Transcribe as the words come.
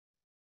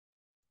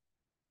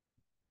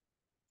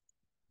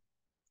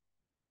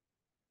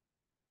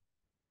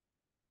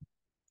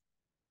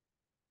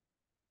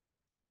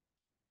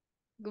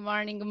Good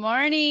morning, good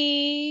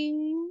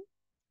morning.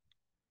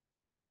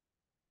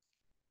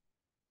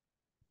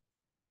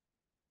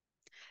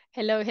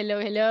 Hello, hello,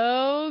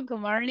 hello. Good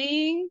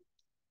morning.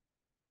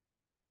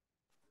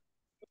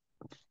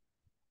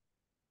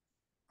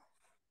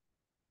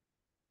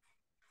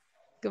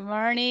 Good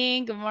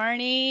morning, good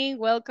morning.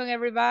 Welcome,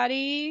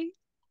 everybody.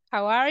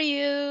 How are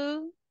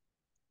you?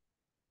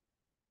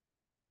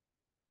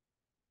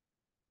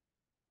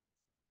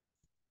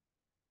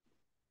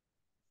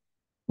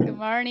 Good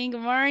morning,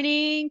 good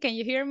morning. Can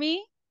you hear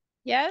me?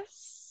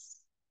 Yes?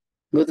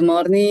 Good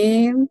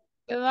morning.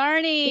 Good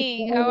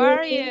morning. How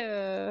are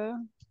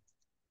you?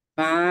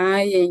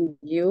 Fine, and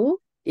you?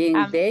 And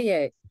Um,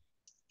 they,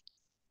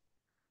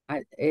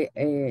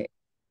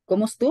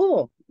 ¿cómo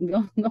estuvo?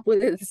 No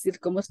puede decir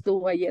cómo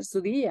estuvo ayer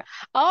su día.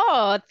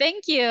 oh,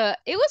 thank you.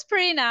 It was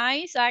pretty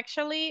nice,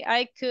 actually.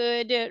 I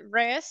could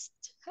rest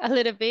a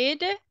little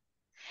bit.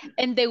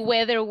 And the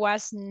weather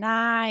was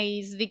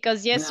nice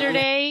because Ah,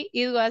 yesterday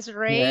it was yes,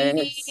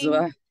 raining.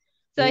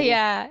 So uh,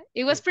 yeah,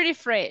 it was pretty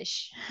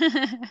fresh.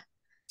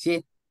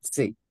 sí,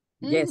 sí,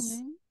 yes.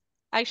 Mhm.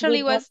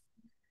 Actually, Good it morning. was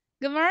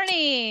good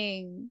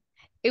morning.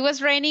 It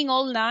was raining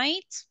all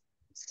night.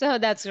 So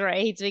that's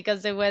great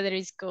because the weather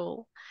is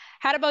cool.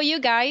 How about you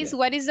guys? Yes.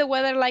 What is the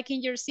weather like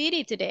in your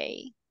city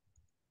today?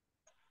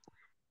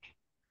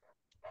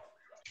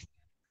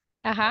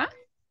 Uh-huh.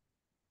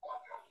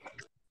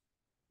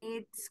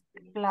 It's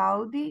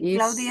cloudy and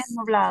It's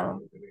nublado.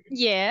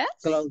 Yes.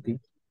 cloudy.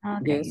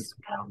 Okay, Yes, it's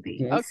cloudy.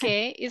 yes.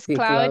 Okay, it's Sí,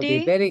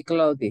 cloudy, cloudy. very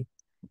cloudy,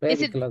 Is very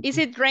it is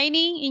cloudy. it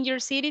raining in your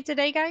city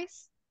today,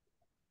 guys?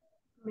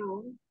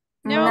 No.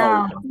 No.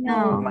 No, No, in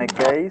no. my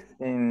case,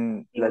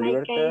 in La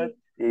Libertad,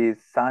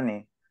 is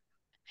sunny.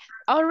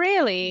 Oh,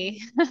 really?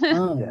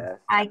 Oh, Yes.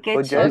 I But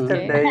catch up.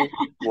 Okay. yesterday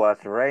was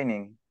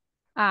raining.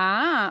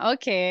 Ah,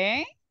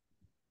 okay.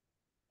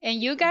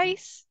 And you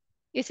guys?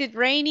 Is it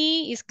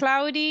rainy? Is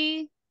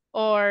cloudy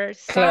or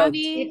cloud.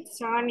 sunny? It's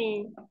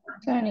sunny.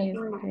 Sunny is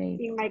In my, great.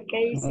 in my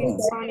case, Oh,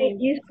 it's sunny.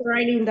 It's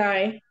raining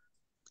day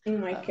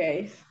in my Uh,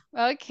 case.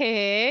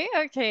 Okay,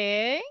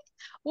 okay.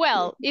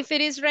 Well, if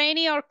it is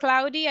rainy or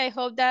cloudy, I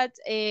hope that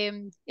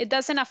it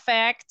doesn't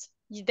affect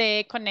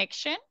the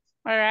connection.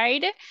 All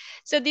right.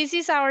 So this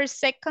is our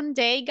second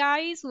day,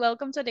 guys.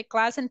 Welcome to the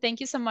class and thank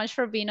you so much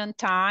for being on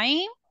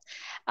time.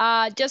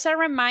 Just a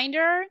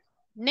reminder,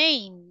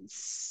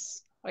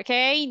 names,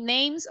 okay?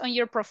 Names on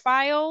your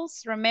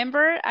profiles.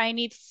 Remember, I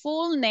need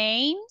full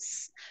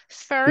names.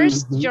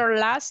 First, mhm. your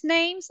last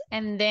names,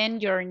 and then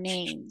your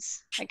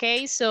names,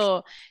 okay?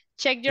 So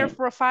check your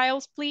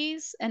profiles,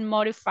 please, and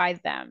modify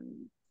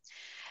them.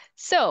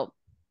 So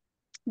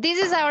this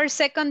is our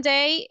second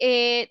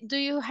day. Do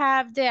you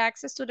have the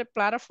access to the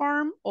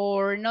platform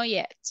or not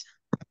yet?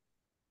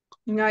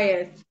 No,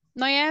 yes.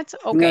 Not yet?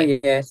 No, Okay.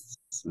 yes.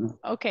 No.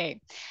 Okay.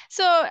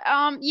 So,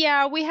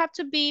 yeah, we have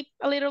to be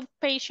a little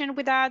patient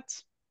with that.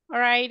 All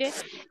right.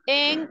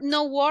 And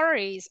no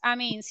worries. I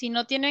mean, si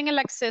no tienen el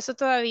acceso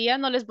todavía,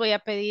 no les voy a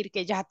pedir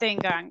que ya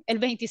tengan el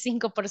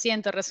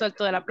 25%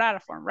 resuelto de la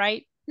platform,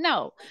 right?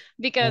 No,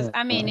 because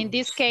I mean, in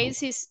this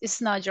case,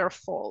 it's not your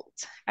fault.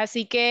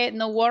 Así que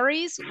no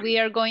worries. We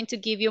are going to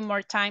give you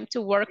more time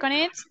to work on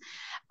it.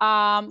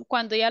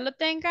 Cuando ya lo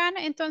tengan,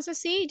 entonces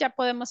sí, ya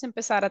podemos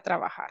empezar a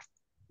trabajar.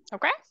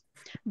 Okay?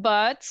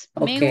 But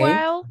Okay.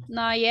 meanwhile,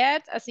 not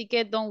yet. Así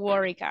que don't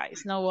worry,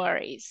 guys. No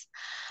worries.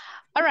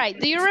 All right.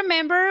 Do you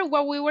remember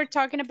what we were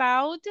talking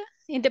about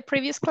in the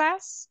previous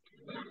class?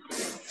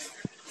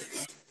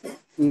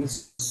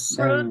 It's,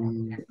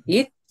 Fruit.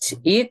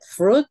 eat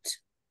fruit.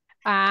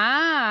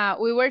 Ah,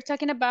 we were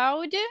talking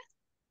about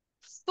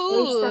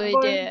food,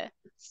 Vegetable.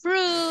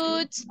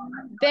 fruit,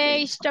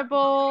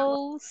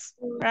 vegetables,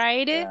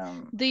 right?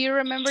 Um, Do you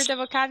remember the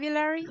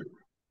vocabulary?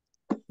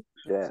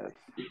 yes.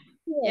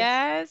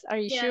 Yes. Are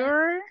you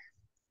sure?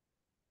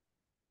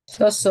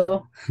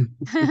 So.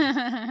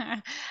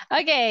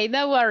 Okay,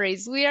 no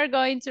worries. We are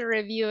going to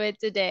review it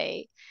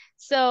today.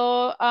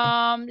 So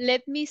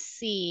let me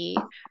see.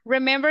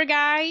 Remember,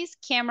 guys,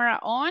 camera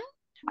on.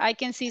 I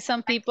can see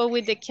some people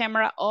with the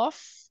camera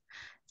off.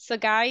 So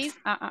guys,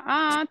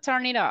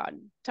 turn it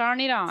on, turn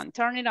it on,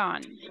 turn it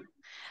on.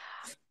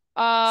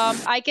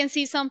 I can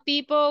see some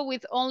people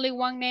with only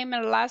one name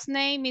and last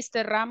name.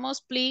 Mr. Ramos,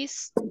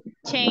 please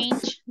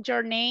change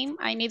your name.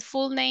 I need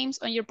full names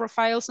on your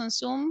profiles on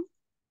Zoom.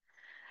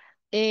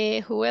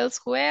 Who else?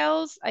 Who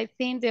else? I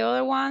think the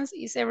other ones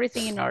is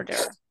everything in order.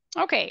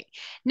 Okay,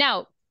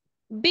 now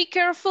be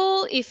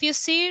careful. If you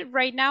see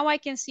right now, I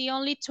can see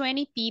only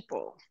 20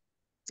 people.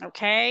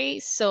 Okay,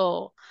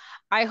 so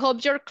I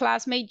hope your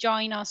class may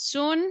join us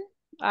soon.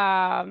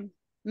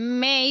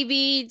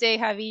 Maybe they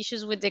have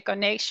issues with the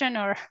connection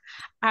or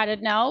I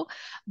don't know,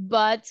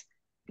 but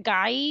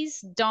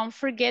guys, don't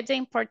forget the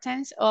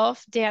importance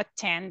of the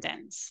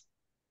attendance.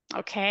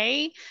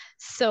 Okay,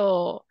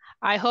 so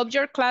I hope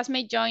your class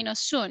may join us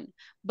soon.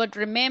 But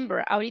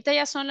remember, ahorita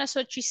ya son las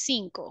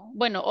 8:05.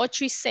 Bueno,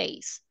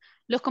 8:06.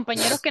 Los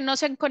compañeros que no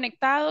se han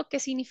conectado, ¿qué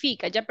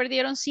significa? Ya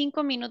perdieron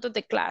 5 minutos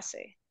de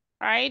clase.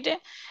 Right?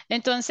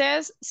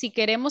 Entonces, si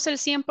queremos el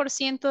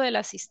 100% de la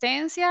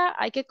asistencia,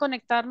 hay que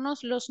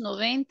conectarnos los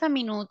 90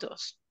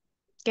 minutos.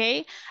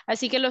 ¿Ok?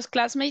 Así que los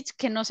classmates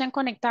que no se han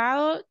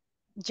conectado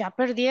ya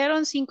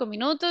perdieron 5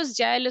 minutos,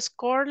 ya el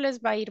score les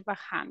va a ir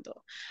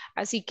bajando.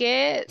 Así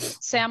que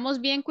seamos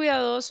bien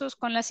cuidadosos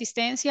con la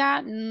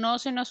asistencia, no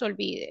se nos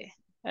olvide.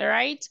 All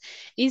right?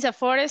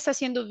 INSAFORP está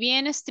siendo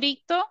bien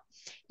estricto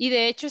y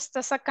de hecho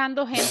está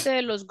sacando gente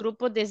de los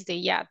grupos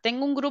desde ya.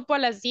 Tengo un grupo a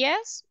las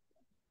 10.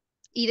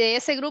 Y de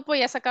ese grupo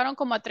ya sacaron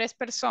como a 3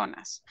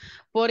 personas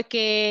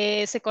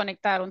porque se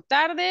conectaron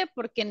tarde,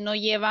 porque no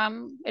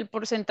llevan el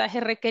porcentaje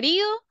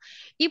requerido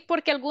y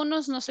porque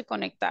algunos no se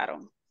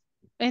conectaron.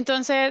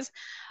 Entonces,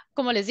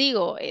 como les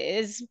digo,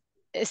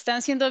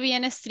 están siendo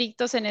bien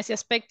estrictos en ese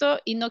aspecto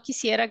y no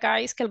quisiera,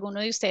 guys, que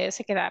alguno de ustedes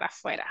se quedara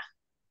fuera.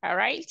 All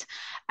right.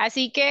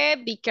 Así que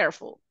be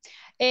careful.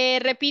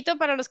 Repito,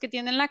 para los que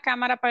tienen la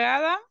cámara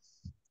apagada,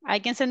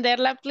 hay que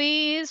encenderla,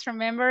 please.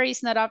 Remember,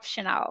 it's not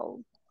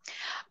optional.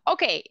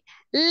 Okay,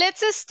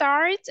 let's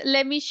start.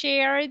 Let me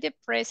share the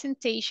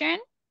presentation.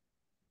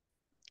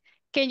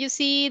 Can you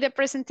see the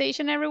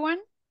presentation, everyone?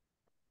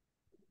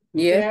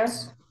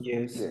 Yes.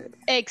 Yes. Yes.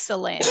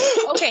 Excellent.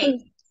 Okay,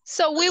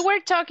 so we were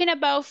talking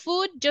about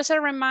food. Just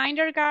a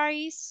reminder,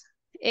 guys.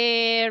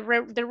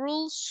 The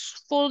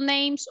rules, full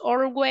names,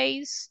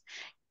 always.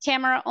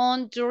 Camera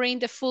on during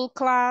the full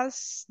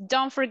class.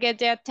 Don't forget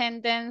the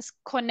attendance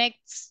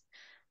connects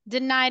the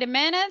 90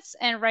 minutes.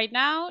 And right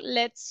now,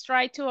 let's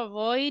try to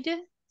avoid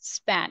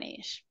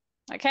Spanish,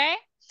 okay?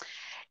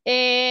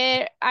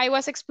 I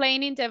was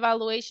explaining the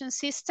evaluation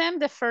system,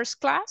 the first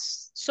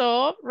class.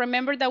 So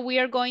remember that we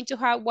are going to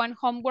have one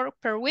homework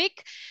per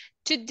week.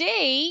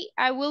 Today,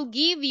 I will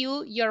give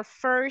you your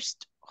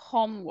first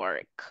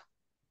homework,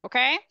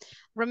 okay?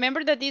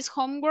 Remember that these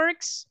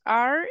homeworks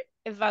are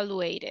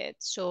evaluated,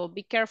 so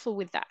be careful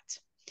with that.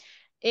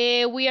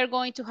 We are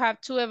going to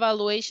have 2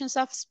 evaluations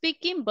of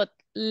speaking, but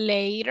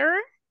later,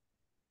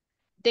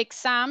 the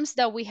exams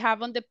that we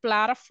have on the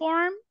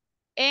platform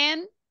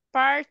and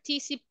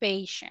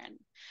participation.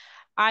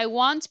 I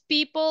want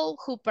people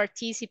who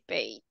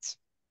participate,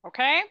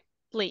 okay?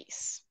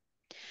 Please.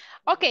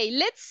 Okay,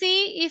 let's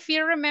see if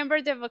you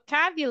remember the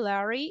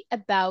vocabulary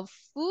about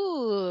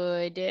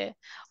food.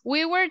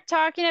 We were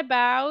talking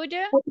about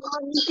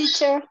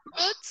Teacher.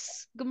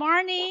 fruits. Good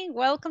morning,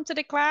 welcome to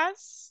the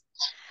class.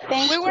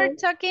 Thank We were you.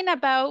 talking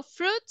about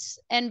fruits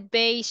and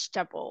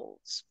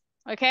vegetables.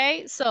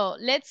 Okay, so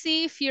let's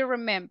see if you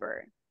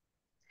remember.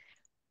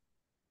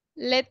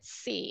 Let's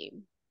see.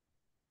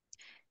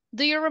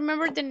 Do you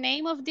remember the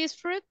name of these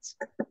fruits?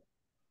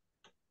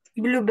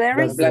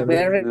 Blueberries.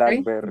 Blackberry.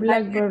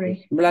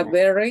 Blackberry.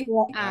 Blackberry.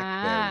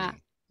 Ah,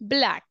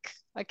 black.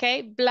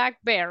 Okay,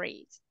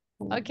 blackberries.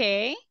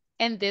 Okay,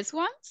 and this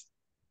ones?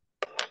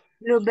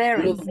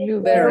 Blueberries.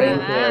 Blueberry.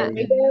 Ah,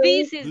 Blueberry.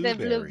 this is the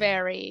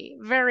Blueberry. blueberry.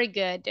 Very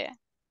good.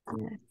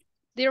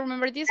 Do you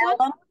remember this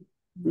one?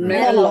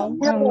 Melon.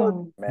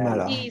 Melon.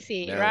 Melon.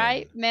 Easy, Melon.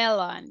 right?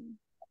 Melon.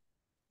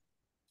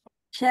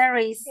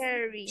 Cherries.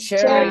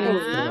 Cherry.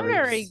 Ah,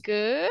 very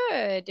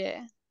good.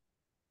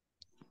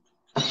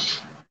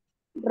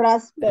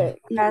 Raspberry.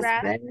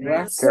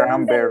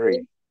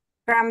 Cranberry.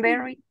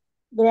 Cranberry.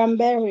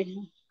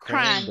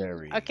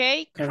 Cranberry.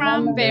 Okay, Cranberry.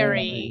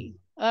 cranberry.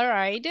 All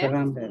right.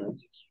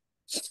 Cranberry.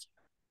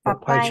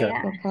 Papaya.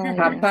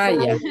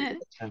 Papaya.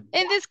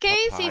 In this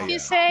case, if you Papaya.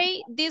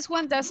 say this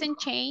one doesn't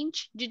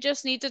change, you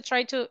just need to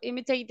try to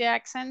imitate the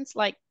accents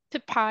like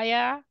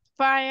papaya,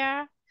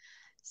 papaya.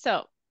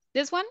 So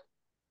this one,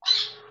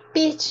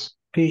 Peach.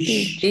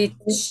 Peach.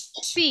 peach.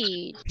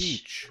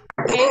 Peach.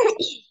 Okay,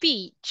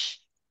 peach.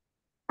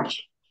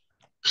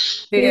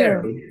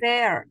 Pear.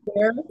 Pear.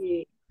 Pear.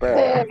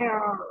 Pear.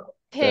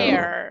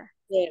 Pear.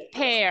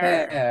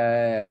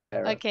 Pear.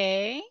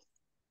 Okay.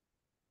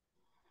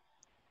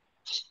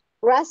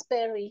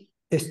 Raspberry.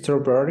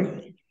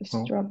 Strawberry.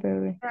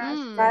 Raspberry.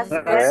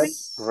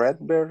 Red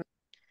berry.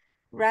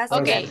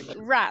 Okay,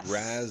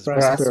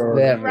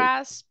 Raspberry.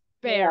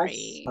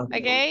 raspberry.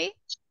 Okay.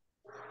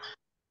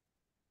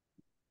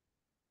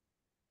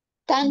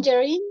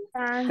 Tangerine.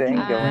 Ah,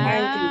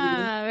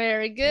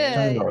 very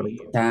good.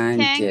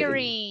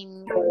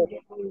 Tangerine.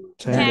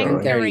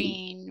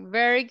 Tangerine.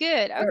 Very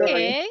good.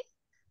 Okay.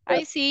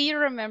 I see you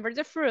remember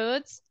the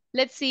fruits.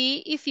 Let's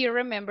see if you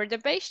remember the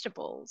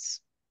vegetables.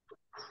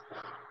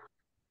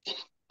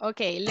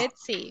 Okay,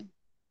 let's see.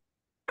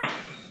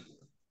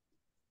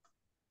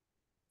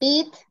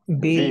 Beet.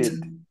 Beet.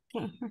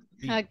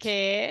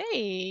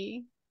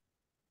 Okay.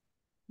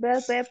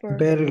 Bell pepper.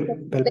 Bell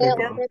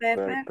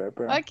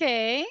Pepper.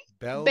 Okay.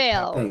 Bell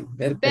Bell.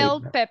 pepper.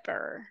 Bell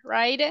pepper,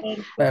 right?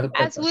 Bell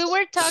As we pepper.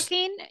 were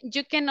talking,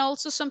 you can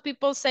also, some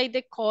people say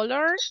the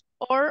color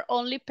or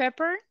only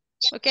pepper,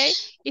 okay?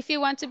 If you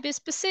want to be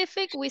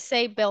specific, we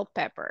say bell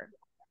pepper.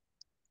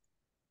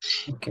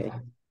 Okay.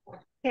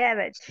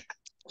 Cabbage.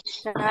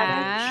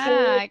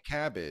 Ah,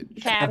 Cabbage.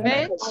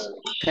 cabbage.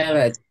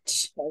 Carrot.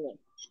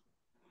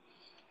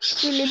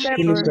 Chili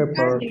Chili pepper.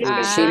 pepper.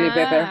 Chili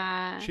pepper.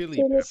 Ah, Chili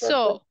pepper.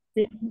 so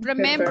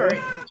Remember,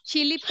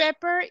 chili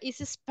pepper is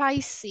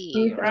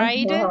spicy,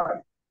 right?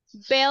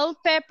 Bell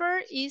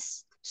pepper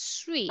is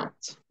sweet.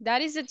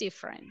 That is the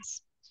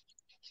difference.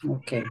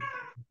 Okay.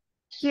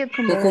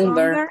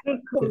 Cucumber.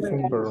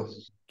 Cucumber.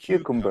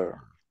 Cucumber.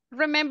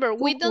 Remember,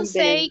 we don't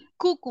say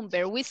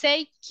cucumber, we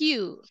say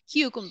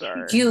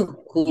cucumber.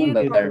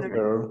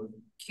 Cucumber.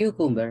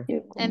 Cucumber.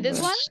 And this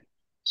one?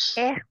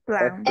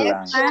 Eggplant.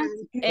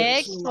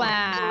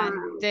 Eggplant.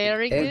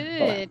 Very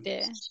Eggplant.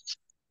 good.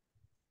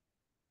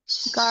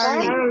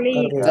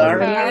 Garlic.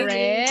 Garlic.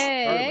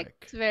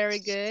 Correct. Very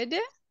good.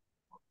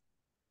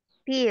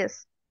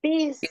 Peas.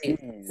 Peas.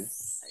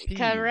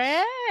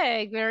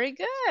 Correct. Very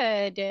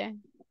good.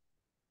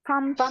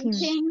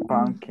 Pumpkin.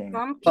 Pumpkin.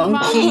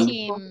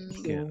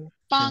 Pumpkin.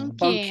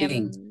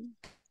 Pumpkin.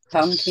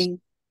 Pumpkin.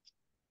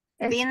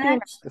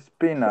 Spinach.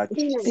 Spinach.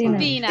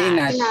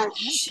 Spinach.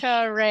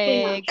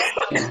 Correct.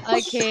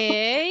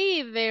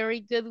 Okay. Very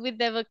good with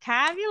the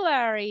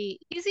vocabulary.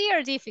 Easy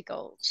or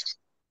difficult?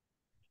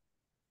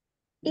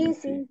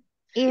 Easy.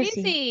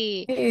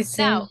 Easy.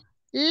 Now,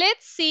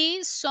 let's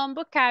see some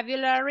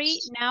vocabulary.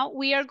 Now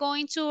we are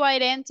going to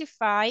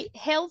identify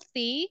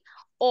healthy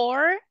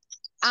or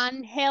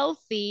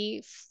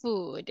unhealthy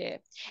food.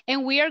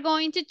 And we are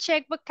going to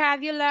check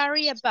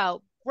vocabulary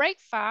about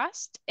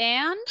breakfast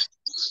and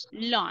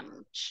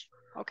lunch.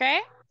 Okay?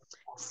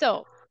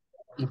 So,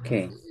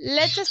 Okay.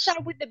 let's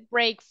start with the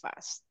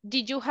breakfast.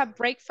 Did you have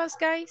breakfast,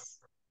 guys?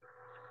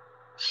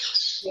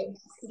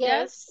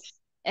 Yes.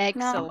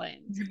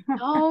 Excellent.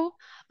 No?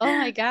 Oh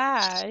my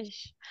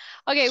gosh.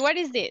 Okay, what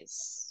is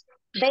this?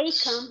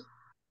 Bacon.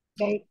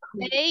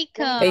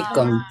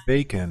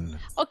 Bacon.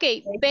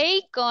 Okay,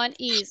 bacon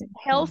is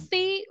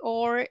healthy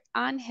or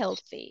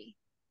unhealthy?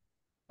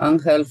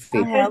 Unhealthy.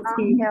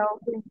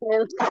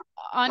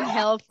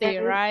 Unhealthy,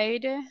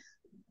 right?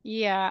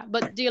 Yeah,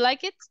 but do you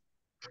like it?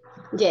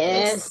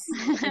 Yes.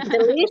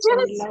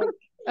 Delicious.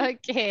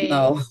 Okay.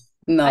 No.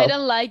 I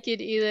don't like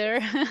it either.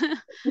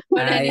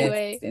 But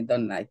anyway, I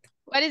don't like.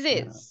 what is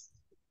this?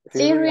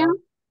 Cereal.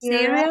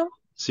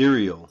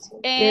 Cereal.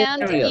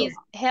 And Cereal. is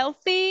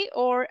healthy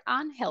or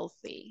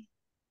unhealthy?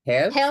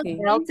 Healthy. You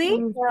Unhealthy.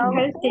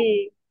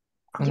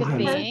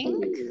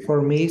 think?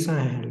 For me, it's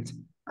unhealthy.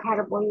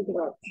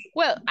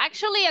 Well,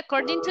 actually,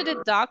 according to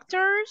the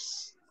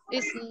doctors,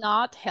 it's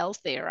not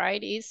healthy,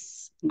 right?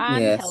 It's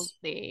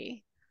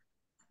unhealthy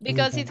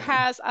because it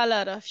has a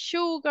lot of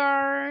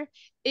sugar.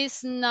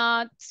 It's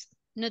not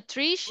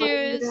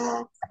nutritious.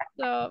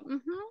 So,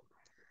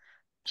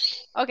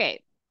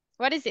 okay,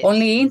 what is it?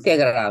 Only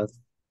integral.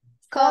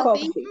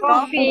 Coffee.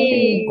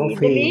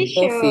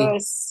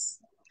 Delicious.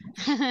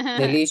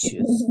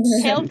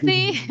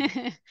 Healthy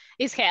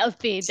is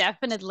healthy,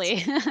 definitely.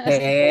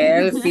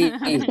 Healthy.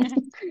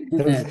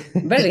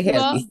 Very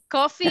healthy.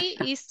 Coffee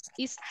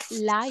is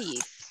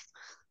life,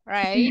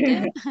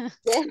 right?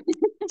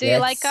 Do you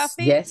like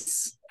coffee?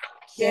 Yes.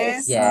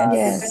 Yes.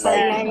 Yes.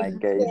 Like my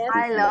case.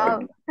 I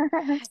love.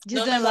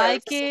 You don't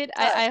like it?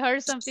 I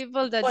heard some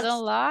people that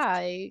don't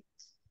like.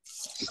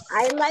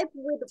 I like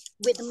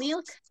with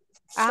milk.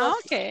 Ah,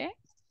 okay.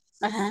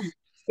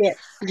 Yes.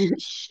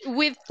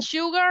 With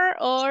sugar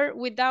or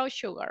without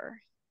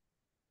sugar?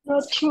 No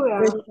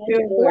sugar.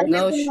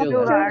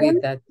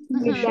 With that.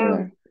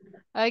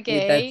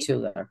 Okay. Without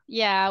sugar.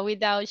 Yeah,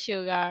 without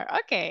sugar.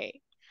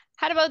 Okay.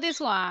 How about this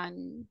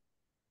one?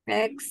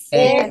 Eggs.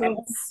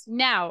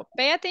 Now,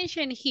 pay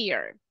attention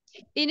here.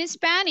 In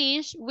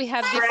Spanish, we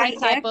have different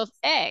type of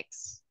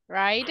eggs,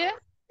 right?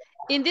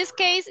 In this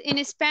case,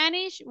 in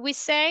Spanish, we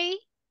say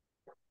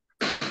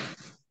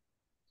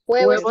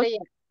Huevos.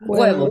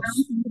 Huevos.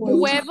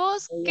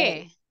 huevos,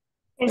 ¿qué?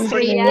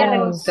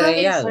 Estrellados.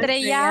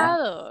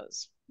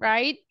 Estrellados,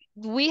 right?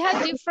 We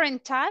have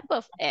different type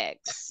of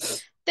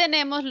eggs.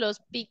 Tenemos los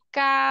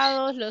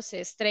picados, los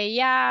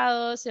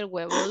estrellados, el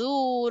huevo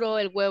duro,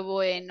 el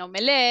huevo en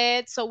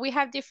omelette. So we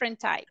have different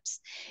types.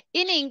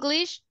 In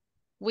English,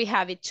 we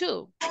have it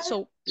too.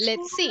 So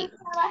let's see.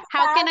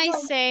 How can I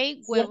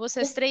say huevos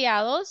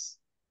estrellados?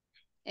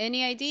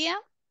 Any idea?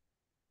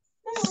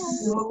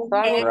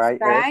 Fried.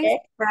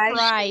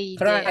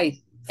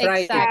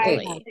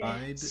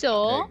 Exactly.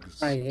 So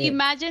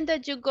imagine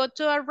that you go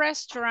to a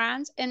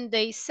restaurant and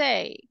they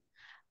say,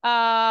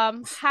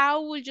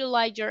 how would you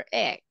like your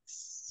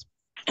eggs?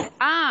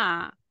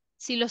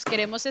 Si los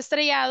queremos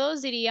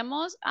estrellados,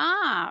 diríamos,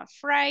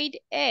 fried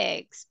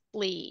eggs,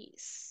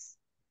 please.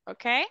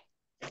 Okay?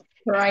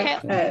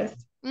 Right.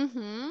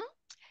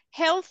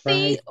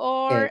 Healthy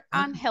or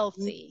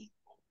unhealthy?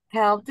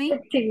 Healthy.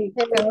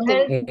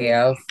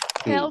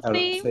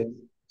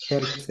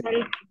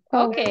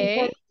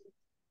 Okay.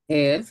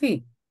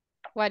 Healthy.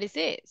 What is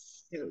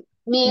this?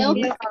 Milk.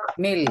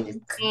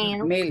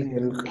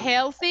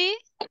 Healthy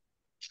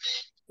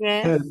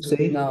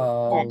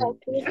No.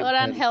 or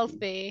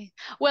unhealthy?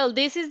 Well,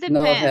 this is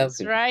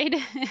depends, right?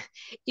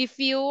 If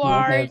you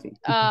are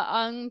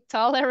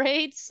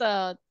intolerant,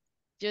 so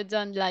you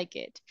don't like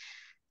it.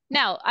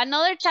 Now,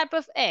 another type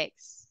of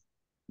eggs.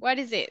 What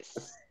is this?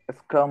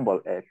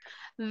 Scrambled egg.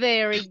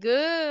 Very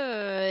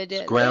good.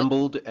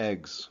 Scrambled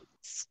eggs.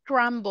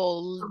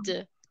 scrambled.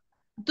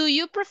 Do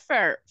you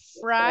prefer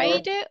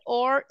fried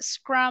or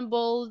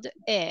scrambled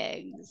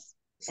eggs?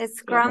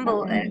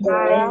 Scrambled egg.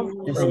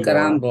 Scramble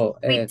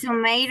With egg.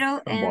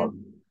 tomato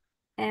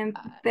and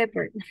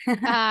pepper.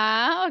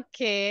 Ah,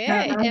 okay.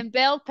 And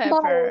bell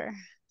pepper.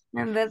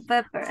 And bell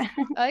pepper.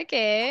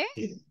 Okay.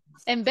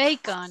 And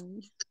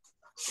bacon.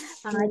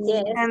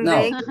 Yes. And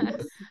No.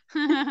 bacon.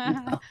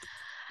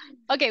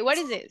 Okay, what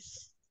is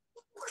this?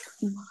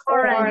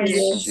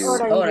 Orange.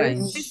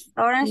 Orange.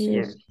 Orange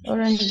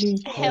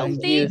juice.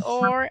 Healthy juice.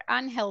 or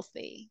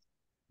unhealthy?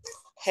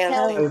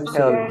 Healthy.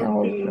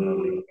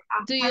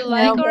 Do you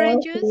like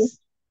orange juice?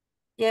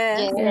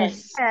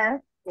 Yes.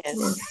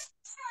 Yes.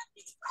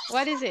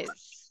 What is it?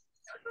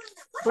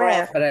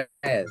 Bread. Bread.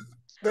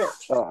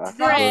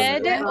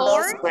 Bread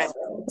or,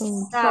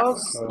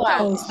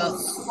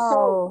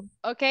 Oh.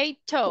 okay,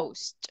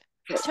 toast.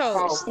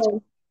 Toast.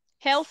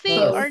 Healthy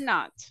Toast. or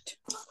not?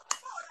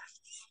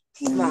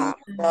 No.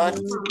 No.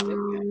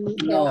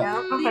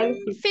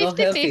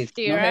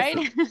 50-50, No right?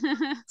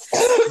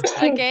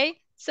 healthy. Okay,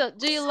 so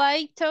do you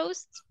like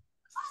toast?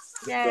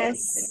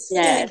 Yes.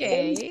 Yes.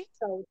 Okay.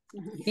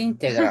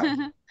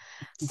 Integral.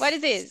 What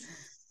is this?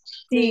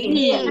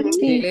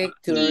 Electric.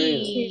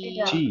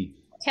 Tea. Tea.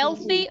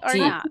 Healthy or Tea.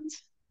 not?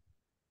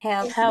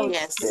 Healthy.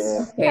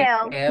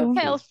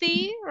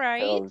 Healthy,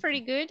 right?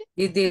 Pretty good.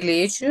 It's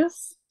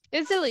delicious.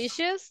 It's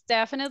delicious,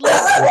 definitely.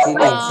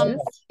 Delicious.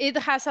 It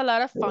has a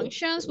lot of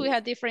functions. We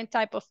have different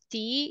type of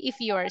tea. If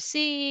you are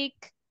sick,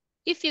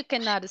 if you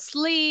cannot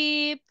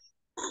sleep,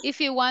 if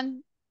you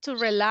want to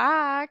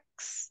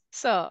relax.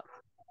 So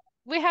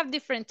we have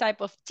different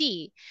type of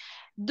tea.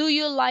 Do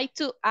you like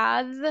to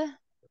add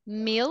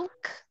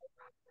milk?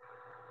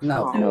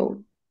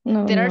 No.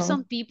 There are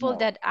some people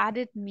that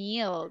added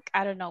milk.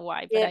 I don't know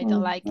why, but I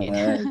don't like it.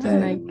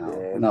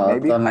 No,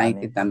 Maybe don't like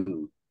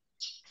honey.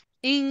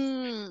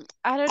 it.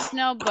 I don't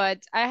know, but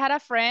I had a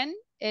friend,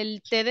 el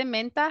té de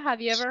menta. Have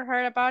you ever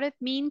heard about it?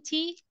 Mint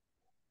tea.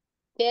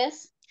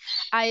 Yes.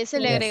 A ese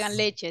le Yes. agregan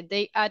leche.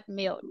 They add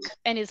milk.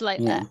 And it's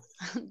like, Yeah.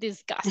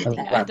 disgusting.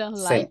 I But don't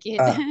say, like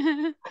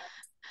it.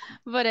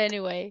 But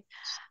anyway,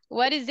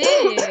 what is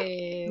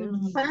it?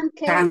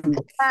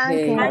 Pancake.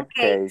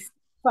 Pancakes.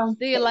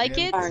 Do you like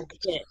it?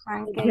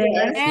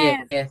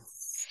 Yes.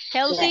 Yes.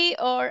 Healthy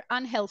or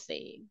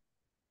unhealthy?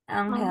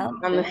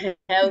 Unhealthy.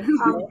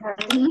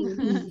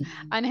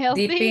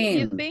 Unhealthy, you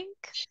Depend. think?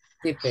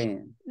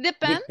 Depend.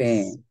 Depends.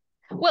 Depend.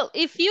 Well,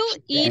 if you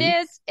eat it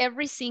Depends.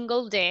 every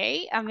single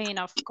day, I mean,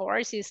 of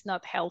course, it's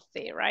not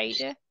healthy, right?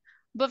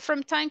 But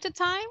from time to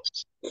time,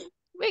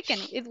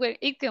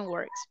 it can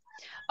work.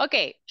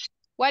 Okay,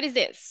 what is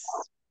this?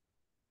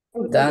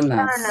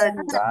 Donuts.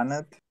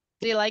 Donut.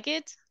 Do you like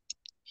it?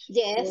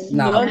 Yes.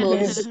 No.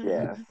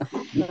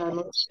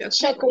 Yes.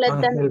 Chocolate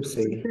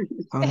Unhealthy.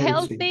 Unhealthy.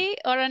 Healthy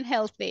or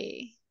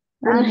unhealthy?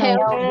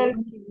 unhealthy.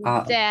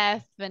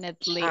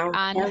 Definitely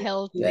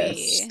unhealthy.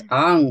 Yes.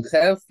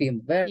 Unhealthy.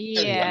 Very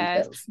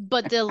Yes, unhealthy.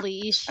 but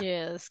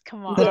delicious.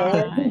 Come on. But,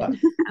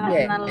 I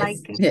yes. don't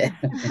like it. Yeah.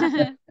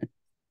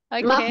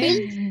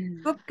 Okay.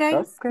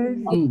 Cupcakes.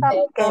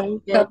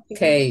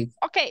 Cupcake.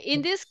 Okay,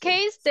 in this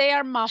case, they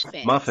are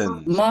muffins.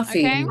 Muffins.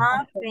 Muffin.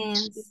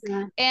 Muffins.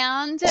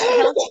 And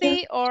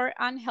healthy or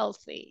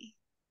unhealthy?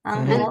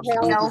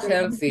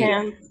 Unhealthy.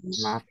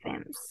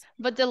 Muffins.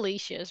 But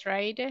delicious,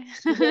 right?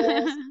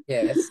 Yes.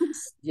 Yes.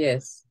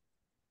 Yes.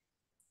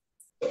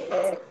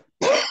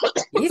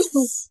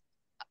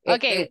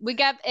 Okay, we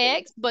got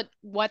eggs, but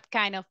what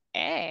kind of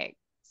egg?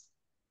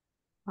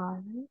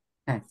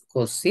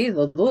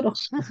 Cocido, duro.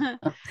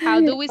 How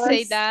do we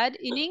say that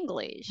in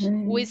English?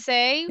 We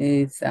say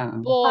It's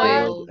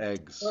boiled.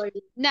 Eggs.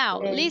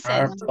 Now,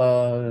 listen.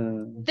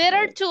 purple. There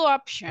are two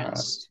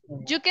options.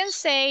 You can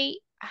say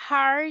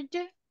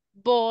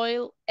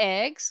hard-boiled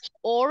eggs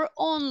or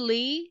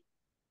only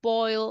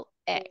boiled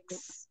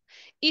eggs.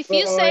 If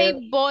you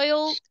say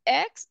boiled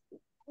eggs,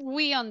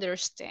 we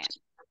understand.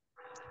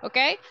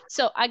 Okay?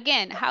 So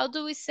again, how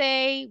do we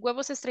say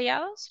huevos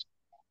estrellados?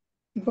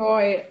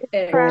 Boiled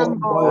egg. Fry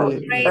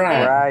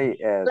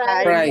egg.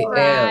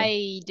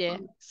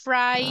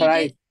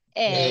 Fried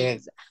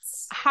eggs.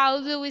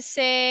 How do we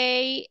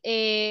say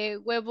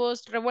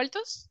huevos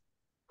revueltos?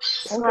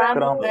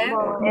 Crumbled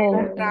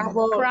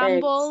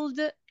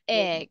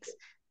eggs.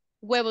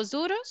 Huevos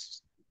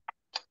duros?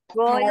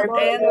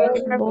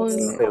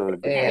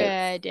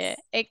 Good.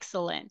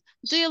 Excellent.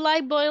 Do you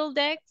like boiled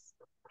eggs?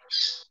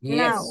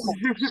 Yes.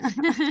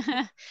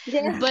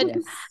 But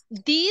Yes.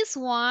 this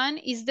one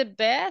is the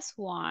best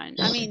one.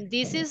 I mean,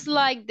 this is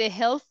like the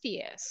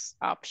healthiest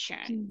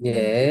option,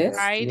 Yes.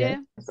 right? Yes.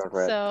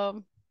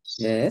 So,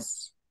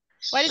 Yes.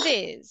 what it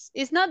is?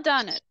 It's not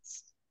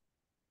donuts.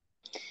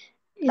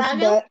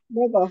 Bagel.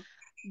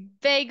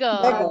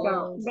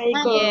 Bagel.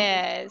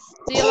 Yes.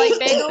 Do you like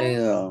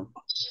bagels?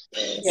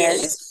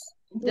 Yes.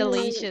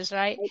 Delicious,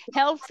 right?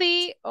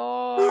 Healthy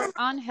or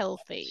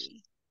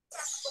unhealthy?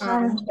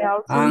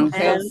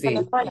 Unhealthy.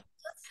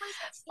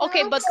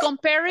 Okay, but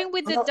comparing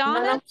with the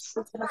donuts,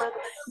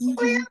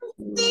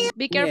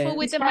 be careful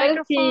with the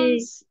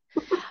microphones.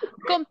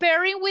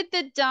 Comparing with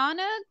the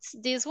donuts,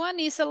 this one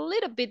is a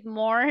little bit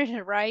more,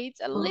 right?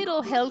 A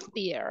little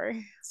healthier.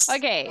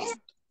 Okay.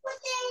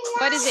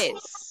 What is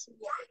this?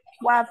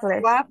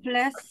 Waffles.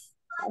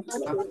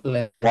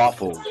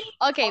 Waffles.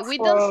 Okay, we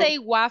don't say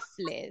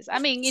waffles. I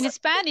mean, in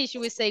Spanish,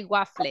 we say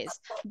waffles,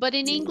 but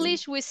in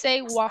English, we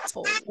say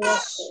waffles.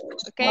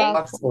 Okay?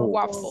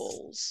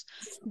 Waffles.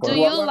 Do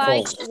you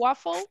like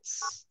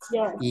waffles?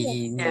 No.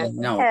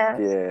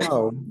 Yeah.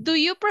 Oh, Do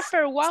you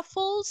prefer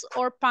waffles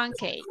or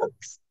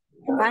pancakes?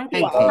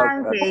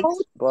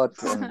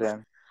 Both of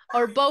them.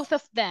 Or both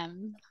of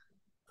them?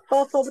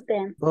 Both of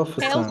them. both of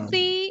them.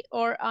 Healthy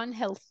or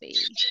unhealthy?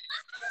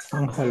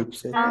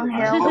 Unhealthy.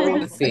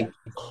 Healthy.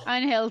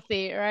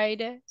 Unhealthy,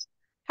 right?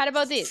 How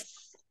about this?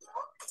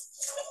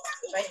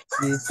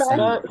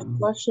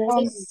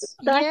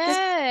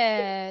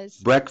 Yes.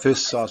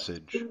 Breakfast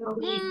sausage.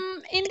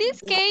 In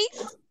this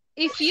case,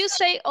 if you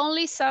say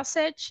only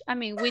sausage, I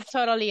mean, we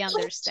totally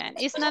understand.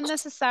 It's not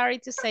necessary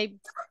to say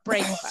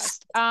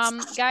breakfast.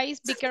 Guys,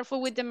 be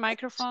careful with the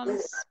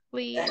microphones,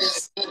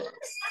 please.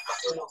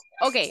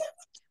 Okay,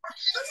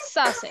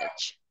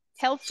 sausage,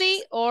 healthy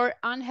or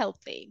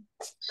unhealthy?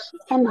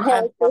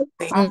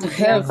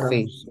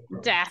 Unhealthy.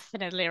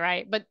 Definitely,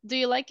 right. But do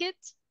you like it?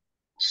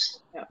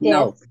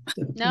 No.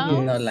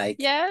 No? Not like.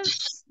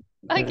 Yes?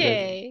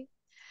 Okay.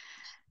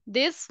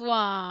 This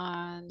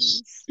one.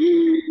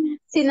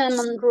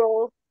 Cinnamon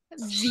roll.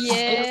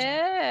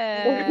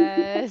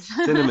 Yes.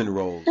 Cinnamon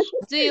rolls.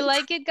 Do you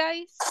like it,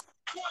 guys?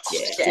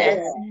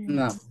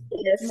 No.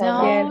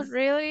 No,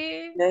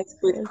 really?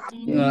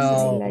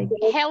 No.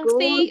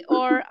 Healthy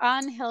or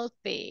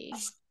unhealthy?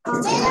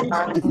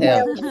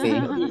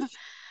 Healthy.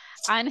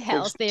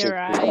 Unhealthy,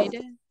 right?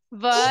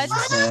 But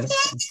Healthy.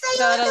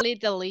 totally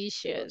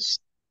delicious.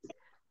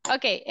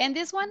 Okay, and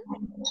this one?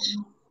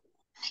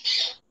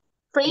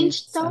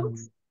 French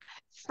toast.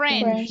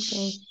 French.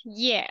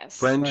 Yes.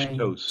 French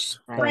toast.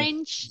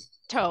 French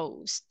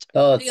toast.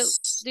 Do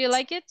you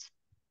like it?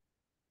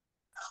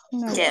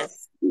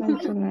 Yes. You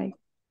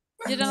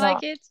don't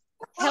like it?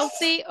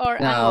 Healthy or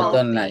No, unhealthy?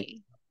 don't like.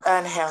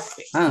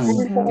 Unhealthy.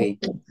 Unhealthy.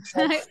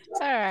 All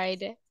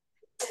right.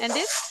 And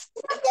this?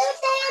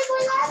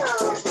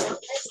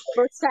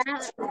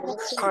 Croissant.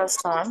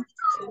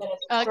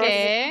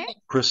 Okay.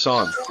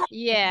 Croissant.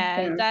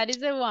 Yeah, that is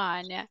the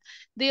one.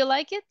 Do you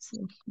like it?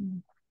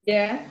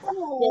 Yeah.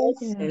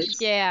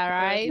 Yeah,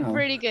 right. No.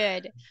 Pretty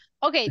good.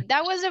 Okay,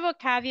 that was the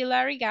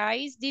vocabulary,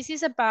 guys. This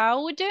is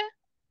about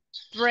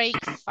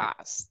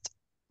breakfast.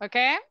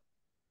 Okay?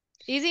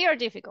 Easy or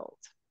difficult?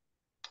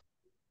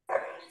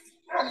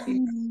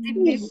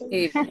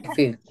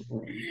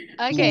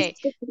 Okay.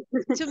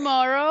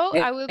 Tomorrow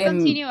I will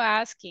continue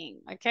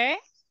asking. Okay?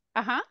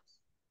 Uh-huh.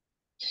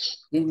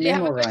 Do you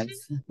have a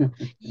question?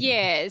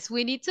 Yes,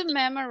 we need to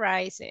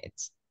memorize it.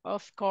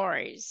 Of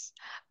course.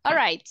 All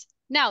right.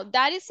 Now,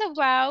 that is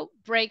about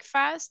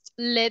breakfast.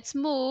 Let's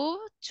move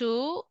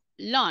to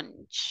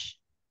lunch.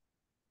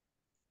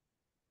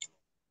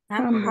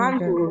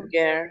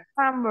 Hamburger.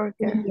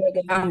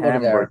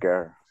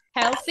 Hamburger.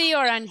 Healthy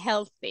or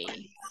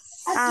unhealthy?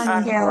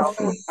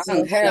 Unhealthy.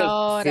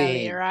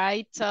 Totally,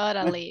 right?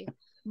 Totally.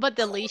 But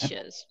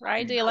delicious,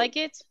 right? Do you like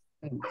it?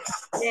 No.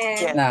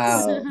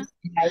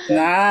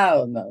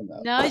 No, no,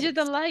 no. No, you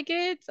don't like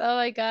it? Oh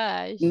my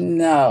gosh.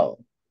 No.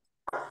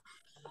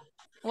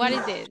 What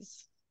is this?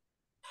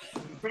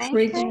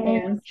 French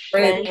and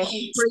French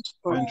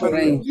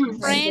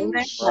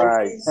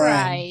Rice.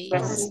 fries.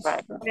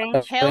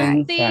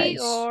 Healthy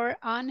or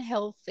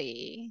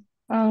unhealthy?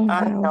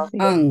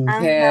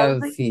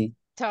 Unhealthy.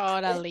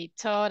 Totally,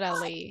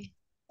 totally.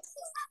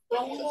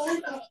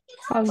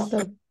 Hot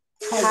dog.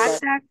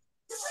 Hot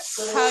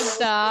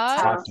dog.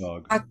 Hot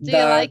dog. Do you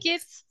like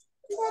it?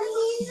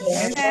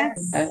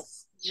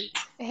 Yes.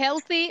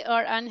 Healthy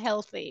or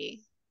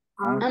unhealthy?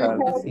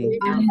 Unhealthy.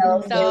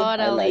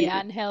 Totally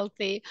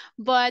unhealthy,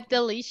 but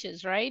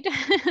delicious, right?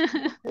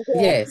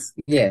 Yes,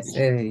 yes.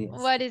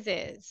 What is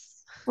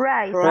this?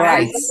 Rice.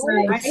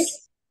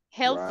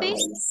 Healthy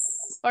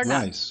or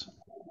not? Rice.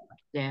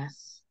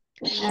 Yes.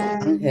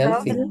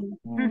 Unhealthy.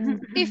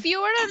 If you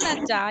are on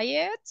a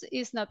diet,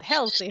 it's not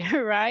healthy,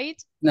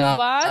 right? No,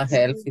 But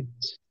unhealthy.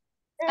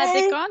 at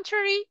the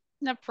contrary,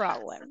 no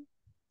problem.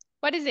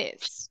 What is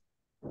this?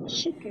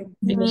 Chicken.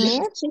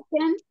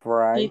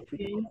 Fried.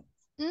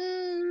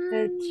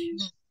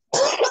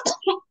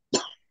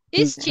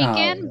 It's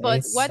chicken, No, but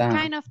it's, what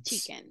kind of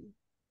chicken?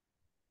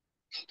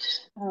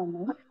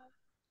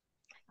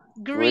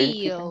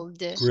 Grilled.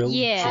 Grilled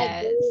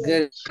Yes.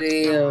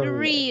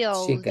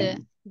 Grilled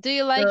chicken. Do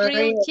you like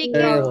grilled chicken?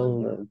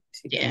 Grilled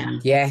chicken.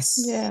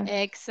 Yes.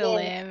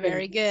 Excellent.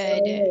 Very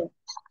good.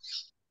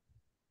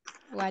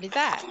 What is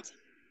that?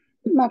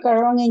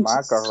 Macaroni and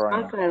cheese.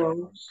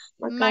 Macaroni.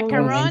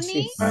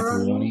 Macaroni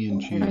Macaroni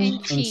and cheese.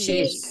 and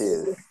cheese.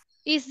 Cheese.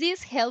 Is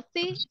this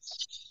healthy?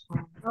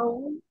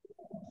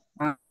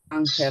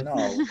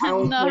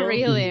 Unhealthy. Not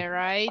really,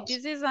 right?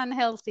 This is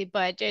unhealthy,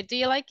 but do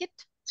you like it?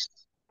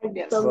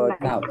 But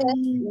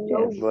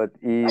No. but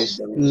it's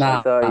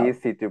No. also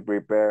easy to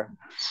prepare.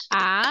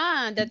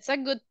 Ah, that's a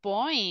good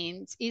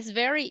point. It's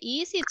very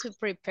easy to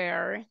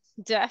prepare.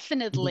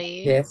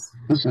 Definitely. Yes.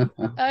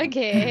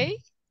 Okay.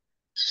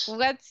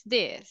 What's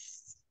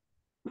this?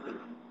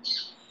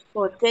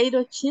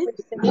 Potato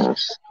chips.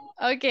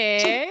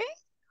 Okay.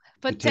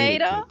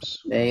 Potato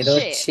Potato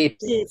chip.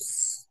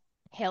 chips.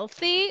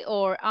 Healthy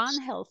or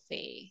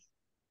unhealthy?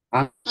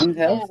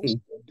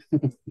 Unhealthy.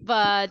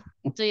 But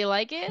do you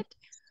like it?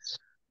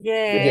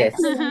 Yes.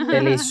 Yes.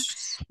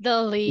 Delicious.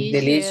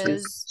 Delicious.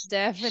 Delicious.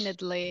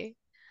 Definitely.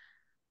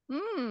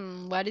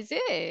 What is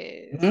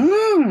it?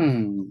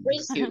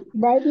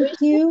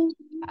 Barbecue.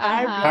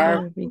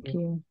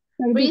 Barbecue.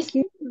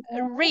 Barbecue.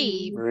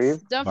 Ribs. Rib,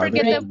 Don't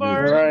forget the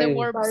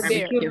word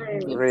beer.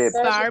 rib,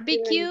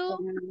 Barbecue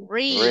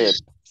ribs. rib.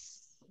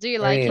 Do you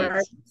like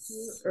it?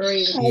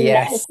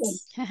 Yes.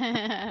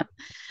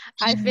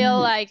 I feel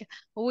like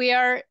we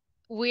are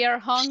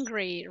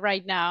hungry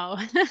right now.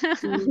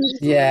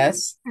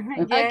 Yes.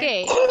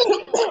 Okay.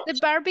 The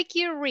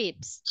barbecue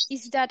ribs,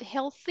 is that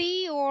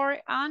healthy or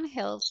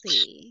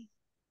unhealthy?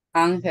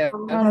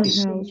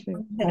 Unhealthy.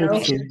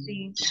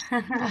 Healthy.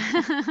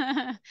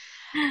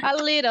 A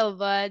little,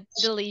 but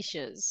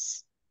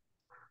delicious.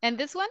 And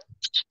this one?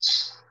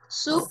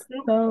 Soup.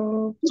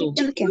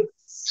 Chicken.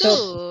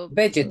 Soup.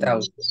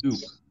 Vegetable. Soup.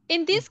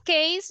 In this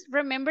case,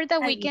 remember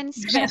that we can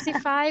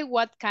specify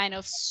what kind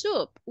of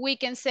soup. We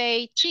can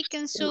say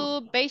chicken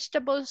soup,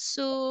 vegetable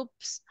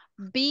soups,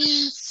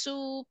 bean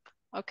soup,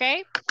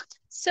 okay?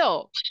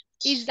 So,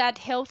 is that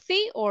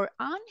healthy or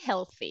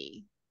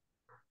unhealthy?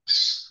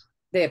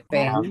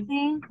 Depende.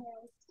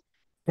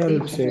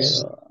 Healthy.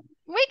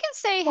 We can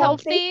say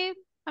healthy.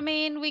 I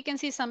mean, we can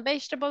see some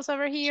vegetables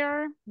over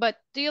here, but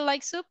do you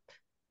like soup?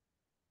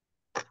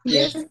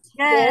 Yes.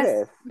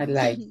 Yes. I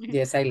like.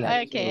 Yes, I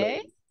like.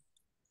 Okay.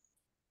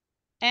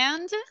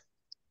 And?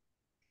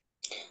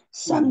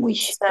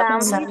 Sandwich.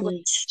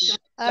 Sandwich.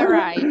 All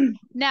right.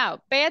 Now,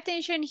 pay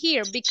attention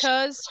here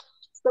because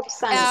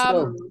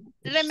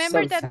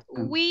remember that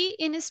we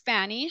in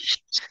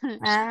Spanish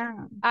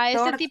a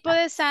este tipo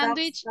de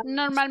sándwich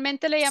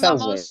normalmente le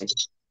llamamos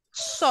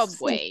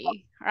Subway,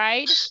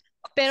 right?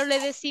 Pero le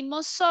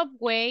decimos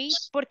Subway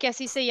porque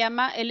así se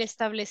llama el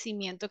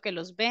establecimiento que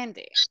los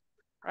vende,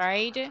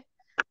 right?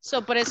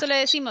 So, por eso le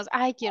decimos,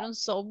 ay, quiero un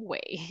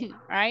Subway,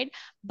 right?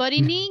 But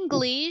in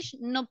English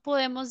no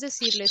podemos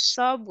decirle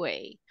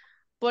Subway,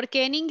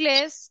 porque en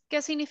inglés,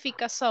 ¿qué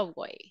significa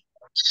Subway?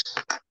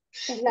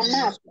 Es la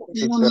marca.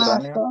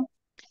 Subterráneo.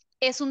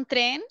 Es un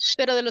tren,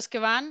 pero de los que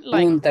van,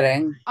 like, Un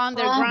tren.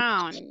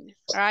 underground,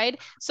 right?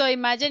 So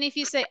imagine if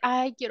you say,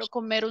 ay, quiero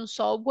comer un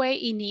Subway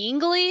in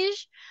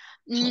English,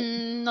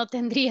 no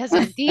tendría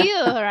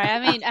sentido, right? I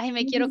mean, ay,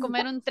 me quiero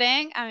comer un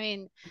tren, I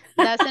mean,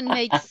 doesn't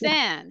make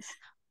sense.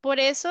 Por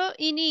eso,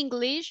 in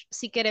English,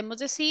 si queremos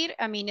decir,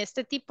 I mean,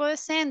 este tipo de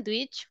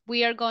sandwich,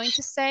 we are going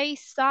to say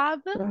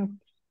sub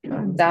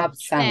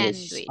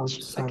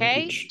Sandwich.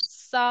 okay?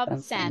 Sub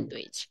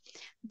sandwich.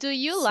 Do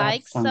you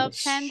like sub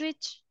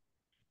sandwich?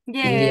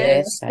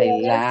 Yes, I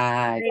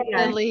like.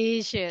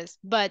 Delicious.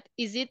 But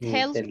is it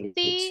healthy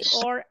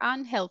Delicious. or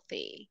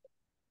unhealthy?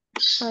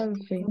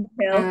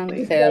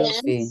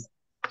 Unhealthy.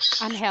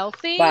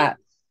 Unhealthy? But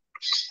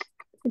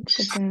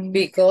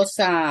because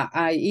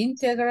I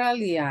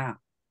integrally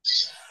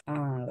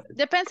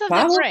depends on the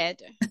pavo?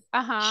 bread.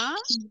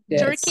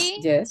 Yes, Turkey?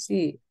 yes,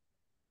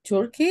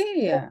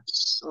 Turkey.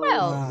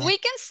 Well, we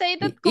can say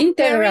that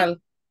integral.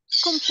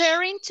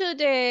 comparing to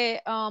the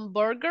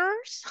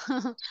burgers,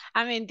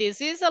 I mean,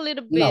 this is a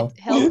little bit No.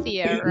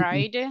 healthier,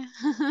 right?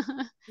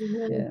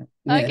 Yeah.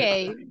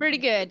 Okay, pretty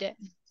good.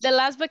 The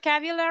last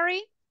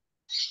vocabulary,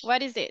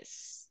 what is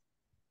this?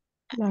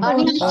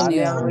 Onions.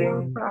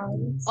 Onion.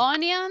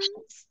 Onions?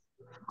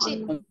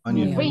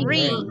 Onion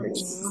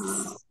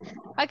Rings.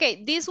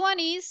 Okay, this one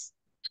is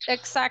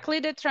exactly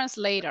the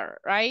translator,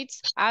 right?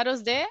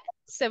 Aros de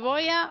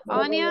cebolla,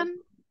 onion,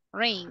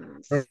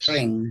 rings.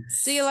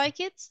 Rings. Do you like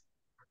it?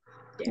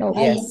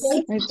 Yes.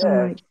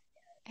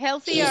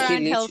 Healthy or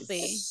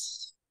unhealthy?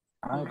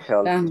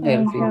 Unhealthy.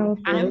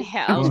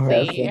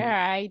 Unhealthy, all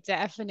right,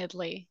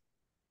 definitely.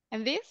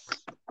 And this?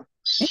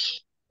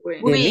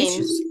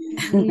 Delicious.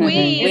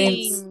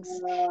 Wings.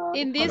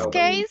 In this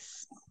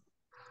case,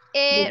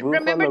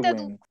 remember that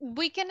wings.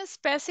 we can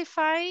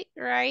specify,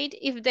 right,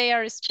 if they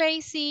are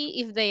spicy,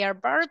 if they are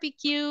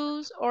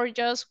barbecues, or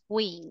just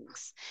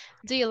wings.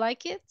 Do you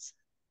like it?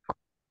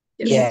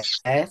 Yes,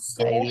 I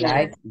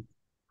like.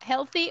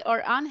 Healthy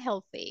or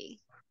unhealthy?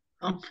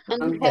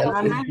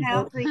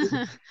 Unhealthy.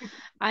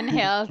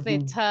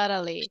 Unhealthy,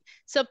 totally.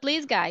 So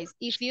please, guys,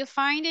 if you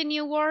find a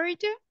new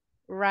word,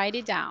 write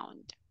it down.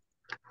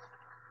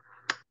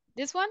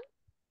 This one?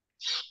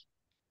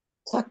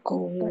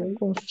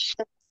 Tacos.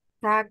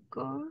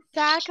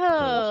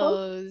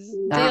 Tacos.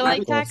 Do you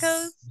like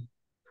tacos?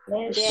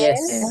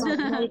 Yes.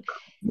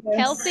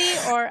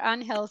 Healthy or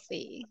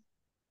unhealthy?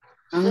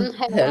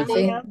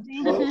 Unhealthy.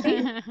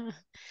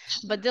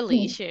 But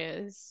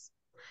delicious.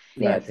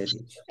 But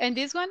delicious. And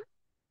this one?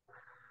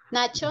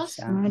 Nachos.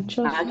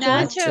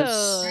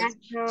 Nachos.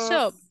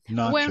 So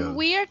when Nachos.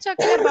 we are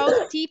talking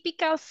about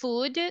typical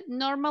food,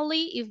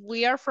 normally if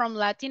we are from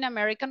Latin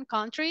American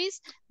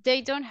countries,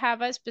 they don't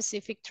have a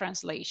specific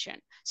translation.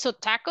 So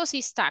tacos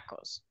is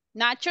tacos.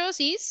 Nachos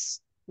is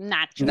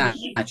nachos.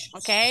 Nachos.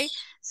 Okay.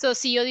 So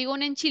si yo digo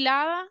una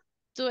enchilada,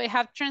 do I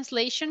have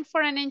translation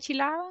for an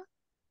enchilada?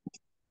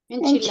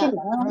 Enchilada.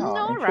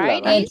 No,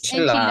 right?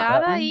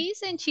 Enchilada Enchilada.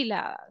 is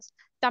enchiladas.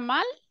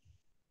 Tamal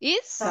is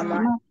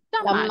Tamal.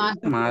 tamal.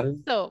 Mal.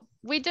 So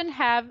we don't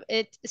have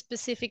a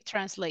specific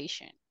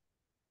translation.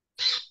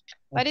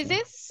 What is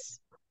this?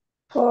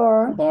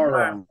 Corn.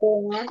 Corn.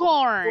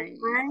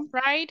 Corn,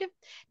 right?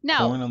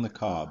 Now, Corn on the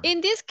cob. in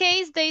this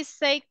case, they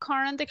say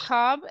corn on the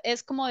cob.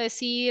 Es como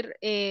decir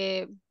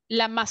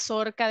la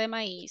mazorca de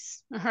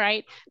maíz,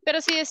 right? Pero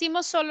si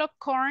decimos solo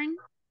corn,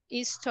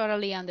 is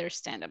totally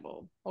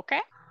understandable, okay?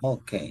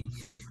 Okay.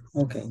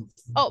 Okay.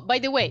 Oh, by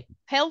the way,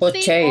 healthy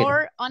Potato.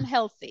 or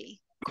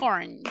unhealthy?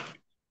 Corn.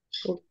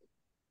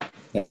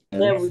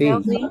 Healthy.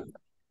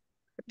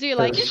 Do you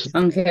like it?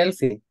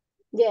 Unhealthy.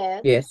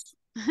 Yes. Yes.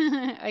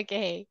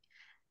 Okay.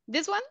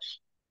 This one?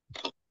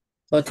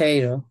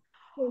 Potato.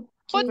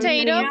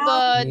 Potato,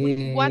 but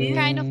what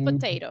kind of Mm,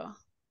 potato?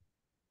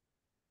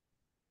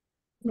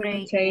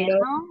 Potato.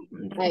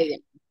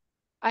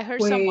 I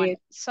heard With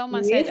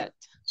someone said meat? that.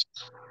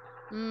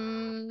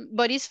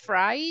 But it's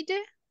fried?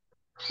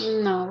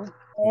 No.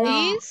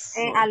 Is?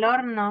 Al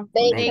horno.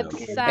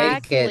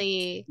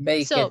 Exactly.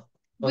 Baked So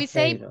we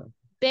say potato.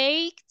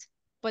 baked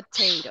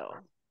potato.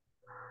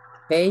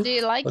 Baked Do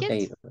you like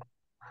potato.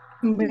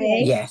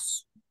 Baked.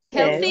 Yes.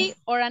 Healthy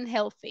or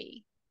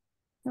unhealthy?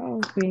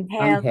 Healthy.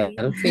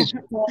 Unhealthy.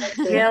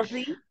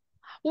 Healthy.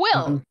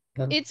 Well,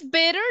 Unhealthy. it's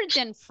better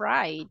than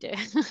fried,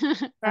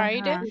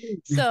 right?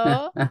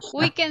 So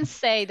we can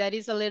say that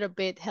it's a little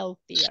bit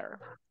healthier.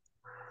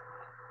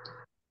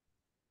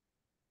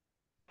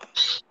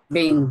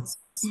 Beans.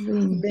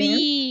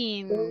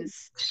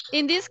 Beans.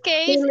 In this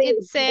case,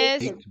 it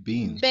says Baked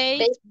beans.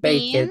 baked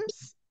Baked.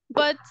 beans,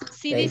 but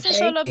si dice Baked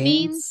solo beans.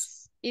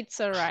 beans, it's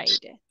all right.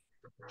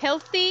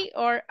 Healthy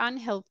or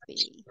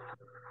unhealthy?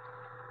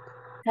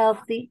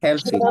 Healthy.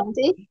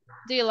 Healthy.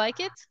 Do you like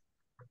it?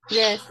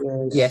 Yes.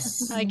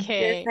 Yes.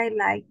 Okay. Yes, I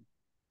like.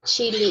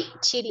 Chili.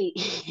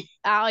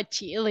 Oh,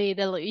 chili,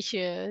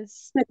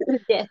 delicious.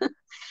 Yes.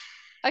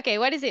 Okay,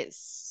 what is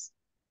this?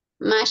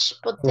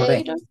 Mashed Correct.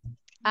 potato.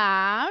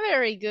 Ah,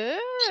 very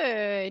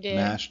good.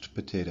 Mashed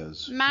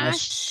potatoes.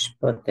 Mashed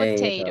Mashed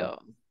potato.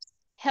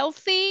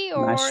 Healthy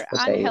or Mashed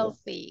potato.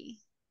 unhealthy?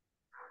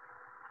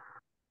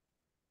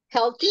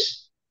 Healthy.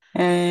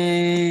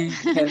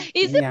 Healthy.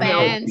 It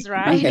depends,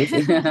 right?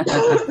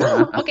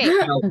 Unhealthy. Okay,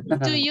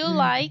 do you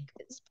like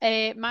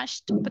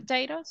mashed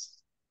potatoes?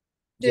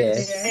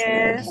 Yes.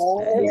 Yes.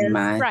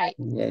 Right.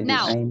 Yes,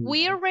 Now, I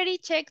we know. already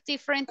checked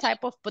different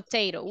type of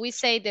potato. We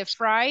say the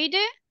fried,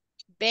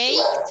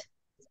 baked,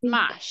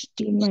 mashed.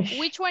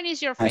 Which one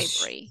is your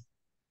Mashed. favorite?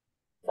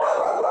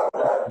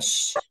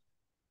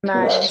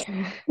 Mashed.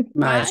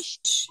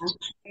 Mashed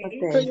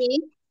Free.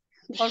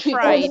 or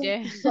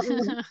fried?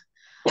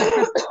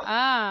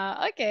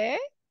 Ah, okay.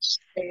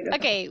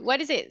 Okay,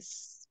 what is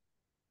this?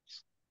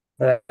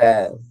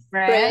 Bread.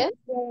 Bread.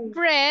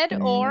 Bread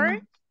or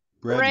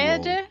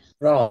Bread bread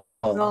roll.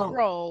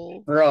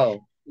 Roll.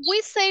 roll.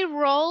 We say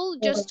roll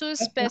just to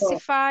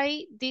specify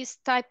this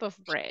type of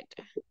bread,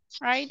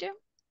 right?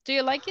 Do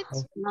you like it?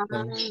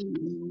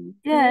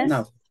 Yes.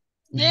 No.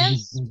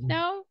 Yes?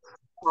 No?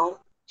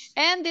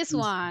 And this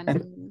one?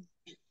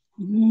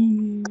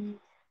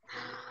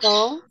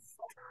 So,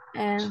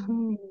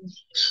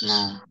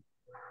 no.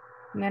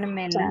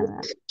 Mermelada.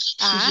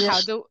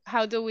 Ah,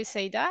 how do we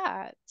say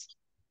that?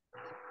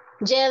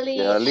 Jelly.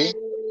 Jelly.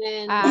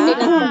 And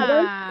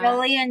Ah,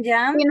 Jelly and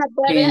jam. peanut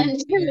butter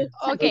and jelly.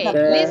 okay,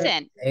 Butter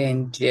listen.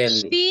 and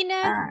jelly.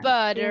 Peanut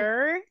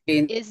butter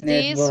is Peanut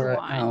this butter.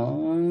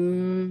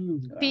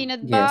 one.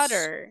 Peanut Yes.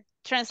 butter.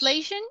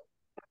 Translation?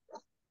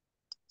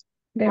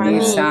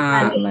 It's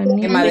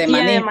crema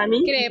de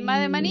maní. Crema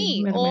de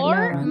maní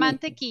or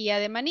mantequilla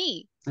de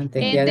maní.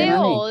 Mantequilla And de the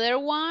maní. other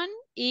one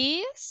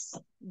is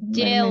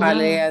jelly.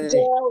 Jalea de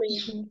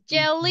Jelly.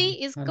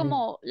 Jelly is Jalea.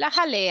 como la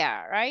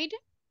jalea, right?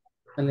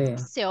 jalea.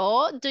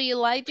 So, do you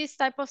like this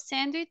type of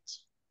sandwich?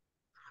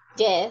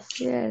 Yes.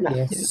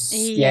 Yes.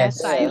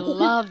 Yes, I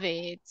love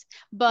it.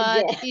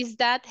 But Yes. is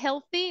that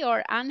healthy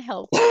or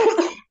unhealthy?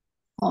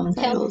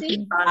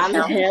 Healthy.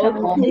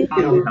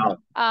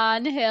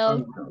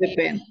 Unhealthy.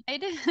 Depends.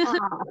 Right?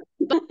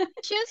 But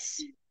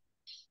delicious?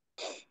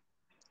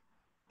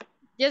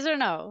 Yes or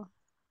no?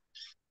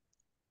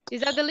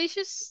 Is that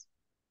delicious?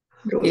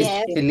 It's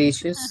Yes.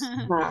 delicious.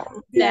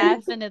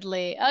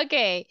 Definitely.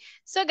 Okay.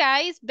 So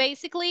guys,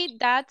 basically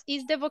that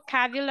is the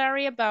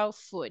vocabulary about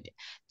food.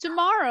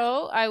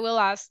 Tomorrow I will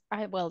ask,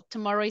 well,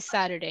 tomorrow is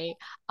Saturday.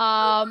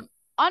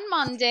 On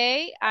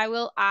Monday, I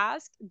will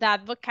ask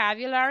that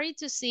vocabulary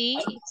to see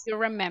if you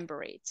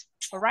remember it.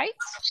 All right?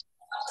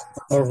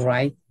 All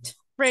right.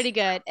 Pretty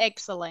good.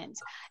 Excellent.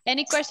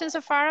 Any questions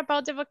so far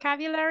about the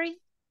vocabulary?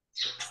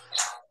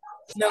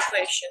 No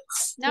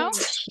questions. No?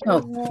 No,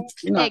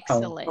 no.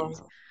 Excellent.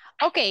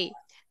 Okay,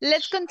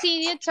 let's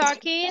continue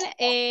talking.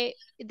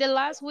 The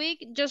last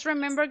week, just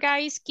remember,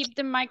 guys, keep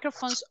the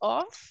microphones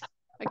off,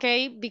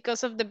 okay,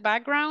 because of the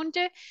background.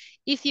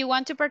 If you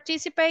want to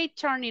participate,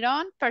 turn it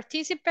on,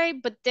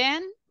 participate, but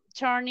then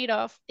turn it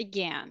off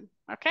again,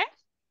 okay?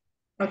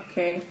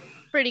 Okay.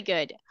 Pretty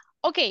good.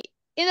 Okay,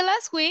 in the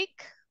last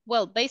week,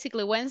 well,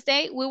 basically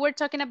Wednesday, we were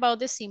talking about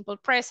the simple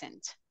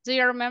present. Do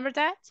you remember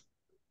that?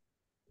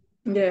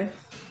 Yes.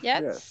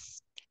 Yes?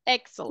 Yes.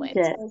 Excellent.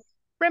 Yes.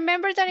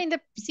 Remember that in the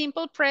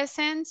simple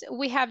present,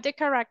 we have the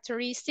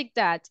characteristic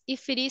that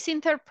if it is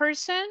in third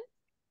person,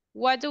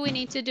 what do we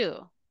need to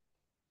do?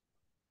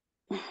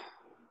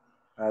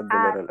 Add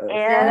the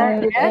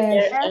letter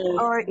S. S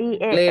or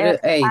Letter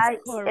A.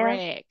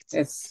 Correct.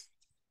 Yes.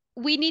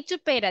 We need to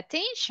pay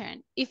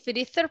attention. If it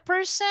is third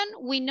person,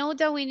 we know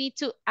that we need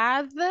to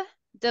add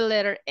the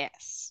letter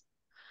S.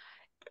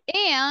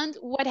 And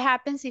what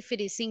happens if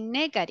it is in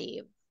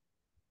negative?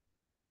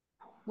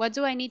 What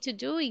do I need to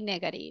do in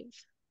negative?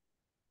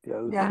 The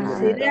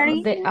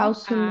auxiliary. The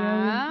auxiliary.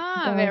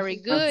 Ah, very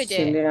good.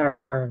 Auxiliary.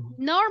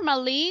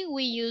 Normally,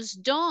 we use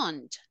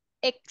don't,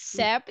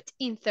 except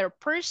in third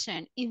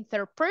person. In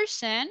third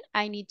person,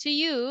 I need to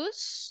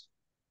use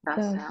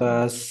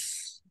Does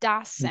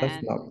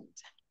doesn't. not.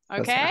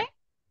 Okay,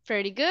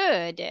 pretty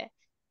good.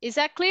 Is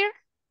that clear?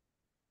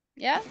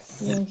 Yes?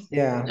 Yes.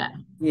 Yeah.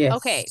 Yes.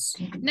 Okay,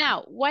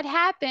 now what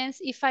happens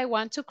if I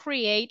want to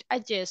create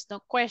a yes, no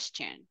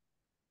question?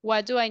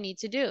 What do I need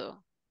to do?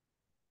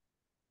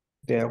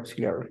 The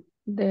auxiliary.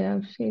 The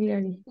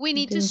auxiliary. We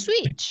need to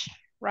switch,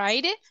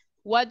 right?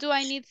 What do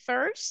I need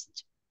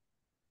first?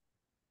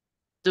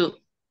 Do.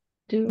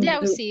 The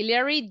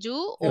auxiliary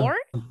do or?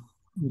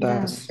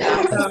 Does.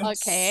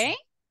 Okay.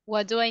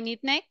 What do I need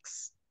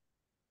next?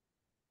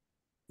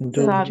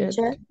 Do.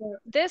 Subject.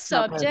 The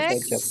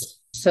subject.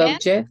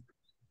 Subject.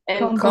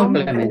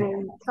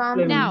 Complement.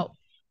 Now,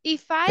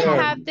 if I Verb.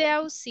 have the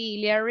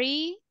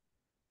auxiliary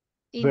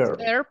in Verb.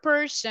 third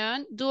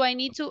person, do I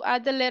need to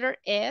add the letter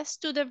S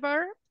to the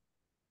verb?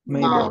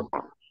 Maybe.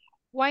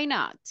 Why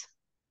not?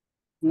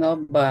 No,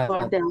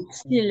 but The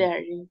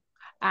auxiliary.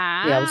 the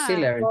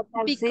auxiliary.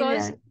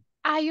 Because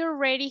I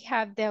already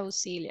have the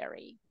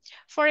auxiliary.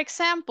 For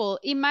example,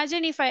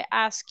 imagine if I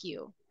ask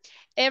you,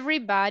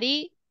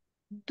 everybody,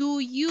 do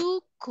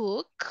you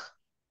cook?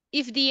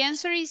 If the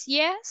answer is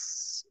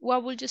yes,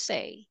 what would you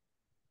say?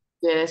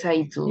 Yes,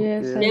 I do.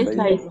 Yes,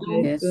 I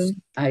do. Yes,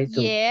 I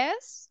do.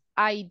 Yes,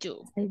 I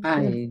do.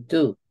 I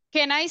do.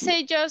 Can I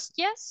say just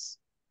yes?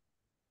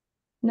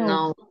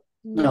 No.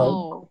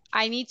 No.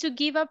 I need to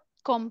give a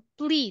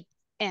complete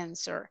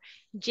answer.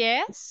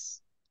 Yes,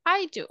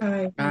 I do.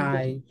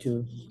 I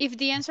do. If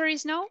the answer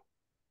is no?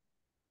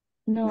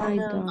 No, I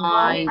don't.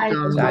 I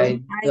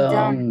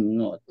don't.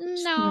 Not.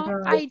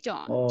 No, I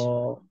don't.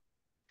 Oh,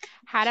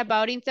 How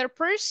about in third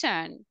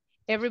person?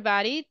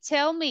 Everybody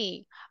tell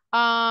me,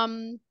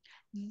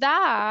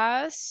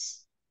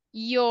 does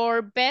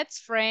your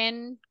best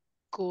friend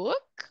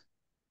cook?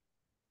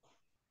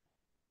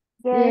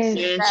 Yes,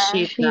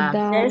 she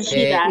does.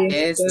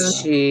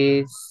 yes,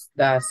 she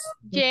does.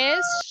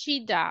 Yes,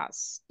 she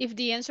does. If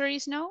the answer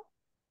is no?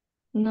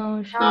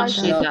 No, she No, does.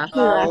 she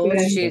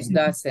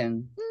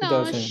doesn't. No,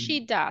 Doesn't. she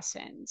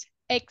doesn't.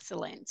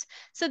 Excellent.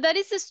 So that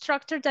is the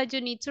structure that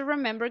you need to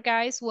remember,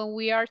 guys, when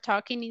we are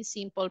talking in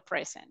simple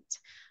present.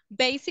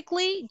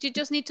 Basically, you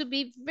just need to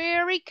be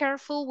very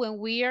careful when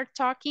we are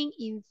talking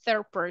in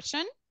third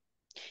person.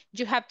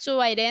 You have to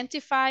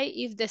identify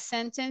if the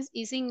sentence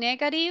is in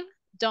negative.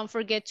 Don't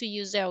forget to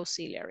use the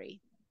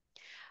auxiliary.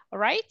 All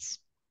right?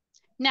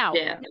 Now,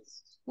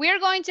 we are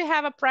going to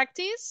have a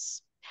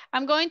practice.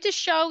 I'm going to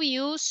show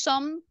you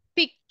some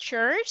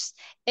pictures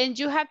and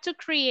you have to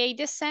create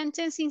the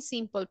sentence in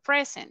simple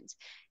present,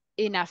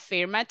 in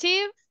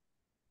affirmative,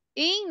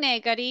 in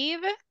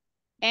negative,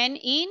 and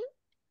in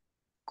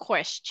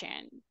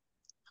question.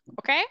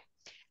 Okay?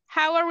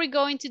 How are we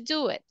going to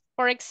do it?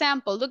 For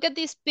example, look at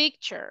this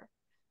picture.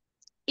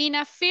 In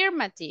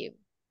affirmative,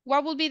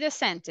 what will be the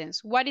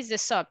sentence? What is the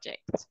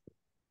subject?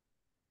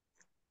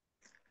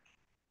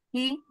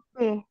 He.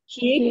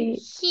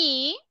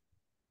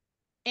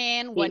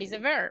 And what is the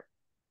verb?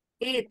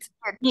 Eat.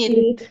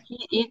 Eat.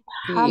 He eat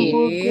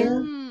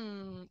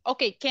hamburger.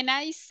 Okay, can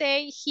I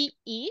say he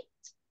eat?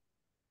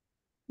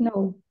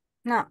 No.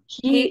 No,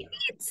 he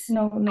eats.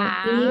 No.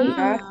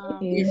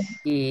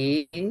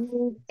 He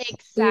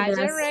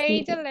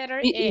Exaggerate the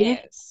letter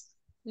S.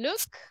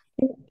 Look.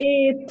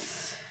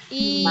 Eats.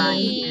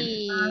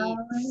 Eats.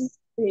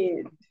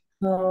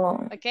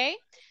 No. Okay.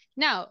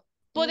 Now,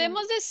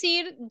 podemos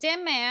decir the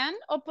man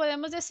o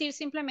podemos decir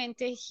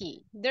simplemente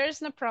he.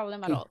 There's no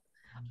problem at all.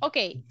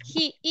 Okay,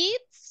 he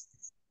eats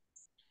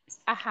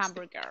a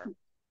hamburger.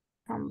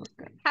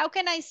 How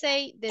can I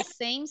say the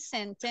same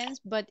sentence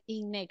but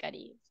in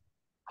negative?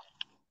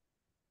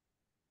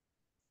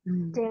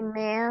 The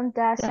man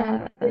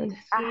doesn't eat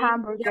a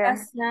hamburger.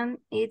 Doesn't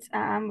eat a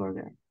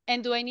hamburger.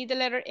 And do I need the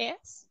letter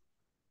S?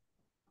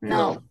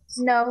 No.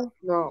 No.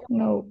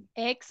 No.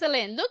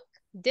 Excellent. Look,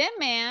 the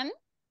man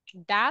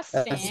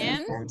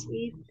Doesn't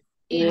Eat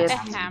eat a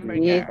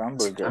hamburger. Eat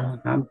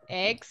hamburger. hamburger.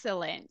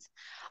 Excellent.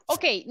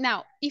 Okay,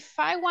 now if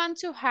I want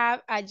to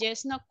have a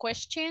yes no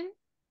question,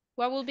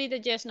 what will be the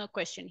yes no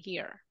question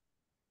here?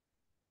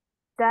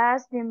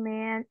 Does the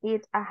man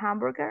eat a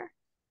hamburger?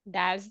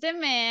 Does the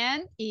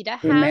man eat a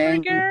The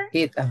man hamburger?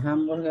 eat a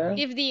hamburger.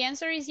 If the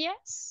answer is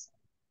yes.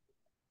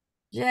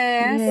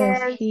 Yes.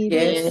 Yes, he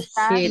Yes,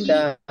 he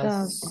does.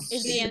 does.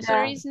 If the He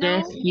answer does. is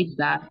no,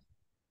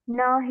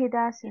 No, he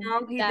doesn't.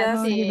 No, he that's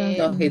doesn't. No, he it.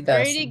 No, he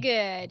Very doesn't.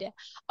 good.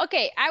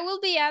 Okay, I will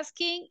be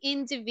asking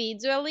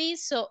individually,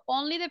 so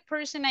only the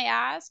person I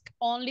ask,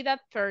 only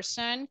that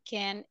person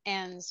can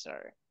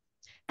answer.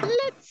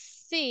 Let's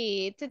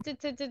see.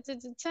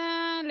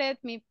 Let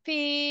me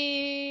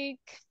pick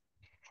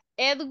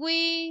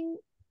Edwin,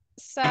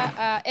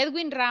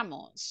 Edwin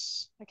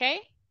Ramos. Okay,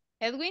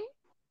 Edwin?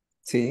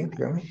 Sí,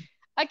 dígame.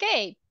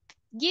 Okay,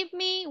 give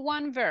me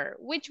one verb.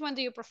 Which one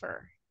do you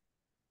prefer?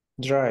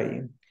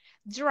 Dry.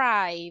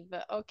 Drive,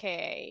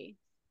 okay.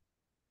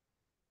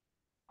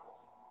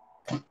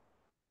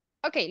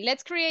 Okay,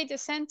 let's create a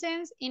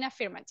sentence in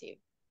affirmative.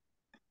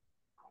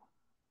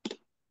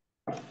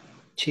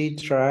 She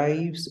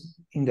drives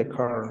in the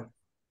car.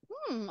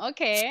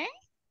 Okay.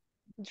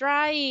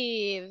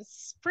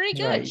 Drives, pretty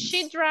good.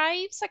 She Drives.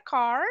 drives a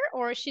car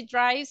or she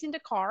drives in the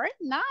car.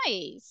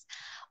 Nice.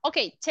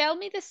 Okay, tell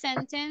me the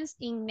sentence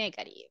in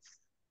negative.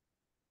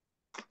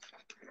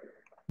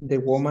 The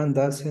woman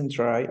doesn't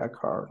drive a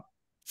car.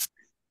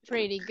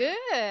 Pretty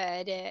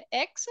good.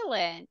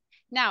 Excellent.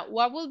 Now,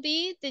 what will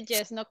be the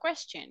yes no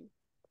question?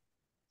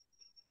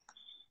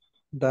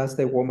 Does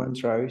the woman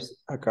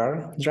drives a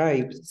car?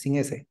 Drive, sin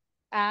ese.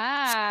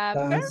 Ah,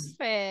 Does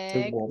the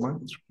perfect.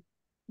 woman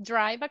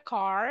Drive a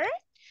car.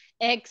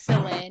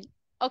 Excellent.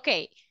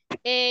 Okay.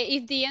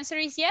 If the answer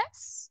is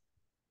yes?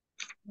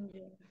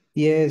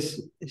 Yes,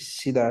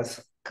 she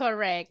does.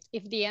 Correct.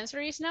 If the answer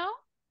is no?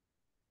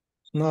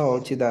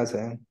 No, she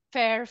doesn't.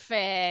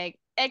 Perfect.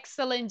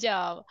 Excellent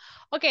job.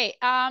 Okay,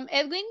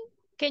 Edwin,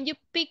 can you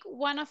pick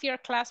one of your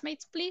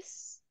classmates,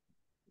 please?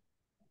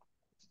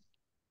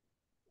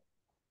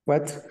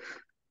 What?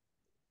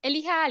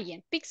 Elija a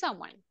alguien. Pick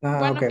someone.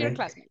 Ah, One of your okay.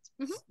 classmates.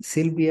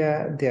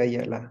 Silvia de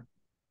Ayala.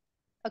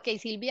 Okay,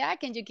 Silvia,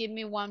 can you give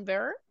me one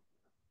verb?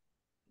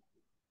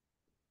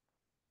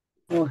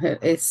 Mujer,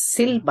 es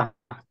Silva.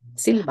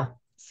 Silva.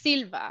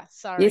 Silva,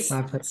 sorry. Yes,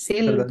 Ah, perdón.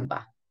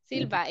 Silva.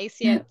 Silva, es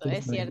cierto,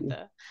 es Perdón.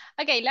 cierto.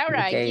 Okay,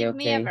 Laura, Okay, give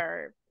me a okay.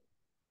 verb.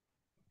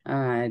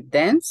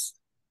 Dance.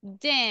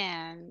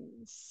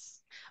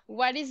 Dance.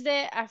 What is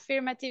the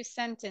affirmative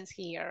sentence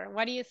here?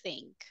 What do you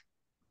think?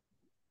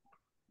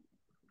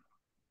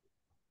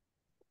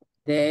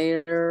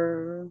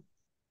 They're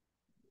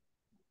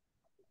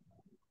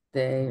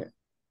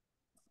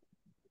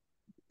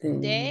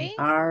They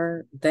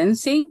are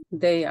dancing.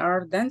 They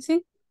are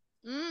dancing.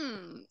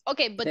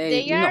 Okay, but They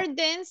they are no.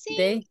 dancing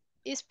They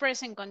is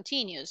present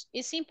continuous.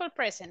 It's simple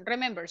present.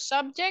 Remember,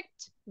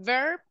 subject,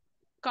 verb,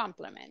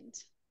 complement.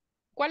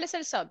 ¿Cuál es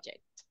el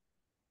subject?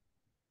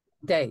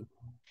 they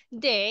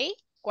They.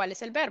 ¿Cuál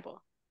es el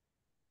verbo?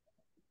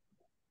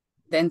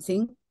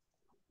 dancing.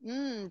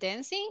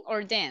 Dancing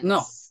or dance?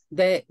 No,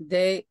 they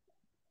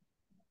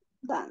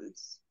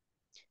Dance.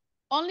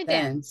 Only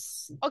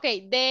dance. dance.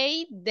 Okay,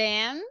 they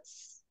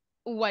dance.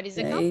 What is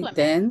the They complement?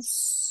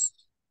 dance.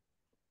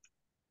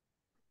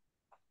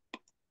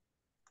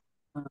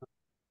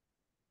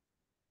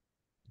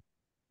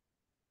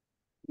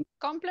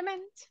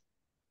 Complement.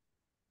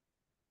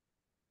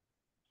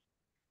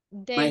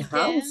 My They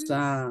house.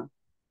 dance.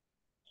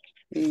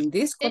 In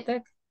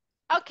discotheque.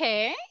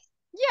 Okay,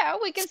 yeah,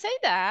 we can say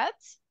that.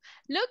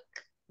 Look,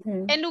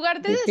 en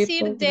lugar de The decir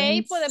people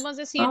they, dance. podemos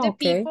decir the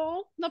Okay.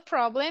 people, no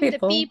problem. The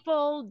People.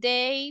 people,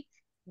 they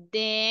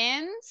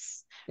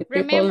dance. The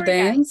people Remember,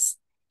 guys, dance.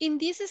 in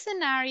this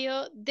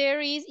scenario,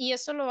 there is, y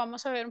eso lo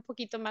vamos a ver un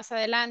poquito más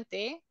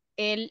adelante,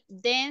 el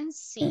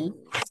dancing.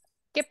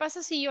 ¿Qué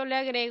pasa si yo le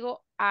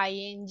agrego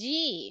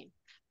ing?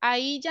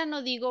 Ahí ya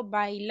no digo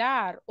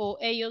bailar o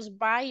ellos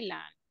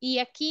bailan. Y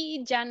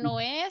aquí ya no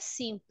es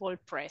simple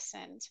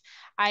present.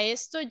 A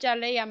esto ya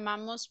le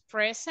llamamos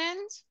present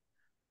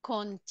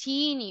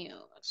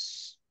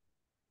continuous.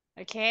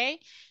 ¿Ok?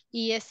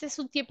 Y este es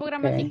un tipo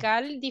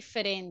gramatical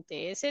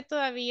diferente. Ese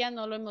todavía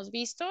no lo hemos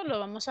visto, lo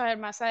vamos a ver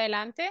más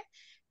adelante.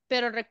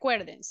 Pero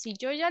recuerden, si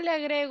yo ya le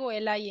agrego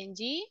el ing,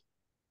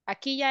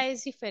 aquí ya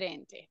es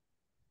diferente.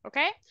 ¿Ok?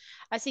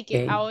 Así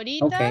que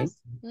ahorita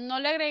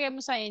no le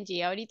agreguemos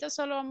ing, ahorita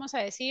solo vamos a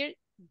decir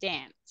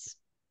dance.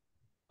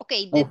 Ok,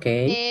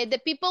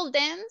 the people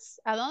dance,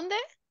 ¿a dónde?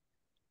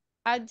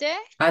 At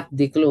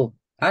the club.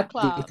 At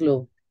club. the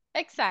club.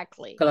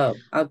 Exactly. Club.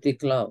 At the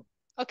club.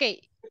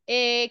 Okay,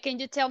 can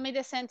you tell me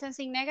the sentence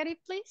in negative,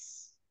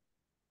 please?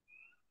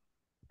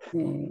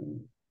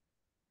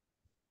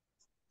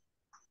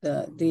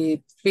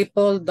 The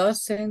people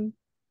doesn't.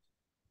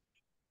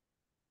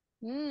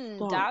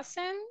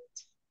 Doesn't?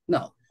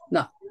 No,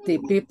 the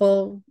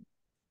people.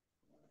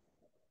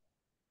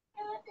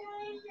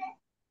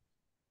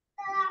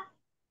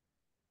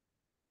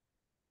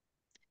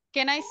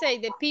 Can I say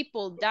the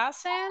people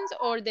doesn't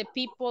or the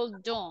people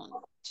don't?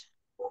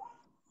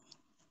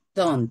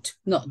 Don't.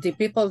 No, the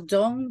people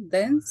don't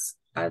dance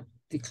at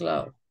the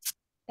club.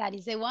 That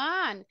is the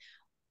one.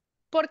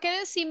 ¿Por qué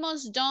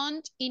decimos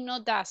don't y no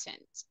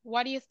doesn't?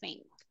 What do you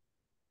think?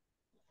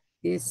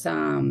 It's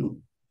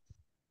Plural.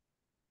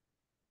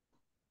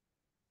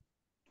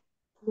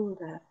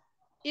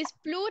 It's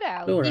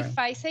plural. plural. If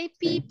I say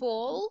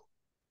people,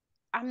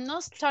 I'm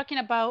not talking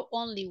about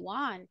only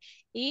one.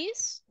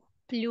 It's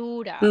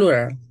plural.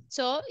 Plural.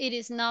 So it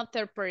is not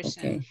third person.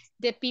 Okay.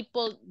 The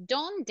people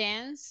don't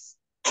dance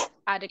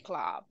at the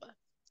club.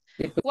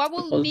 The What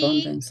will people don't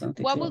be dance at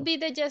the what will club. be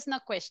the yes no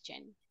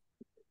question?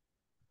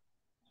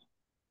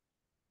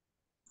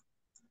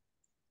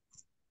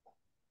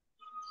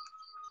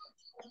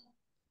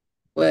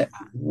 Well,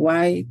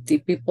 why the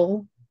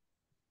people?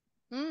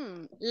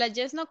 La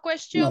yes no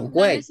question No,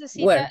 where?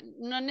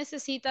 no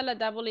necesita la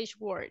double H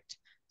word.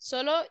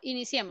 Solo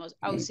iniciemos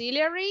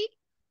auxiliary,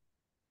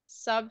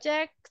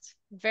 subject,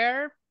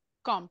 verb,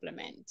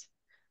 complement.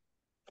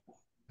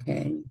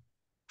 Okay.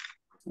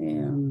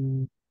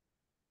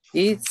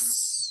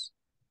 It's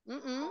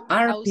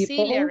are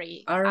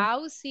Auxiliary. people are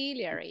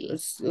Auxiliary.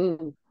 Does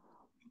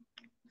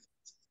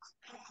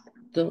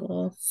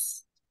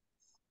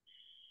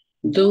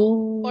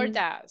Do or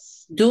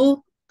does.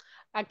 do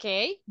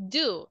Okay,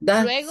 do.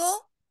 does Luego,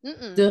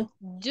 do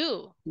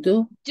do.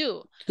 do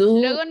Do. do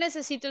Luego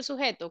necesito el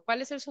sujeto.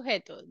 ¿Cuál es el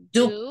sujeto?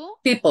 do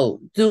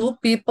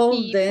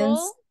people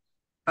dance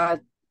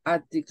at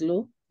the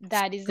club?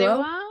 That is club?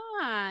 the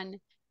one.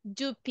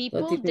 Do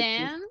people people-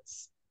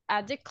 dance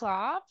at the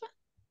club?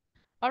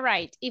 All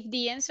right. If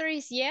the answer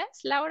is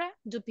yes, Laura,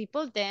 do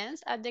people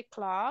dance at the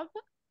club?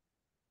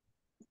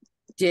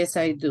 Yes,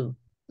 I do.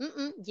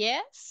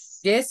 Yes.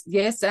 Yes,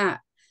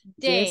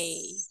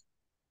 They.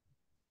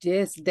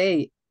 Yes,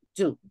 they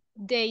do.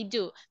 They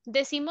do.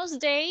 Decimos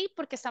they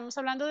porque estamos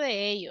hablando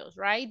de ellos,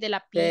 right? De la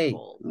They,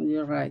 people.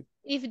 you're right.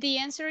 If the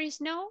answer is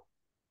no?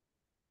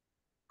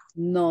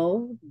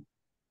 No,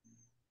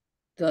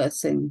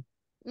 doesn't.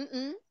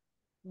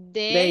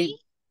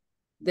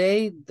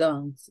 They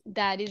don't.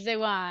 That is the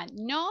one.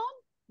 No,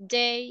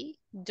 they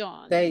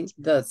don't. They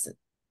doesn't.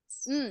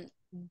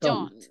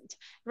 Don't. They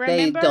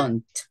Remember,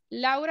 don't.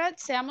 Laura,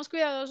 seamos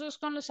cuidadosos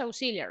con los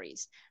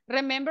auxiliaries.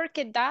 Remember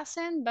que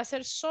doesn't va a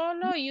ser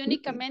solo y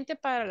únicamente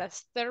para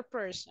las third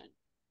person.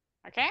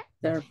 ¿Ok?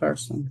 Third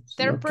person.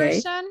 Third Okay.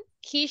 person,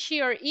 he,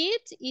 she, or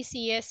it, y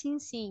si es in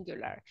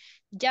singular.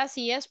 Ya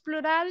si es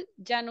plural,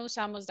 ya no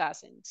usamos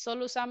doesn't,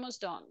 solo usamos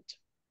don't.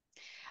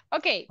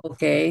 Ok.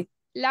 Okay.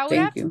 Laura,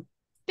 Thank you.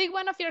 pick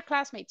one of your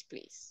classmates,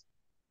 please.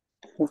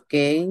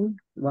 Okay,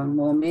 one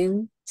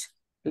moment,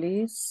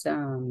 please.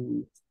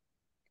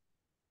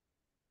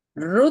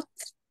 Ruth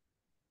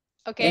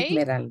Okay.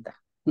 Esmeralda.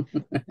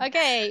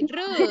 Okay,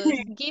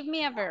 Ruth, give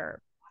me a verb.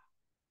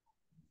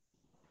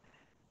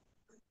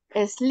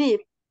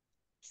 Sleep.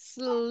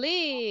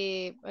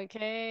 Sleep.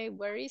 Okay,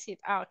 where is it?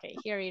 Ah, okay,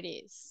 here it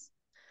is.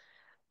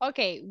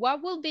 Okay,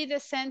 what will be the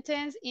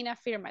sentence in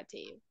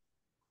affirmative?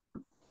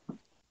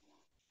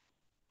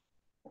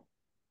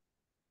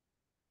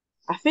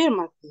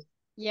 Affirmative.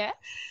 Yes.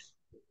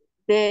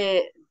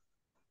 The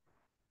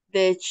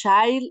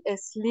child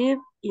sleep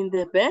in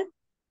the bed.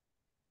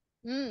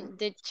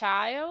 The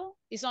child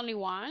is only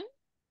one.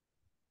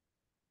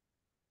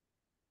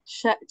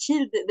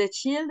 The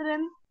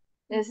children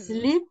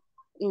sleep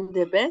in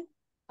the bed.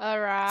 All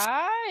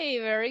right,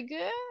 very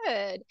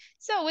good.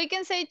 So we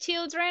can say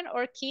children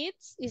or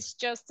kids is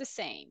just the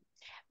same.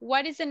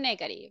 What is the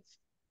negative?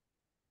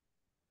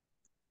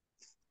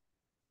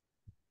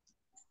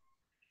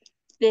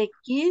 The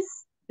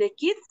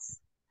kids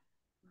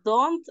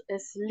don't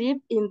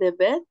sleep in the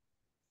bed.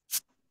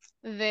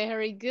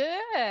 Very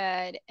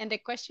good. And the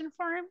question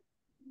form?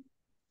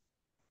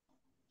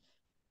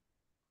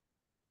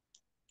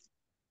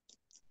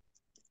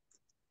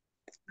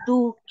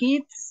 Do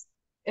kids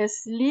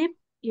sleep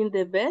in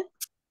the bed?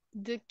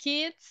 The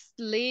kids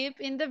sleep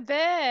in the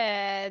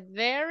bed.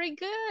 Very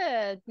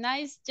good.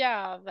 Nice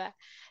job.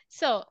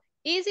 So,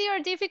 easy or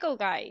difficult,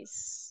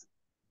 guys?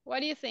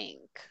 What do you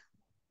think?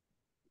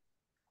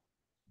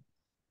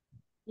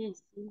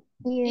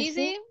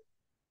 Easy?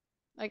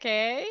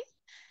 Okay.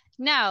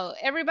 Now,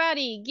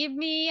 everybody, give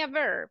me a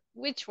verb.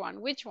 Which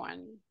one? Which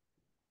one?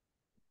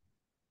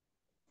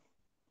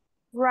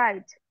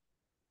 Right.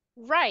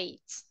 Right.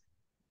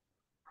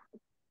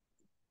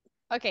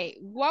 Okay,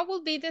 what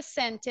will be the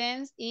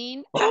sentence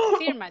in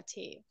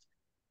affirmative?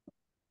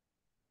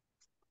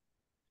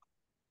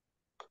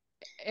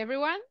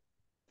 Everyone?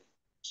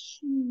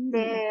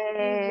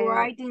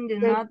 Write in the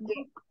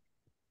notebook.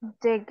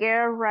 The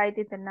girl write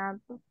in the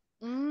notebook.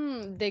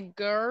 The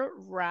girl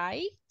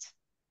right?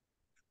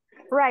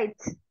 Right.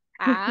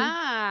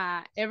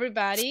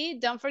 Everybody,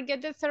 don't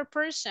forget the third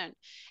person.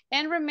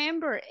 And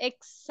remember,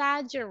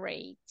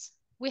 exaggerate.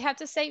 We have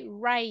to say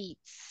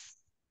writes.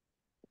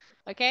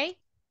 Okay?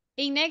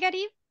 In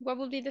negative, what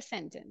will be the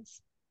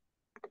sentence?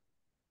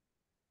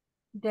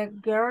 The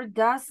girl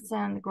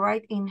doesn't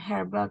write in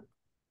her book.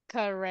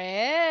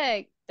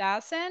 Correct.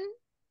 doesn't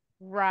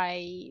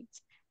write.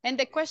 And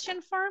the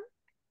question form?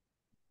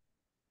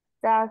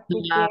 Does the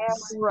Does girl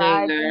the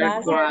ride in girl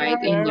Does ride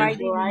the in girl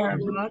her write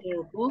in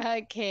her book? book?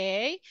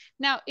 Okay.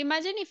 Now,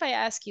 imagine if I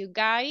ask you,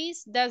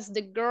 guys, does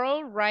the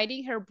girl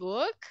writing her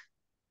book?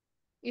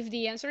 If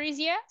the answer is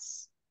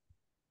yes.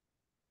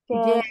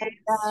 yes, Yes,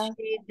 does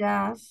she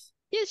does.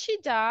 Yes, she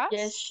does.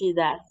 Yes, she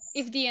does.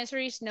 If the answer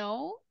is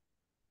no.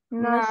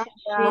 no No, she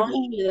No,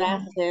 doesn't. she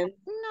doesn't.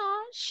 No,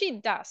 she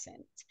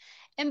doesn't.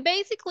 And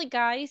basically,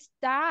 guys,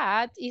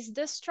 that is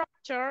the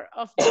structure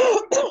of the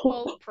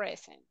simple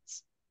present.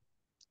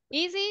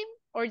 Easy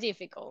or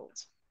difficult?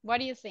 What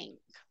do you think?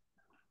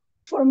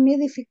 for me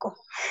difficult.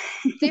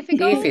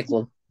 Difficult?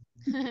 Difficult.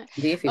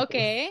 Difficult.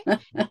 Okay.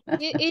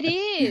 It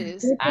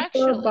is, Difficult,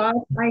 actually. but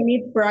I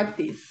need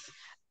practice.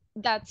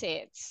 That's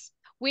it.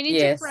 We need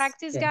to Yes.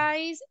 practice, Yes.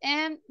 guys,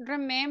 and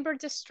remember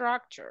the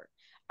structure.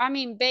 I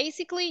mean,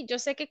 basically, yo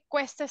sé que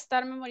cuesta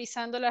estar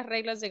memorizando las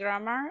reglas de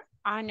grammar.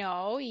 I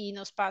know, y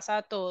nos pasa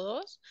a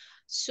todos.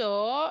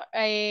 So,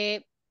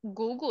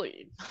 Google.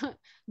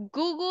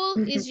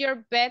 Google is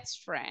your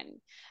best friend.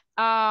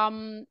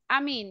 I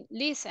mean,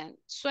 listen,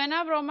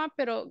 suena broma,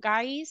 pero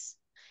guys,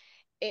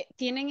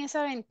 tienen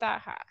esa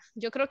ventaja.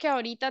 Yo creo que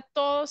ahorita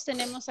todos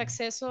tenemos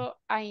acceso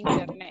a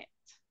internet,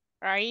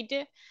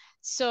 right?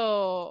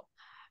 So,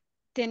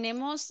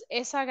 tenemos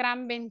esa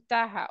gran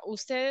ventaja.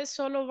 Ustedes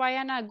solo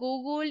vayan a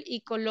Google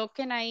y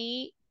coloquen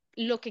ahí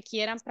lo que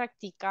quieran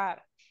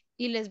practicar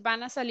y les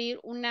van a salir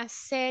una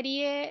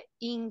serie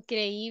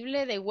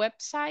increíble de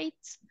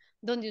websites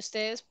donde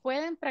ustedes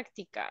pueden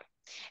practicar.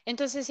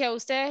 Entonces, si a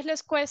ustedes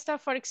les cuesta,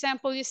 for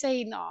example, you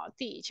say, no,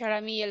 teacher,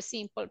 a mí el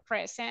simple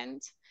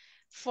present,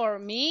 for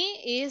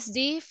me is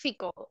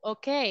difficult.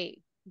 Ok,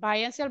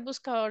 váyanse al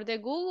buscador de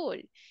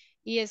Google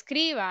y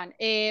escriban,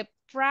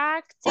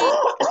 practice.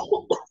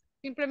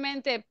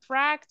 Simplemente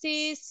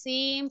practice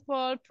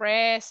simple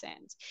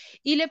present.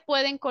 Y le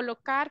pueden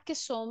colocar que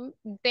son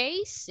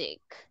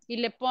basic. Y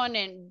le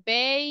ponen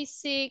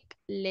basic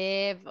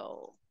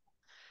level.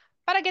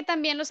 Para que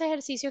también los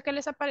ejercicios que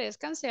les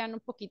aparezcan sean un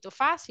poquito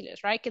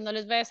fáciles, right? Que no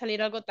les vaya a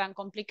salir algo tan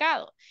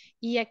complicado.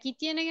 Y aquí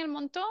tienen el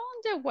montón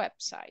de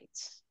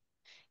websites.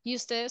 Y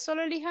ustedes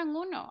solo elijan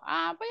uno.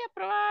 Ah, voy a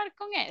probar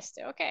con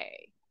este, ok.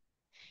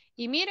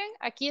 Y miren,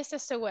 aquí está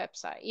este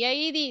website. Y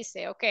ahí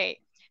dice, ok,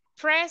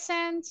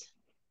 present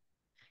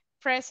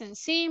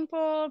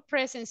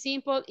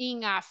simple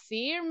in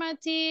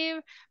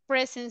affirmative,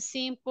 present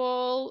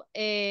simple,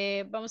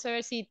 vamos a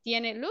ver si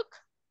tiene, look,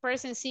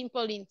 present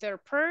simple in third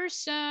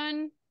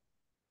person.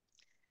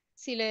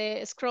 Si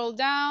le scroll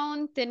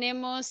down,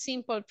 tenemos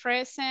simple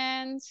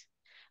present,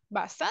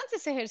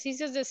 bastantes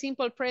ejercicios de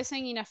simple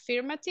present in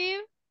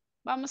affirmative.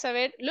 Vamos a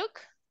ver, look,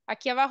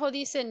 aquí abajo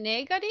dice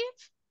negative,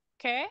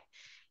 ¿ok?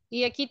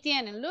 Y aquí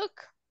tienen, look,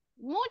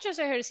 muchos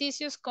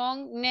ejercicios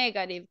con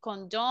negative,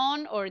 con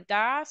don't or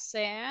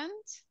doesn't.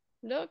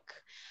 Look,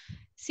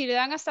 si le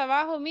dan hasta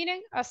abajo,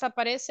 miren, hasta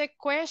aparece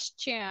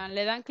question.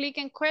 Le dan clic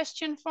en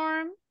question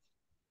form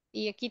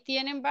y aquí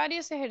tienen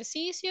varios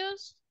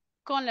ejercicios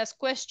con las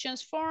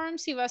questions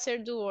forms, si va a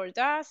ser do or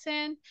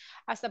doesn't.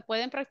 Hasta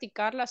pueden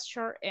practicar las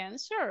short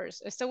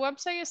answers. Este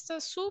website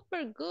está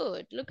super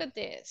good. Look at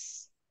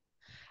this.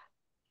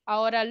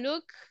 Ahora,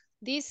 look,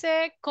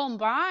 dice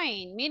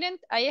combine. Miren,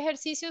 hay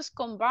ejercicios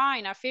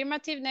combine,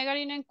 affirmative,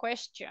 negative, and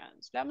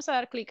questions. Le vamos a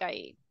dar clic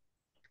ahí.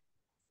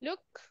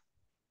 Look.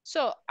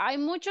 So, hay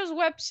muchos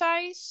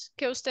websites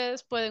que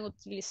ustedes pueden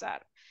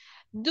utilizar.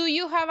 Do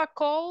you have a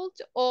cold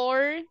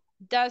or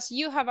does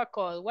you have a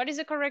cold? What is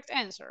the correct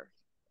answer?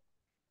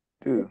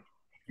 Two.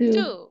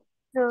 Do.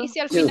 Y si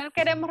al Do. final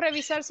queremos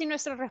revisar si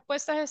nuestras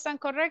respuestas están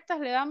correctas,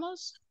 le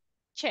damos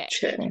check.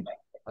 Check.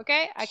 Ok,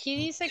 aquí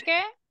dice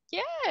que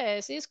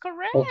yes, it's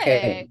correct.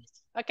 Okay.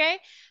 Okay,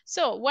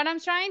 so what I'm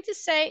trying to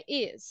say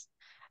is,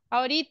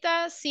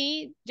 ahorita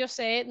sí, yo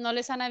sé, no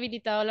les han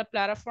habilitado la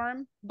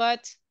plataforma, but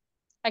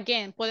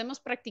again, podemos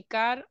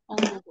practicar en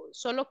Google.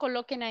 Solo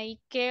coloquen ahí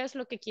qué es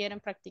lo que quieren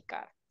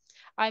practicar.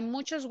 Hay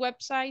muchos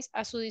websites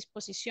a su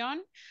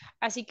disposición,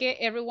 así que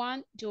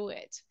everyone do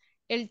it.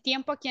 El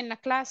tiempo aquí en la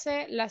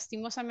clase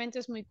lastimosamente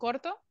es muy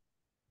corto,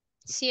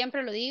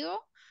 siempre lo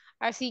digo,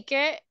 así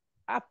que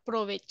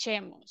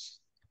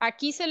aprovechemos.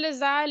 Aquí se les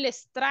da el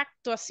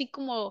extracto, así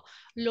como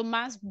lo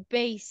más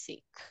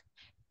basic,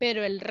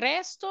 pero el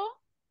resto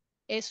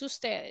es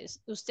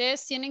ustedes.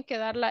 Ustedes tienen que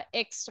dar la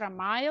extra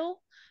mile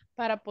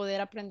para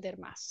poder aprender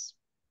más.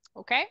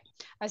 ¿Ok?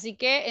 Así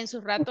que en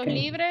sus ratos Okay.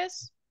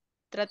 libres,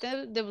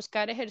 traten de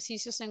buscar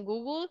ejercicios en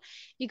Google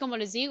y como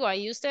les digo,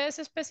 ahí ustedes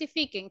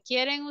especifiquen,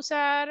 ¿quieren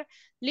usar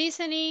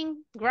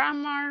listening,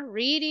 grammar,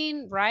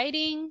 reading,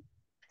 writing?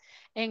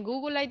 En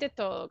Google hay de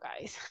todo,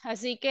 guys.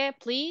 Así que,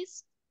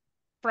 please,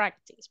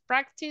 practice,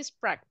 practice,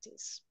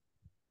 practice.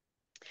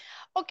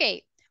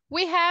 Okay,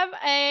 we have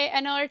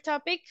another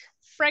topic,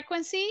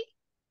 frequency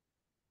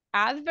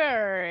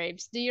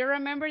adverbs. Do you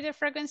remember the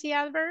frequency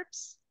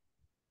adverbs?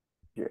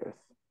 Yes.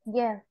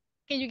 Yes,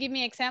 Can you give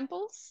me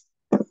examples?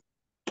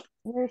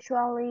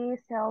 usually,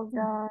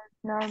 seldom,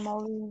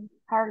 normally,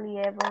 hardly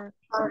ever.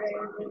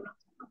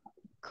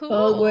 Cool.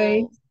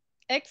 Always.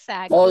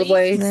 Exactly.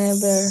 Always.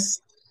 Never.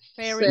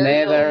 Very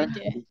Never.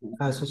 good.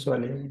 As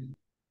usually.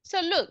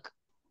 So look,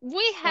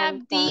 we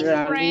have Rarely.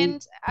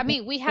 different,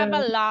 we have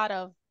a lot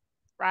of,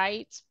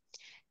 right?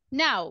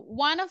 Now,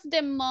 one of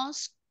the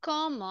most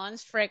common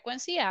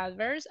frequency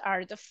adverbs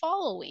are the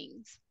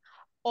following.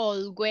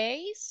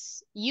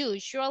 Always,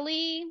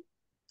 usually,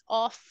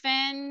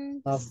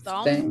 often, Often.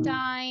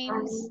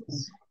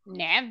 sometimes,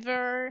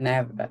 never.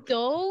 Never.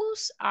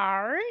 Those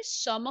are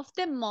some of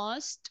the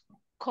most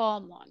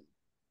common,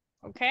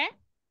 okay?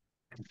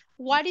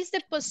 What is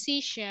the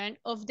position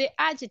of the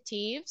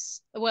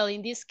adjectives? Well,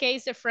 in this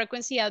case, the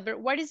frequency adverb,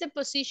 what is the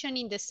position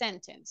in the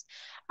sentence?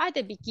 At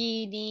the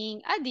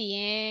beginning, at the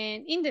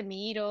end, in the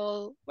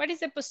middle, what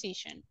is the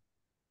position?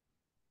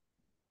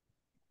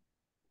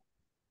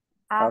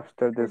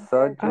 After the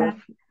subject,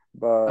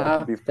 but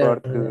After before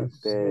the to the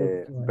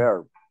subject.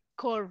 verb.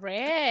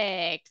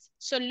 Correct.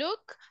 So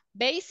look,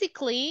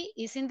 basically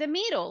it's in the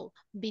middle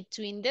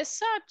between the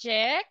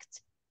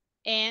subject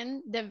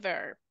and the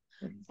verb.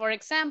 For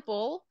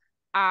example,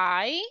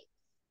 I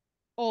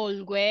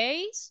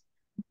always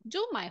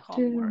do my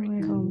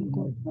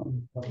homework.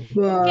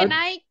 But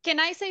Can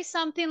I say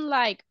something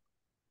like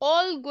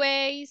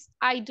always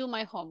I do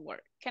my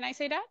homework? Can I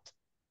say that?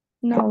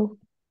 No.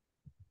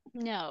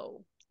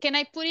 No. Can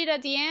I put it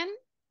at the end?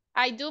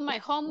 I do my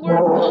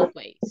homework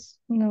always.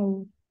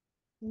 No.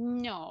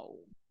 No.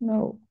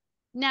 No.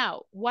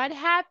 Now, what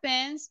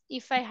happens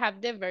if I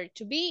have the verb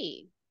to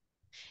be?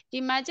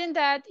 Imagine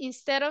that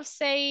instead of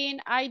saying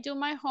I do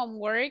my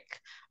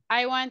homework,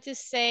 I want to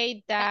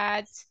say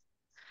that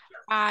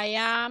I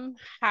am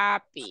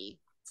happy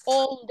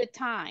all the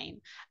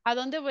time. ¿A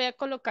dónde voy a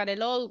colocar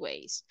el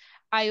always?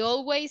 I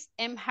always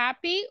am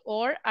happy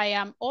or I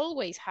am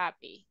always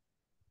happy.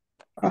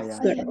 I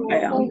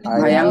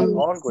am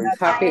always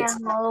happy.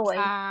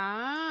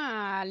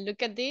 Ah,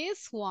 look at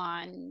this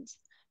one.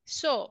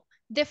 So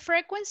the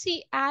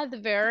frequency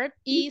adverb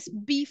is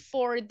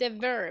before the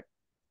verb,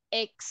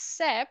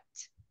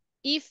 except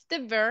if the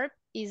verb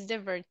is the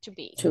verb to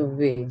be. To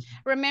be.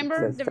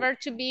 Remember, the verb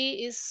to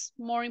be is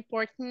more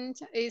important,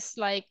 is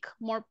like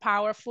more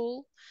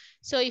powerful.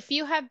 So if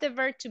you have the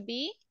verb to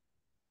be,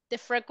 the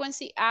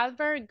frequency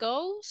adverb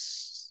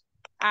goes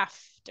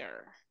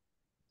after.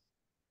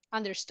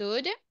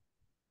 Understood?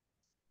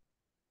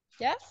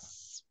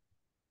 Yes?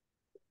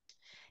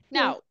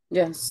 Now,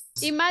 Yes.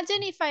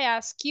 imagine if I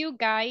ask you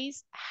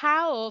guys,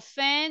 how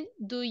often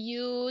do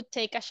you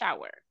take a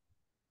shower?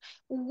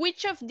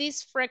 Which of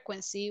these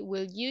frequency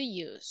will you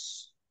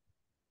use?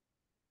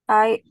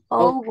 I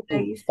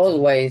Always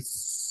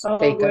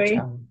take a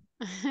shower.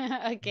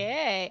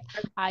 Okay,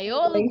 I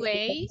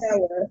always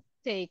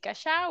take a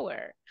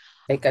shower.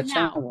 Take a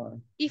Now, shower.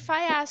 if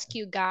I ask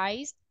you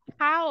guys,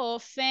 how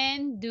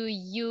often do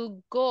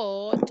you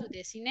go to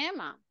the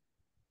cinema?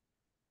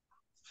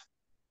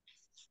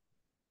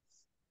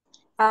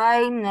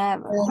 I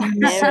never.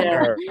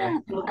 Never.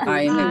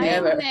 I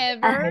never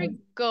never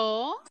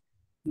go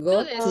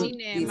go to the to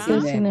cinema.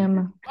 the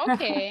cinema.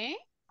 Okay,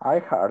 I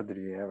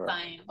hardly ever.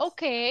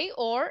 okay,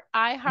 or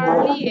I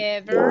hardly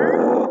ever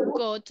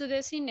go to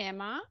the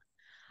cinema.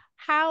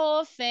 How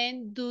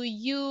often do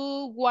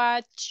you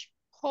watch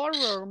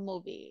horror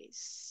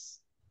movies?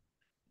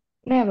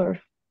 Never.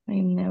 I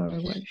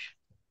never watch.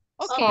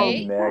 I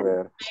Okay.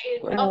 never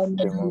watch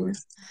the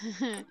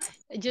movie.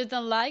 You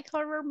don't like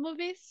horror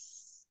movies?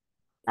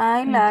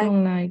 I I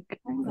don't like.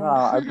 No,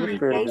 I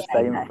prefer the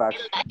science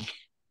faction.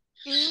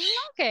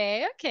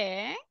 Okay,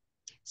 okay.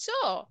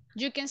 So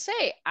you can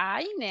say,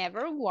 I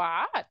never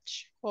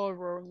watch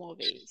horror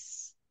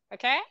movies.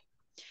 Okay?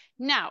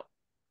 Now,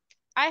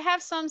 I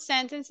have some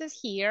sentences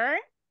here.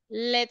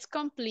 Let's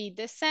complete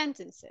the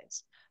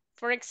sentences.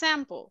 For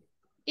example,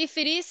 if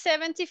it is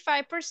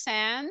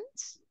 75%,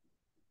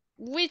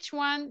 which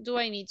one do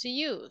I need to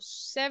use?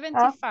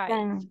 75.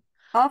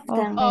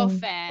 Often. Often.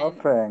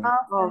 Often.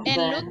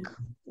 And look,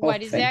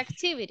 what is the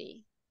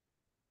activity?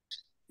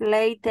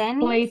 Play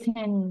tennis. Play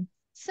tennis.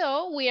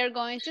 So we are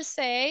going to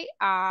say,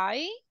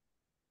 I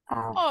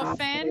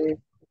often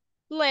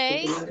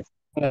play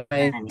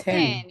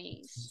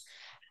tennis.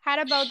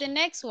 How about the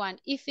next one?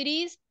 If it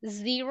is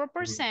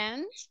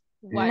 0%,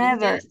 what is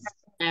this?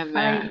 Never.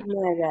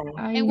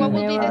 And what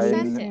will be the I-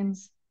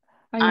 sentence?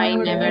 I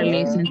never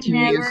listen to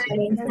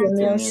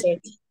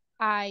music.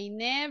 I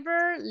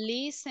never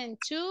listen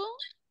to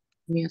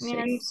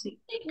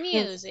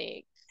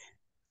music.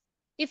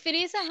 If it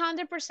is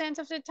 100%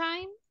 of the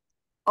time,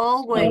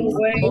 Always.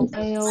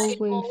 I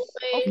always.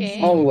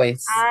 okay.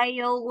 Always. I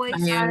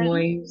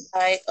always.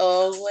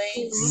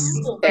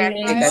 Take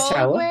I a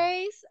shower.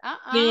 always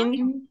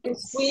Swim.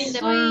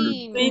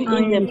 swim in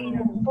the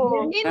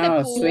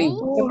Oh, pool, swim.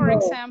 for In the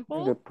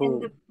example.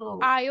 pool.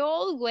 I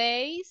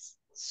always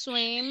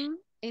swim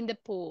in the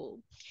pool.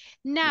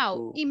 Now,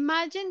 pool.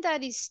 imagine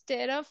that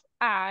instead of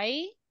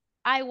I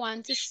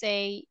want to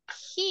say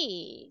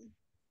he.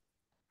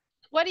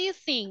 What do you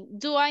think?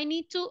 Do I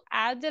need to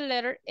add the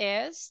letter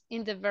S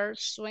in the verb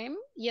swim?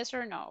 Yes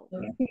or no?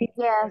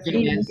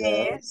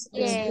 Yes.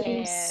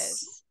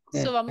 Yes.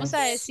 So vamos a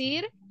Yes.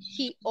 decir,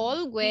 he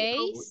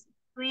always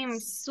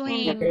Swims.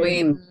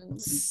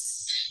 swims.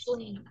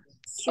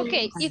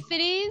 Okay, if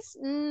it is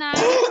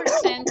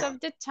 90% of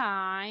the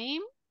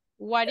time,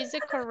 what is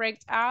the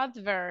correct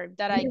adverb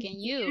that I can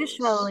use?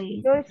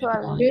 Usually.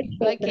 Usually.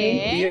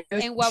 Okay,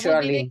 and what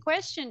would be the Usually.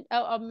 question?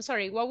 Oh, I'm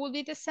sorry, what would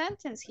be the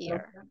sentence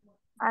here?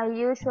 I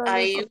usually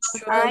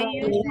I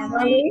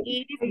usually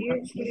eat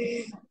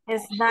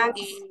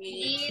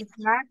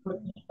snacks.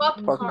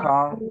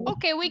 Popcorn.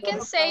 Okay, we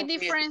can say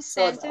different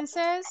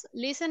sentences.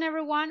 Listen,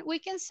 everyone, we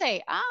can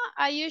say,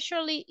 I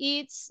usually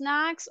eat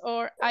snacks,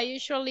 or I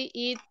usually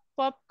eat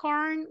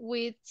popcorn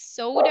with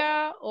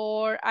soda,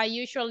 or I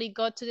usually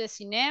go to the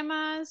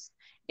cinemas.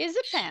 It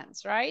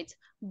depends, right?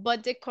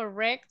 But the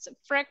correct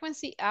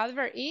frequency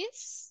adverb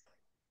is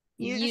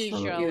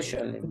usually.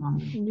 Usually.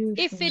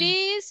 If it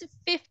is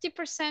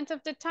 50%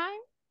 of the time,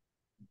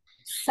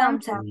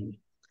 Sometimes.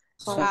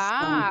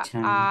 Sometimes.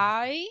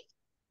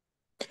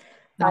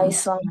 I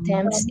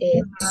sometimes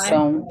eat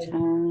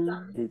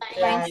Sometimes.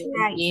 French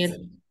fries.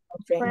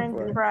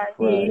 French fries.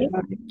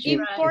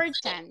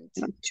 important.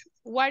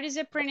 What is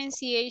the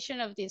pronunciation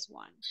of this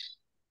one?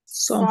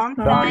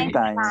 Sometimes.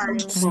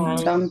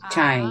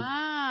 Sometimes.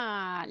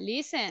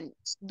 Listen.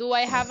 Do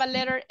I have a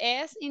letter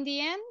S in the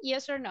end?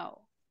 Yes or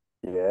no?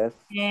 Yes.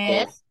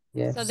 Yes.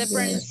 Yes. So the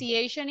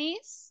pronunciation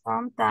is?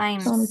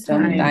 Sometimes.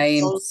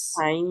 Sometimes.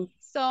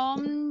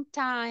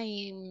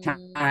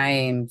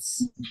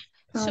 Sometimes.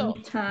 So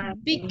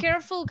be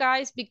careful,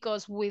 guys,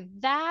 because with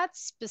that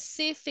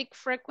specific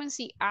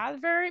frequency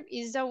adverb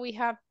is that we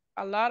have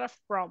a lot of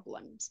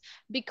problems,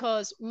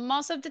 because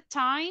most of the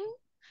time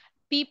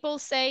people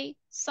say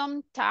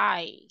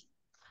sometime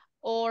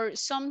or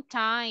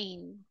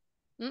sometime.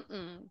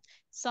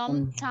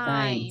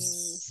 Sometimes.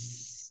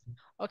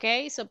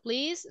 Okay, so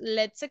please,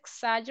 let's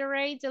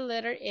exaggerate the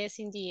letter S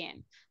in the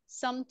end.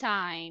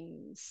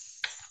 Sometimes.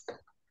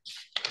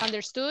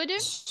 Understood?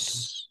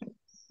 Yes?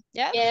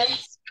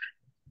 Yes.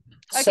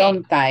 Okay.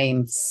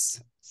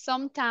 Sometimes.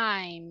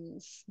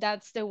 Sometimes.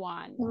 That's the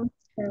one.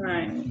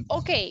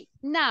 Okay,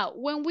 now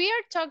when we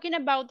are talking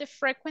about the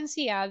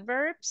frequency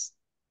adverbs,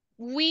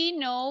 we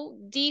know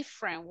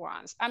different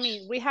ones. I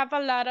mean, we have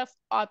a lot of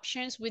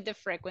options with the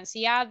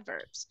frequency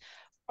adverbs.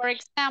 For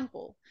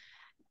example,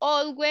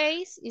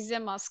 always is the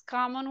most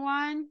common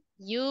one.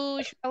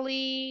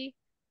 Usually,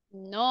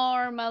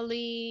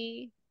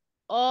 normally,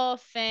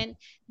 often.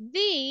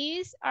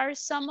 These are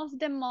some of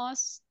the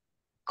most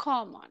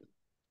common.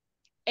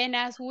 And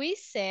as we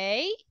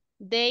say,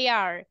 they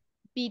are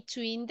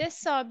between the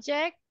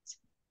subject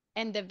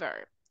and the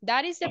verb.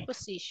 That is the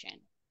position.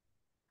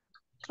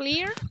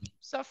 Clear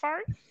so far?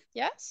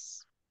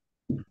 Yes?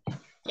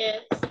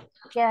 Yes.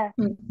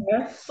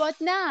 But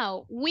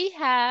now we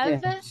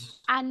have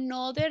Yes.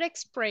 another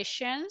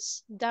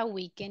expressions that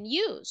we can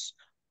use.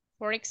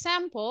 For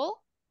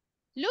example,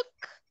 look,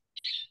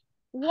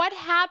 what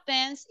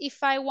happens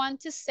if I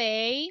want to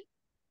say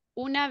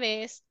una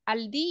vez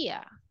al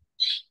día?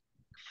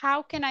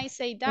 How can I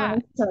say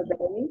that?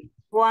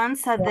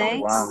 Once a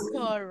day.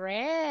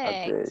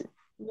 Correct.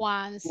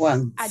 Once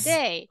a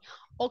day.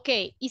 Ok,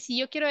 ¿y si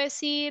yo quiero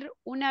decir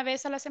una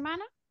vez a la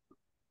semana?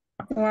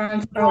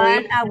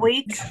 One a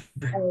week.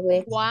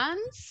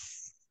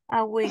 Once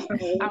A week.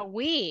 a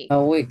week.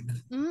 A week.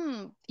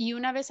 ¿Y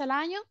una vez al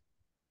año?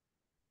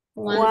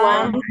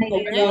 One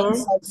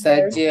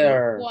A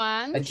year.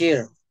 Once A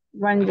year.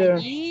 a A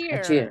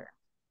year. year.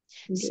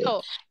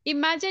 So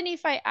imagine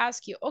if I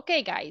ask you,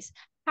 okay guys,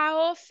 how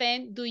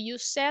often do you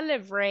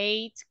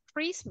celebrate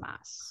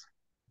Christmas?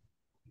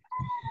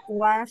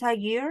 Once a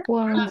year.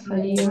 Once a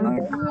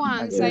year.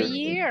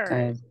 year.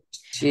 A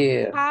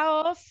year.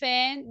 How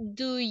often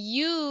do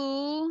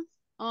you,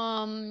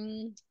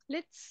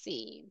 let's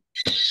see.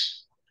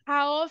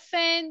 How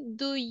often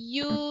do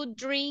you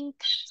drink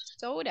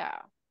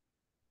soda?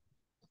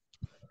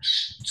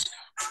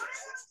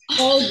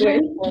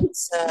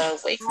 Once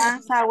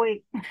a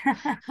week.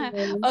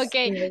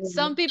 Okay,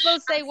 some people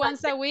say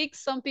once a week,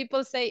 some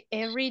people say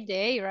every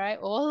day, right?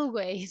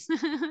 Always.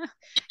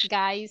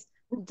 Guys,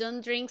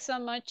 don't drink so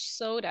much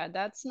soda.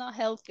 That's not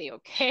healthy,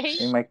 okay?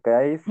 In my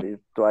case,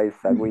 it's twice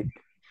a week.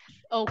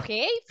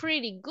 Okay,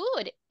 pretty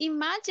good.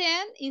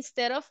 Imagine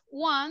instead of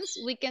once,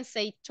 we can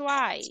say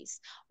twice.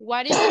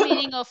 What is the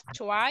meaning of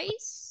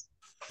twice?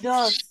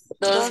 Dos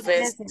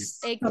veces.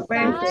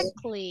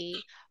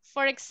 Exactly.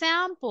 For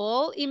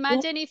example,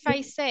 imagine if I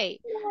say,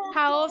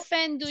 how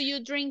often do you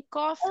drink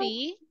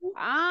coffee?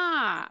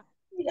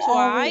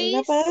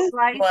 Twice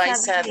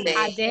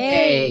a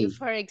day,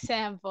 for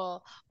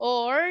example,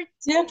 or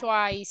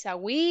twice a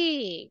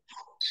week.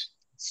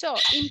 So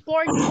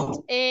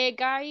important.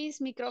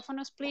 Guys,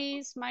 microphones,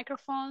 please.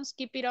 Microphones,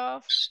 keep it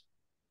off.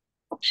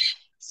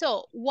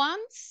 So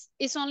once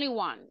is only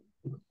one,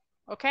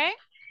 okay?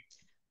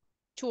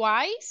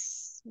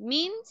 Twice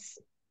means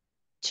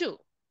two.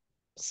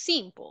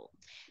 Simple.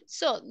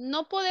 So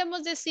no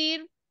podemos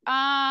decir,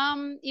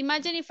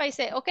 imagine if I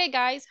say, okay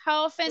guys,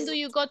 how often do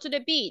you go to the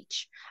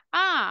beach?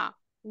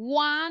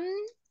 One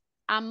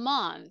a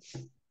month.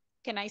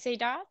 Can I say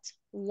that?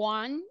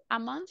 One a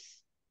month?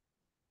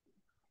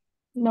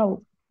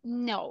 No.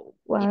 No,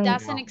 it Once.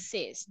 doesn't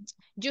exist.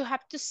 You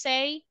have to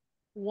say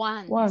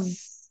once.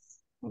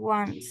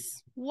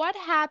 Once. What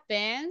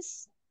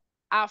happens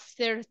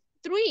after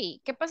 3?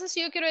 ¿Qué pasa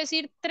si yo quiero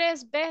decir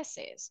 3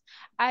 veces?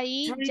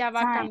 Ahí Three ya va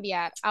a times.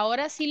 cambiar.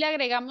 Ahora sí le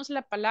agregamos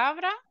la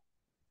palabra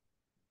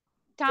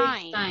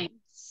times.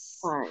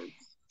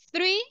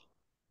 3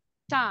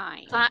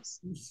 times.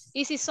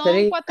 ¿Y si son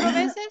Three 4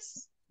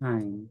 veces?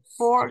 times.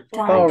 4 times.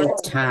 4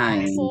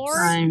 times. 4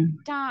 Time.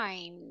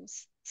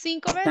 times.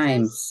 5 veces?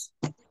 Times.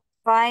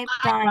 5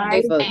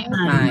 times. 5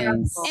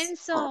 times. And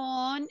so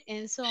on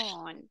and so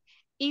on.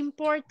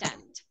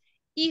 Important.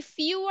 If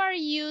you are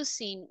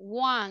using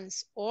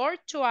once or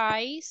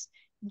twice,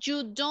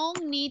 you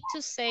don't need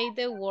to say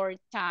the word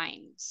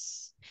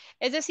times.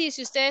 Es decir,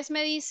 si ustedes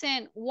me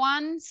dicen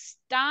once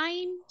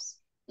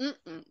times,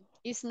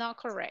 it's not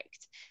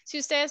correct. Si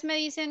ustedes me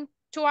dicen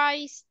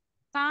twice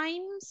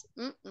times,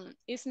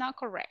 it's not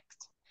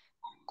correct.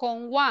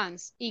 Con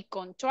once y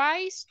con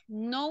twice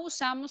no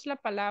usamos la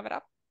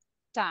palabra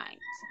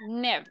times.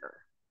 Never.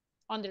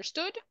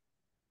 Understood?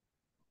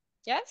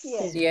 Yes?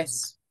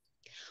 Yes.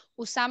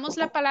 Usamos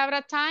la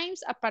palabra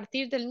times a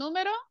partir del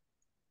número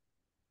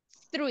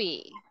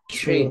 3.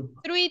 3.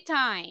 3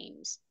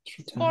 times.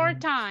 4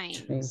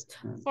 times. 3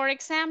 times. For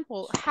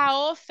example,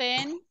 how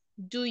often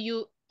do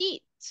you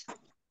eat?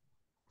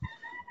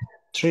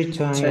 3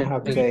 times a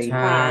 3 day.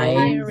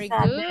 times Very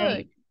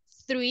good.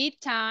 3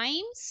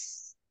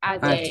 times a a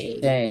day.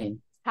 day.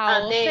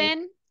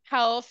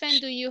 How often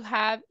do you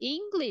have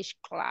English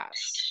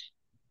class?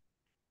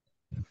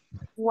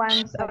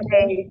 Once a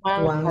day.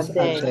 Once a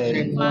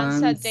day.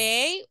 Once a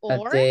day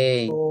or a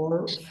day.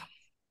 Or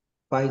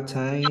 5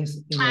 times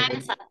in a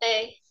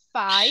week.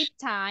 5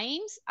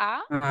 times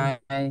A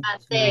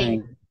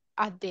day.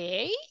 a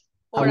day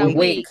A or a week.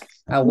 week?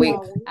 A week.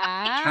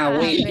 Ah,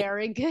 week.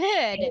 very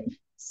good.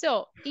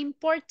 So,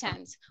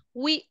 important.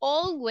 We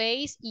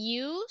always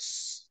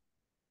use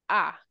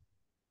a.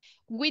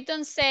 We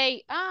don't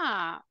say,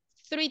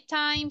 3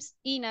 times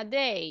in a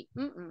day.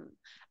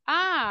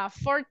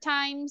 4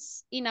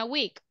 times in a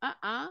week.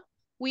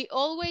 We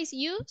always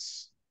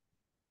use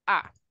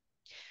a.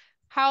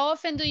 How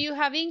often do you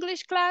have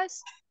English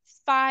class?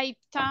 5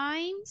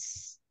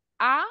 times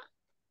a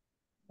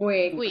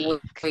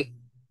week.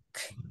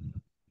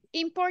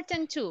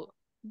 Important too.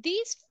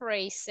 These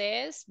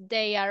phrases,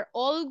 they are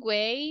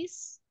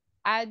always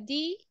at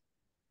the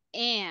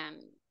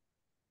end.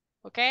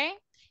 ¿Ok?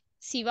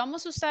 Si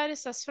vamos a usar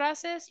estas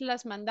frases,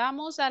 las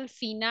mandamos al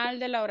final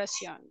de la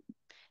oración.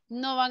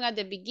 No van at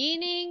the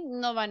beginning,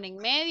 no van en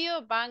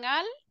medio, van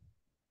al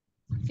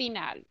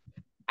final,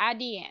 at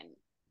the end.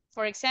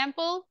 For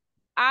example,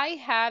 I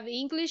have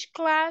English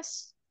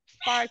class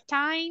 4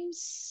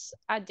 times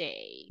a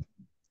day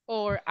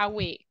or a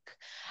week.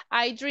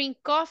 I drink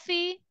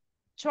coffee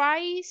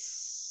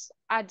twice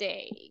a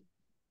day.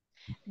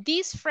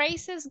 These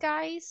phrases,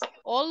 guys,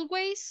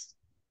 always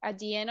at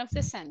the end of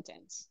the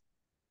sentence.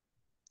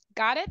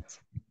 Got it?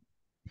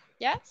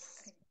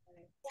 Yes?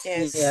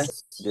 Yes.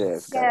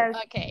 Yes, got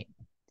Yes. Okay.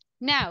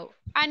 Now,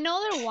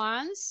 another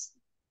ones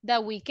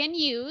that we can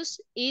use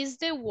is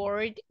the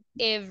word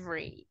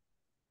every.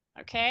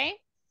 Okay?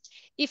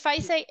 If I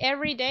say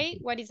every day,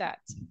 what is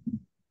that?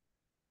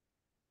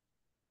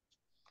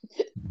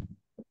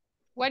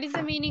 What is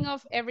the meaning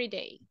of every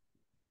day?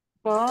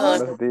 Todos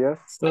los días.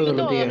 Todos los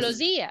Todos días. los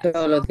días.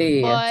 Todos los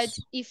días. But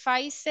if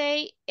I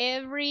say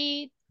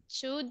every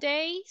 2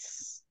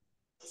 days,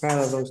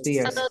 Cada 2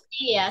 días. Todos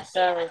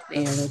los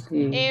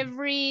días.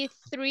 every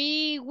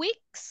 3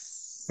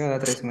 weeks, Cada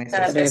 3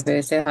 meses. 3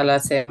 veces a la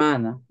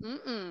semana.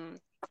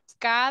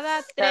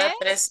 cada 3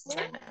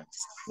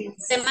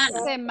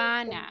 semanas,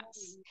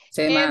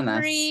 Semanas.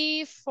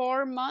 every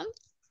 4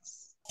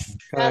 months.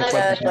 Cada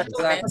 4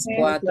 meses.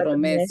 4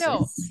 meses.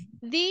 So,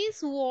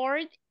 this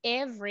word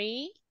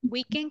every,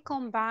 we can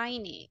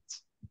combine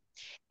it.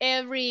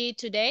 Every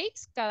 2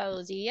 days, cada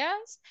 2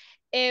 días.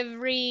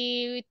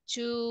 Every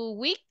 2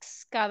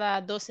 weeks,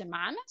 cada 2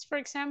 semanas, for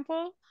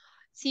example.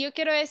 Si yo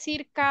quiero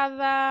decir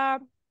cada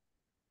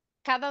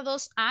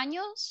 2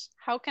 años,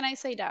 how can I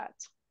say that?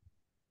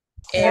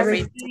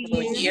 Every 2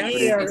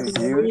 years.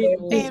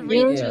 Every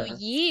 2 Years.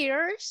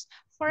 years.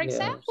 For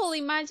example,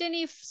 imagine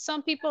if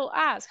some people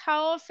ask,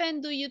 how often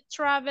do you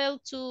travel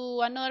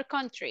to another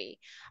country?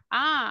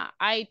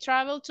 I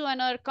travel to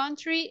another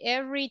country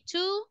every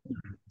 2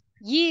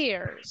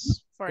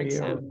 years, for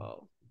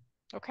example.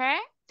 Okay?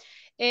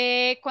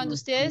 Cuando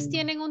ustedes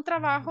tienen un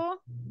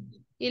trabajo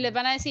y les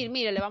van a decir,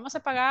 mire, le vamos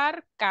a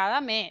pagar cada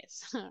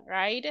mes,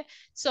 right?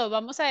 So,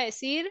 vamos a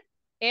decir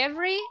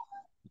every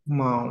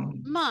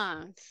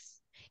month.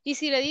 Y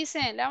si le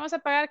dicen, le vamos a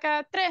pagar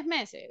cada 3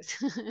 meses.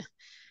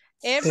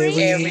 Every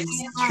 3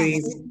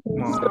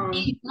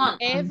 months.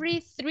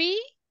 Every 3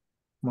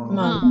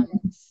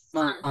 Months.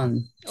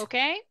 months. ¿Ok?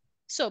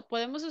 So,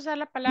 podemos usar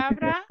la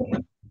palabra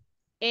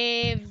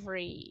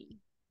every.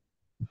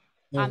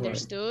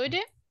 Understood?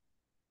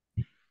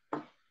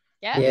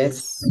 Yes?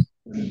 Yes.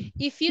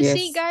 If you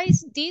see, Yes.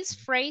 guys, these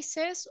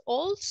phrases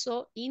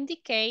also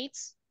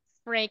indicates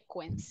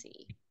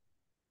frequency.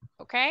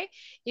 Okay?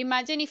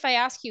 Imagine if I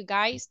ask you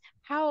guys,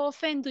 how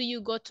often do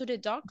you go to the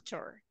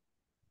doctor?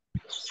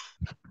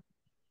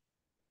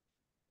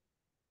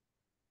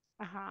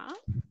 Uh-huh.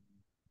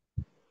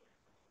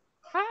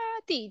 Ah,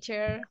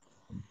 teacher.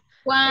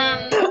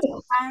 Once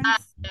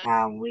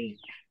a week.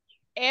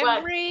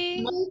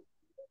 Every,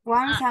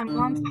 Once a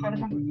month,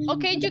 perdón.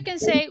 okay, you can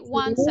say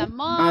once a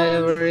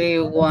month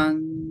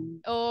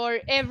Everyone. or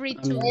every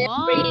 2 Every-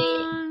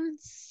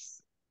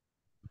 months.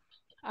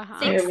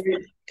 Uh-huh.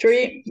 Every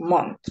 3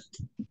 months.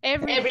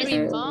 Every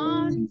 3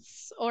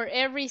 months or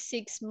every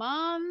 6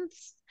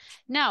 months.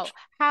 Now,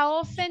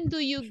 how often do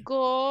you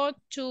go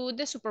to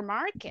the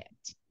supermarket?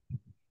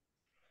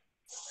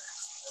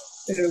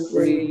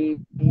 Every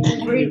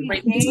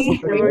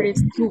Every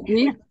 2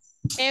 weeks.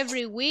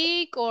 Every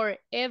week or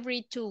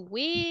every 2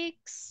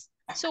 weeks.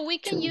 So we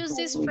can use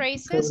these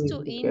phrases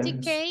to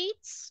indicate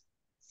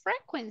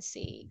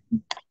frequency.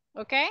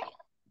 Okay?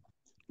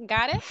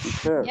 Got it?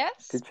 Teacher,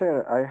 Yes?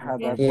 teacher, I had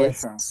a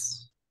Yes. question.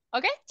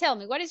 Okay, tell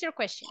me, what is your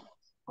question?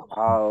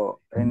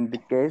 In the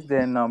case,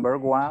 the number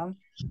one,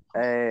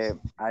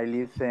 I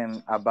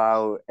listen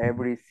about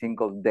every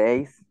single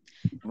days,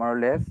 more or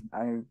less.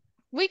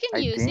 We can I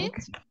use think.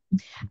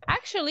 it.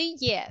 Actually,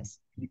 yes.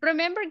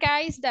 Remember,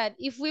 guys, that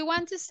if we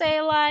want to say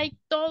like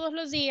todos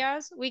los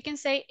días, we can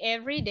say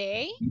every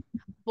day,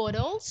 but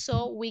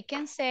also we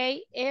can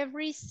say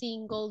every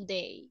single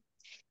day.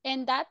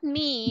 And that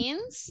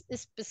means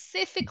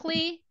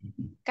specifically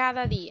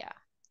cada día.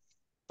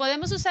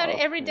 Podemos usar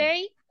every Okay.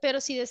 day, pero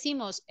si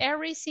decimos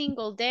every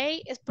single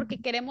day es porque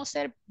queremos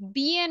ser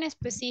bien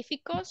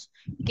específicos,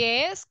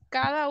 que es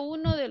cada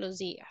uno de los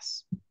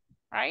días.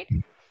 Right?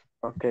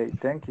 Okay,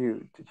 thank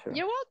you, teacher.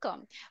 You're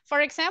welcome. For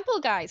example,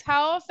 guys,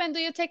 how often do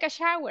you take a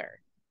shower?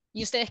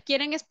 Y ustedes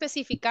quieren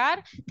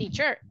especificar,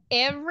 teacher,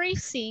 every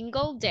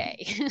single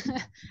day,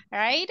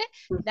 right?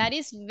 That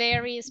is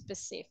very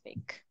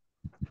specific.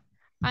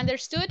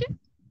 Understood?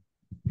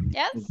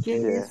 Yes?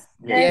 Yes.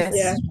 Yes.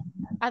 Yeah.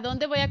 ¿A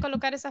dónde voy a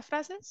colocar esas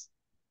frases?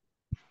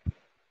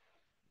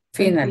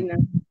 Final. At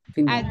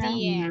Final.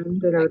 the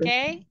end, Pero-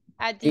 okay?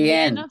 At the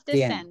end of the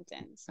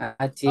sentence.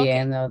 At the Okay.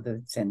 end of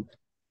the sentence.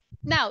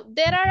 Now,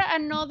 there are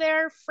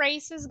another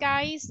phrases,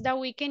 guys, that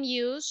we can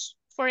use.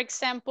 For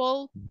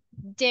example,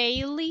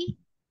 daily.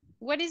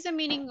 What is the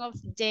meaning of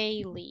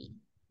daily?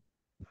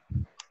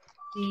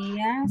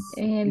 Días.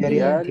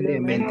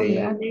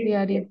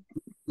 Diariamente.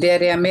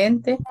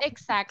 Diariamente.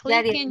 Exactly.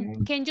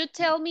 Diariamente. Can you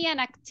tell me an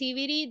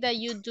activity that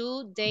you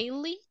do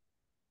daily?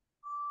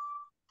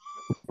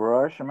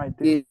 Brush my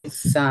teeth.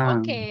 It's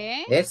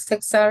Okay.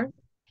 exercise.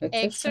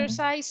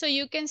 Exercise. So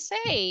you can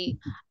say,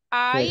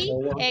 I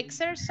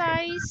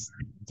exercise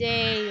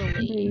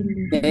daily.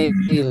 I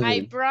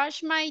Daily.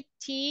 brush my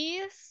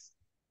teeth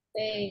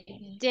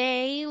daily.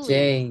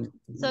 Daily.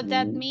 So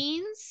that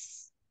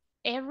means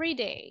every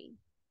day.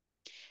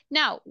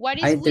 Now, what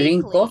is I weekly?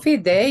 drink coffee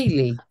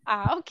daily.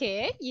 Ah,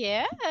 okay,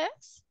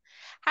 yes.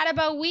 How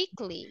about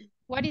weekly?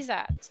 What is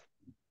that?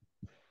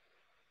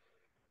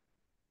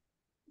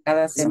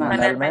 Cada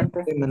semana.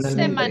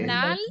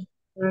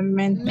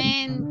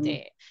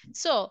 Semanalmente.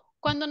 So,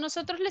 cuando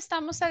nosotros le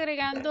estamos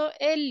agregando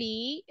el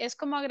i, es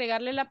como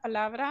agregarle la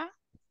palabra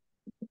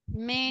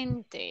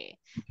mente.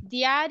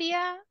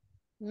 Diariamente.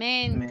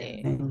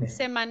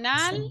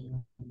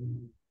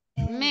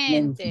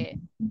 Semanalmente.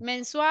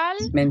 Mensual.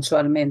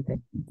 Mensualmente.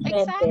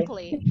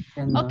 Exactly.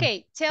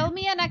 Okay, tell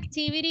me an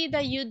activity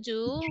that you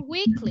do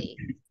weekly.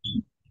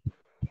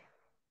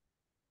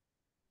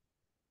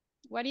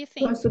 What do you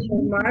think?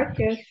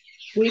 Supermarket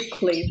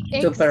weekly.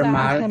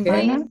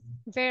 Supermarket.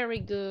 Very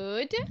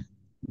good.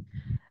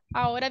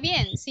 Ahora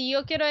bien, si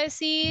yo quiero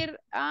decir,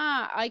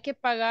 hay que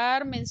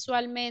pagar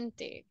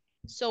mensualmente.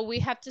 So we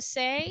have to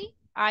say,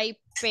 I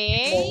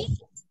pay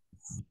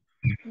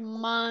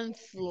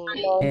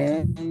monthly.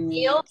 Okay?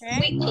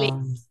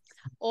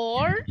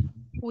 Or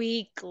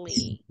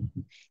weekly.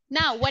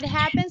 Now, what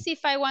happens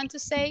if I want to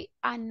say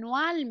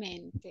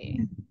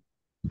anualmente?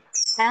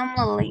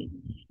 Family.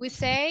 We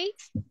say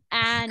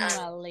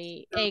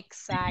annually.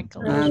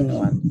 Exactly.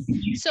 Annual.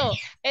 So,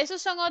 esos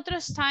son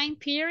otros time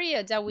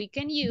periods that we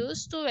can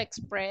use to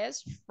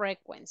express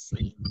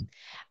frequency.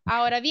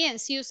 Ahora bien,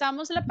 si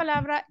usamos la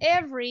palabra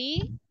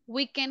every,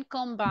 we can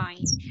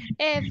combine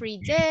every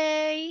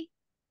day,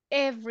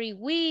 every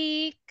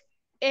week,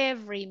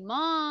 every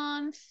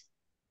month.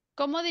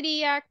 ¿Cómo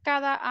diría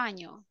cada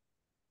año?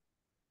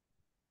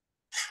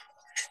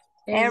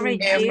 Every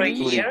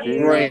year.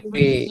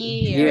 Every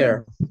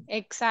year.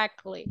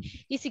 Exactly.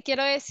 Y si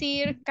quiero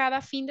decir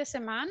cada fin de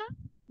semana?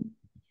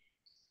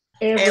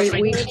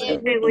 Every week.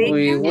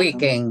 Every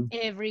weekend.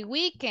 Every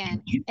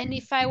weekend. And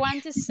if I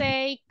want to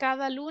say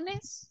cada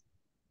lunes?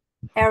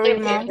 Every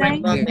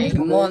Monday.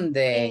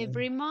 Monday.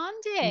 Every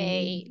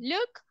Monday.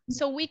 Look,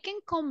 so we can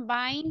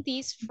combine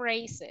these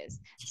phrases.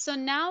 So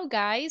now,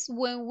 guys,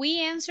 when we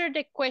answer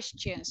the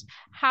questions,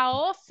 how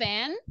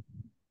often,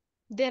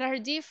 there are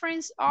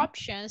different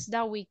options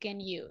that we can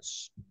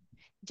use.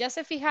 Ya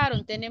se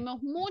fijaron,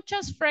 tenemos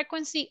muchos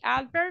frequency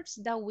adverbs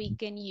that we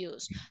can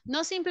use.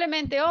 No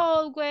simplemente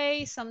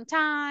always,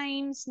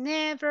 sometimes,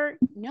 never.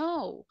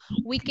 No,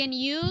 we can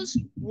use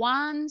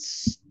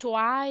once,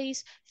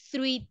 twice,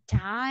 3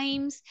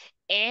 times,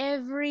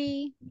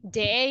 every,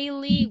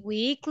 daily,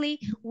 weekly.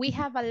 We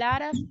have a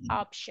lot of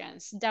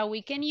options that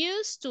we can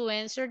use to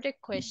answer the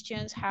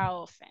questions how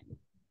often.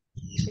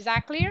 Is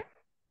that clear?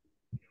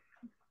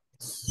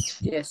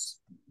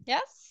 Yes.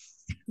 Yes?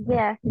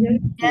 Yes.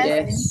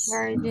 Yes.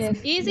 Very good.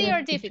 Easy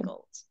or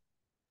difficult?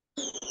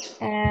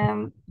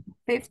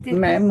 50.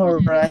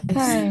 Memorize.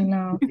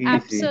 No. Easy.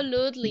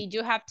 Absolutely,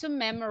 you have to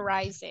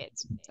memorize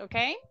it,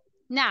 okay?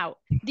 Now,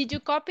 did you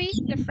copy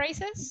the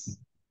phrases?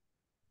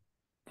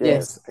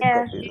 Yes. I Yes,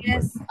 copy the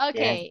yes.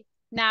 Okay,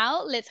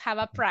 now let's have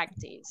a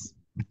practice.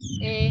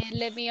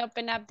 Let me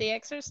open up the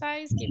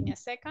exercise, give me a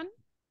second.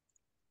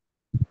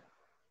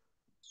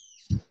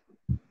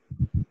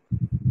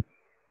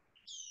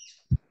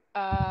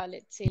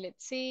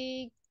 Let's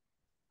see.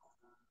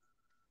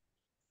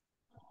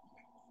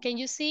 Can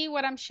you see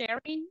what I'm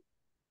sharing?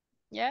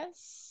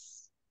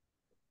 Yes?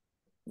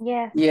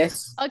 Yes.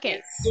 Yes.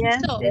 Okay,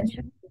 Yes, so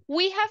teacher.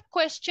 we have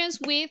questions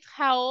with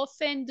how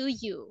often do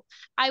you?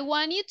 I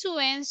want you to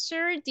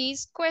answer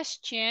these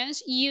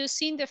questions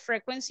using the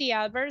frequency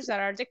adverbs that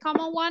are the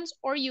common ones,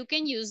 or you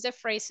can use the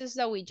phrases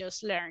that we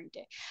just learned.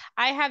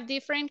 I have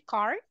different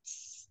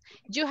cards.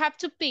 You have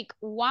to pick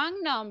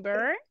one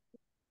number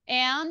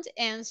and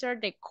answer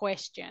the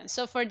question.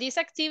 So for this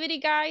activity,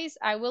 guys,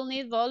 I will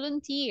need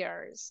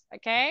volunteers,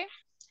 okay?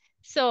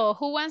 So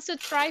who wants to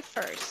try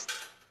first?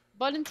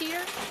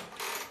 Volunteer?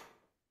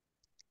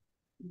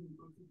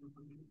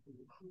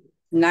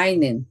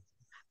 9.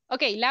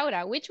 Okay,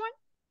 Laura, which one?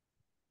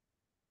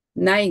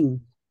 9.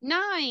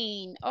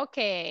 9,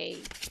 okay.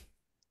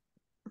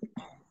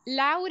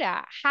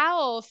 Laura,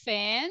 how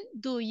often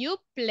do you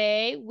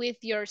play with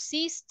your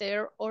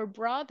sister or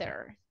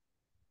brother?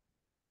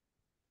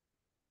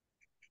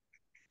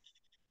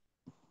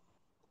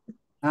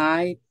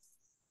 I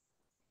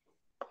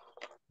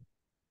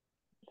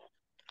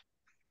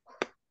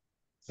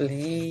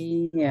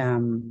play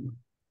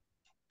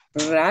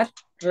rat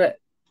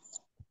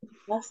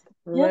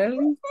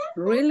really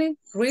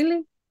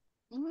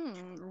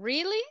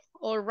Really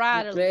or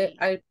rarely?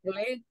 I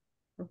play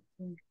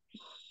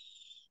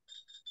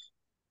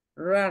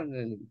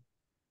rarely.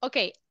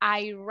 Okay,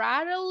 I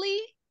rarely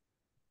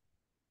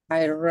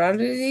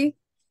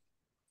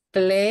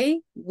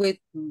play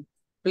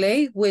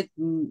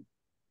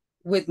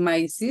with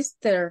my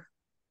sister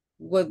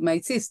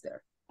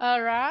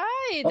All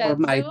right, or that's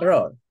my the one.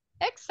 brother.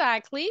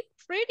 Exactly,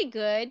 pretty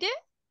good.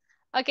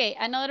 Okay,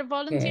 another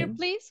volunteer, Okay.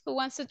 please. Who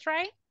wants to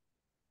try?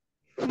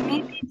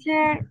 Me,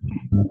 teacher.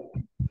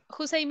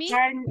 Who say me?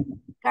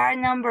 Card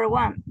number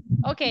 1.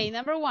 Okay,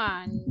 number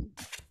 1.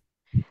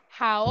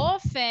 How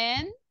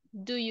often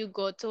do you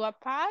go to a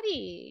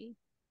party?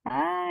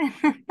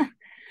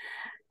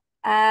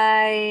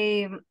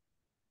 I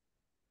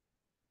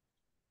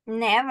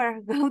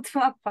never go to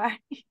a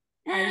party.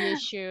 Are you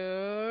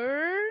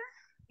sure?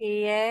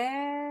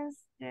 Yes.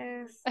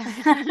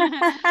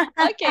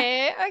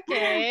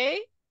 Okay.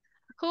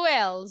 Who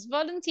else?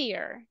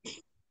 Volunteer.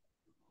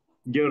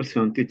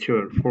 Gerson,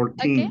 teacher, 14.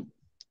 Okay.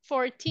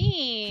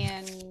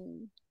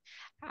 14.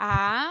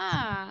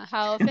 How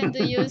often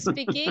do you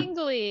speak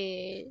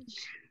English?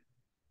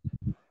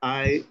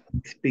 I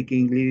speak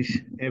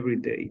English every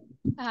day.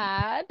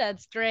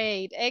 That's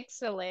great.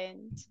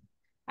 Excellent.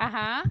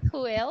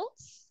 Who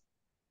else?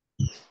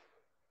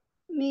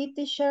 Me,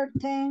 teacher,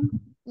 10.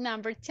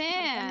 Number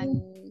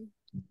 10.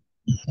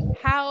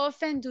 How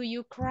often do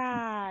you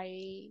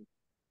cry?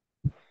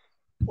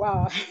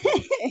 Wow.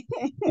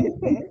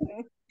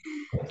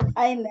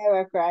 I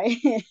never cry.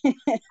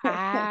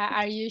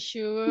 Are you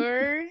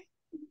sure?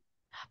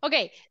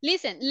 Okay,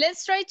 listen,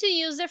 let's try to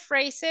use the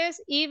phrases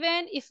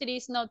even if it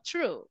is not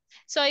true.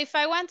 So if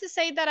I want to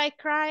say that I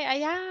cry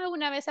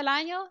una vez al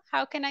año,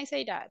 how can I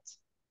say that?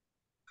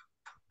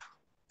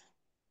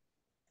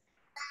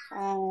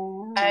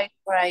 I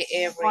cry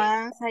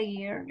once a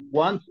year.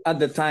 One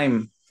at a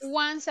time.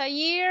 Once a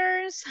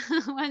year,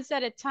 once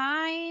at a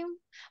time.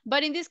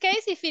 But in this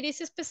case, if it is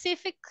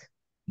specific,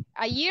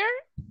 a year,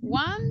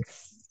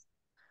 once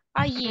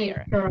a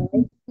year.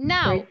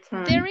 Now,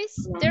 there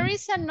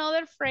is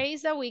another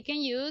phrase that we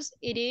can use.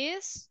 It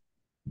is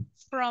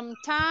from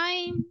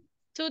time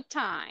to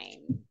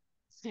time.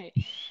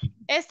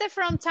 Este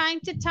from time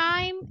to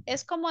time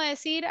es como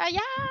decir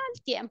allá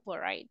al tiempo,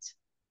 right?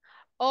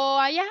 O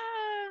allá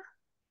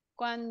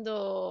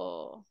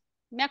cuando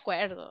me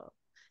acuerdo.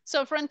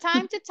 So from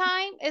time to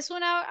time es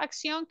una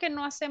acción que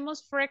no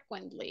hacemos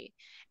frequently.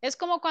 Es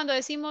como cuando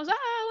decimos,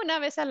 una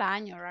vez al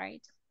año,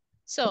 right?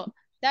 So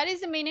that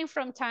is the meaning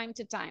from time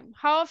to time.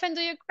 How often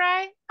do you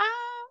cry?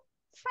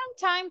 From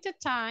time to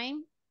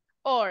time.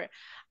 Or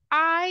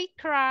I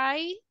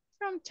cry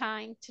from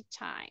time to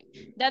time.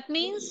 That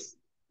means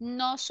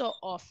not so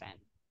often.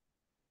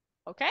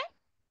 Okay?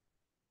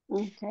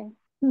 Okay.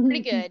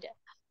 Pretty good.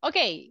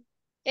 Okay.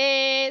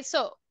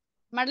 So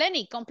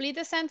Marlene, complete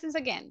the sentence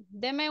again.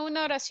 Deme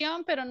una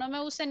oración, pero no me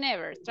use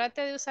never.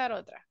 Trate de usar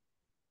otra.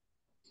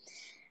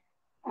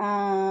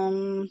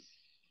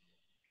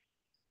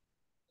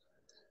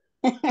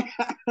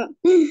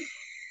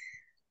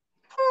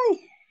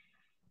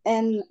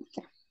 And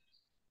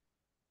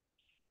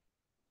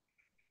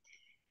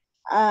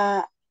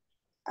I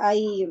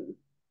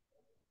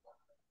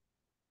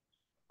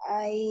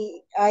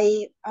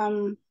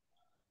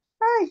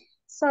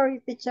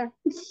sorry, teacher.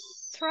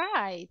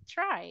 Try.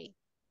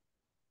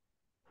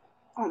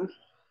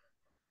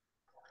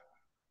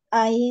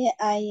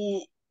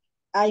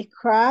 I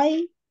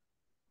cry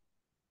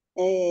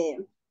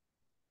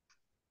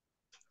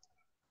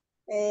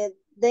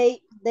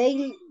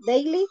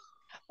daily.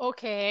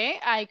 Okay,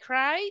 I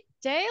cry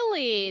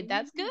daily.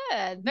 That's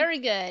good. Very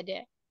good.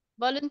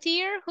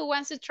 Volunteer who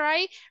wants to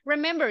try.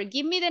 Remember,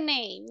 give me the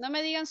name. No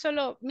me digan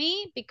solo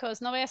me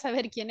because no voy a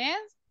saber quién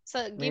es.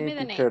 So give Me, me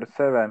the name. teacher,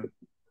 7.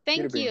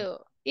 Thank Irving. you.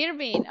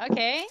 Irving,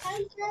 okay.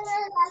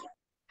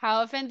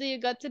 How often do you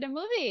go to the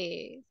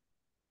movies?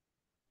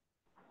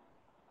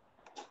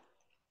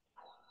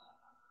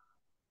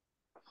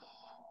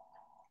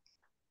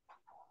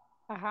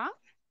 Uh-huh.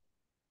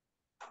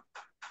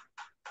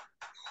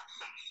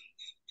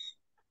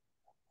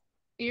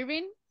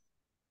 Irving?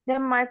 The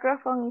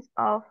microphone is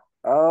off.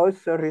 Oh,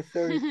 sorry,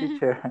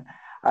 teacher.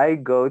 I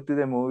go to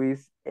the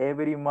movies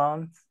every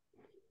month.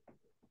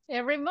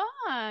 Every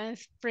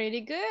month.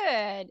 Pretty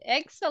good.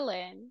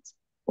 Excellent.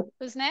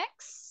 Who's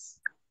next?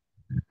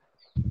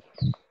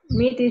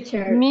 Me,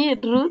 teacher. Me,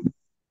 Ruth.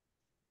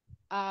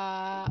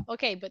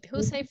 Okay, but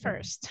who say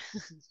first?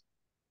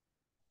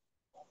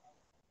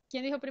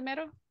 ¿Quién dijo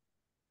primero?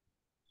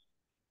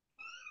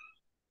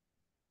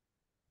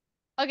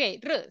 Okay,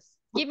 Ruth,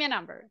 give me a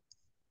number.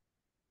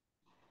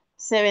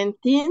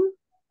 17.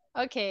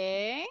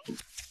 Okay.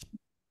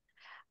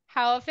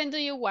 How often do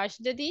you wash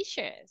the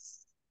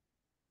dishes?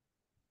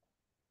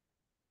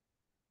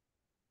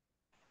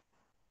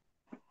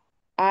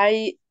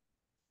 I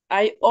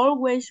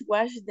always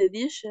wash the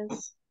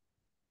dishes.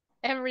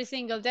 Every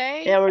single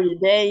day? Every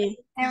day.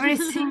 Every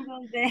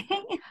single day.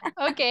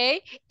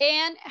 Okay.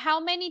 And how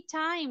many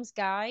times,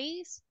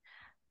 guys?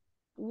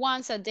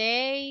 Once a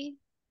day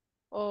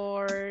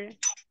or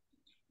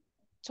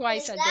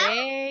twice a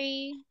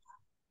day?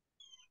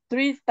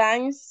 3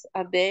 times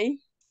a day.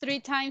 3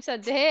 times a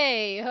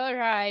day. All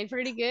right,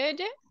 pretty good.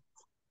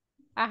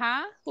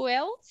 Uh-huh. Who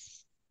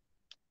else?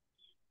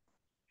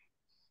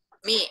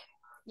 Me.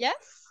 Yes?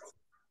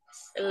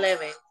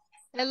 11.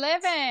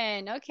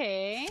 11.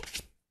 Okay.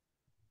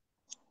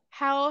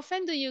 How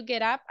often do you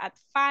get up at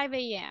 5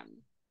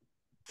 a.m.?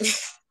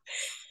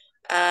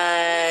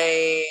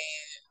 I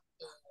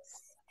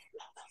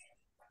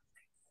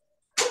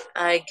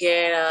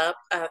get up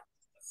at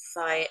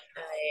 5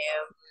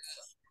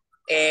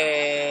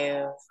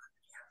 a.m.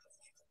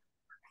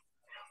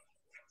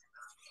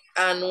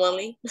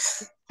 Annually.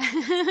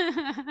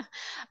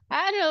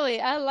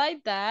 Annually, I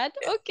like that.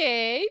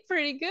 Okay,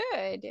 pretty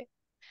good.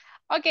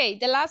 Okay,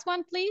 the last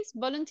one, please.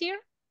 Volunteer.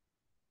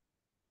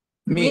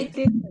 Me.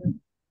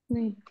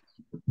 Me.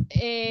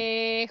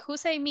 Who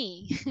say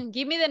me?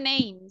 Give me the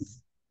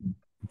names.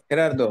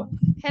 Gerardo.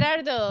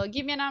 Gerardo,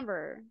 give me a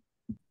number.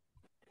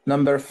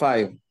 Number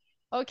 5.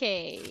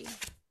 Okay.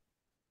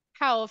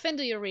 How often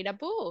do you read a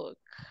book?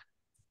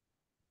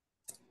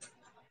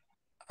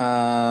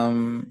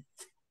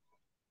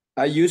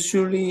 I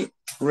usually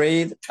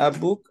read a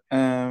book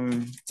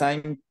time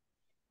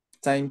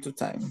to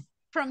time.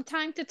 From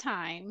time to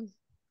time.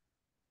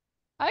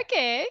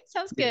 Okay,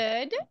 sounds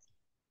good.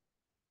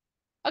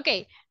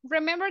 Okay,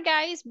 remember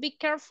guys, be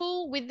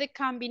careful with the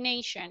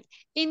combination.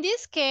 In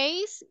this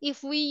case,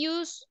 if we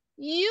use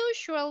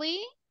usually,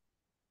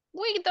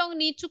 we don't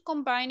need to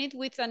combine it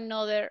with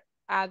another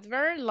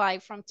adverb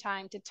like from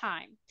time to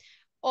time.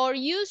 Or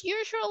use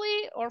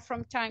usually or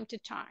from time to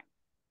time,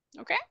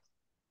 okay?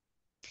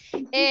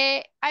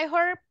 I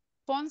heard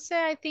Ponce,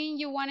 I think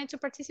you wanted to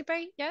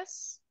participate,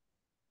 yes?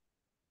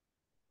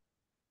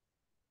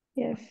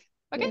 Yes.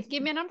 Okay, Yes.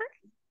 give me a number.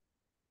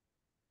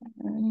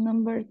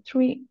 Number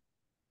 3.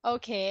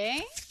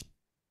 Okay.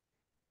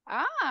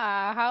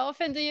 How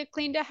often do you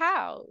clean the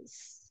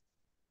house?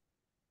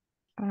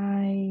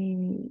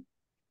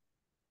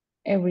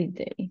 Every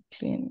day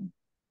clean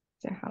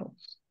the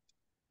house.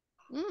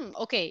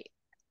 Okay,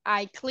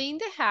 I clean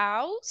the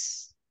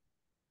house.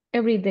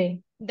 Every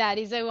day. That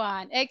is the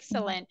one,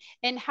 excellent.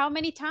 And how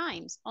many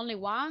times? Only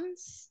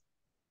once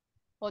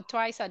or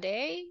twice a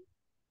day?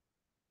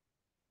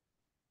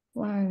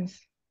 Once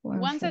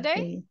A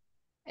day?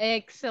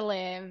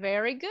 Excellent,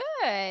 very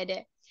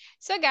good.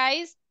 So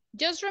guys,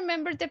 just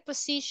remember the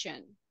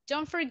position.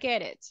 Don't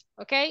forget it,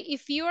 okay?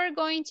 If you are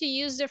going to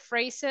use the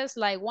phrases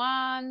like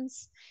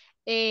once,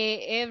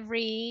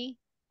 every,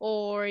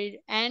 or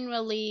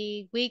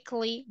annually,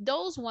 weekly,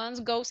 those ones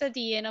goes at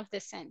the end of the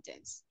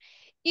sentence.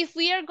 If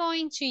we are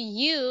going to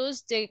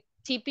use the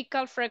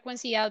typical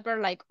frequency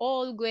adverb like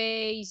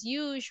always,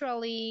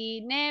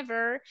 usually,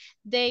 never,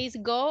 they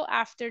go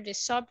after the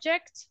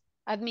subject.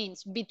 That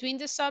means between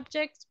the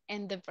subject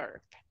and the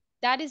verb.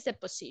 That is the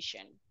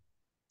position.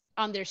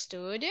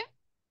 Understood?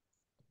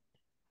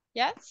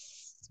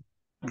 Yes?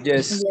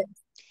 Yes.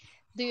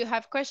 Do you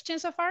have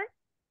questions so far?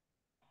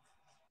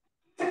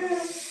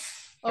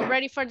 Or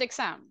ready for the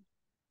exam?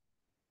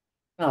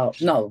 No,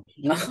 no,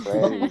 no.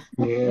 Ready.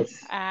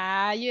 Yes.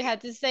 You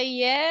had to say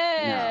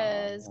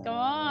yes. Come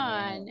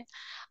on.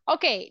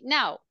 Okay,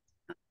 now,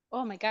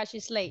 oh my gosh,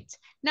 it's late.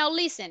 Now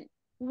listen,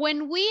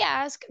 when we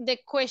ask the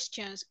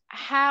questions,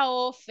 how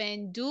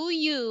often do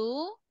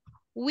you,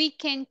 we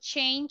can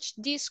change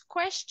these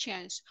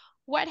questions.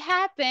 What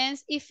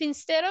happens if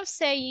instead of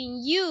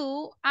saying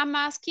you, I'm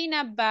asking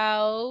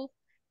about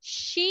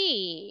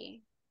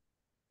she?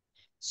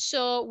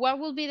 So what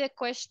will be the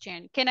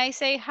question? Can I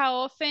say how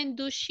often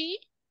do she?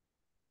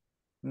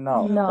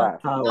 No, No.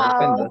 that. How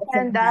How often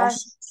often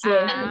does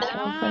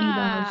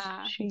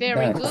she?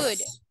 Very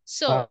good.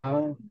 So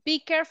How be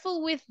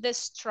careful with the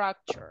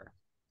structure,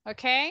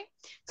 okay?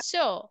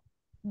 So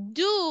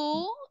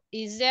do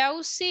is the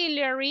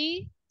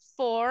auxiliary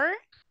for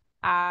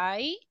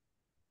I,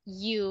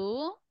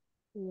 you,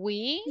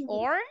 we,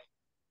 or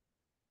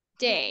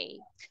they.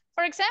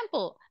 For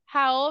example,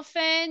 how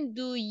often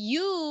do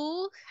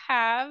you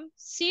have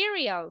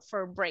cereal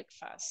for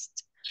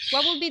breakfast?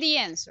 What will be the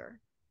answer?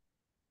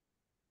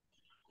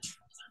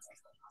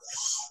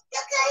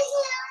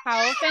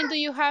 How often do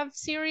you have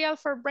cereal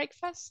for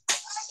breakfast?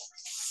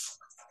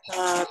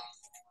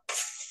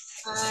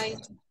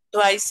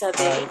 Twice a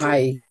day,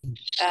 Hi.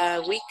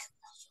 a week.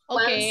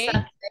 Okay.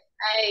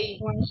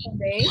 Once a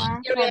day.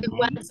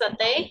 Once a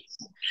day.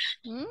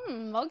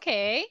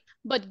 Okay,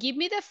 but give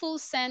me the full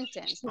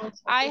sentence.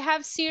 I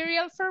have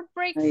cereal for I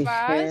breakfast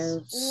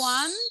have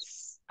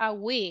once a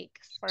week,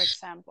 for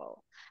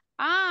example.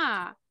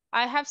 I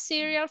have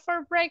cereal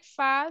for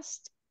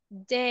breakfast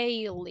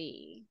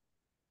daily.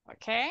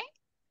 Okay.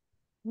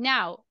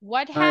 Now,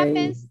 what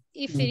happens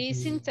if it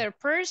is in third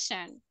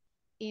person?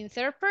 In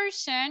third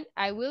person,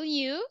 I will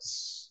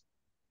use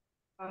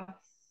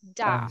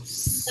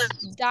does.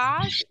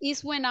 Does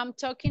is when I'm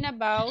talking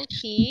about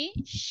he,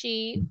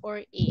 she,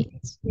 or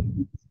it.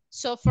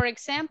 So for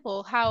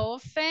example, how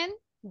often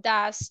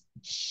does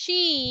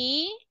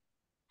she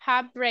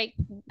have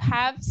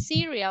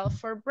cereal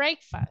for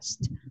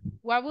breakfast?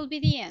 What will be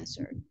the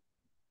answer?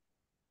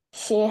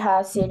 She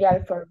has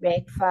cereal for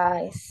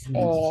breakfast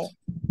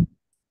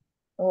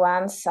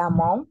once a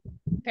month.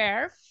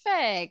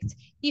 Perfect.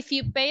 If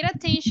you paid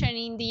attention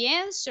in the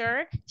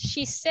answer,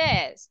 she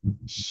says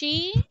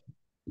she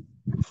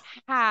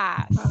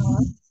has.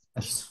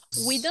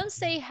 We don't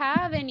say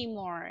have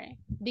anymore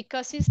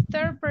because it's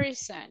third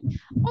person.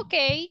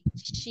 Okay,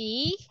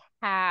 she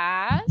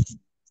has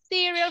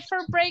cereal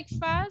for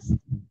breakfast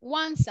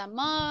once a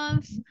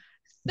month,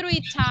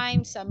 3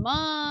 times a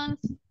month,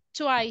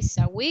 twice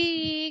a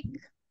week.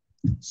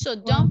 So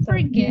don't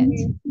forget.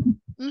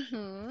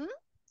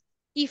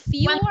 If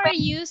you are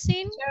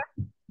using,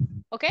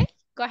 okay,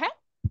 go ahead.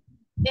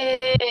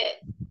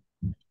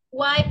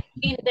 Why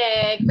in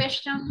the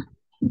question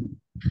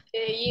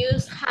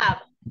use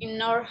have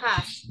in or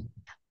has?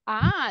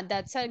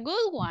 That's a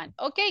good one.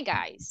 Okay,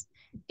 guys.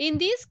 In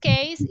this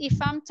case, if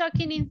I'm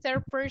talking in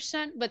third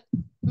person, but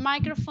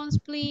microphones,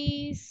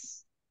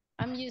 please.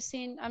 I'm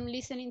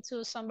listening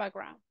to some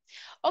background.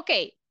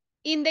 Okay,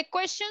 in the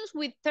questions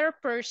with third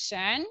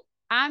person,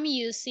 I'm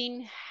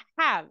using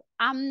have.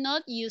 I'm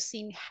not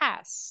using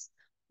has.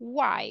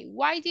 Why?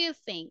 Why do you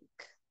think?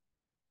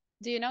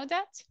 Do you know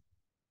that?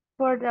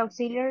 For the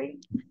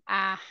auxiliary.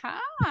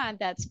 Aha,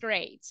 that's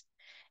great.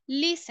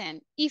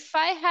 Listen, if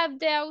I have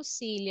the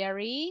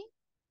auxiliary,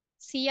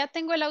 si ya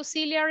tengo el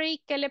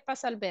auxiliary, ¿qué le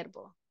pasa al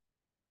verbo?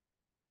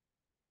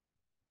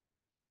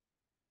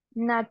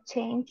 Not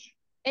change.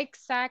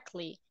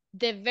 Exactly.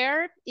 The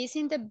verb is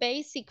in the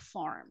basic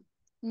form.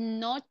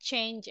 No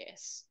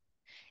changes.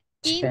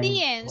 In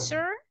the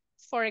answer,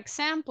 for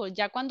example,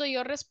 ya cuando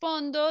yo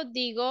respondo,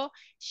 digo,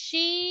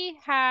 she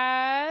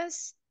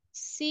has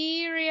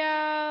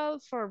cereal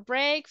for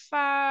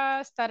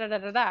breakfast, ta, ta, ta,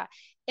 ta, ta.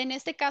 En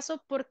este caso,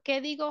 ¿por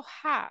qué digo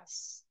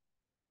has?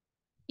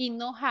 Y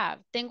no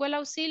have. ¿Tengo el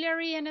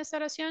auxiliary en esta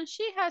oración?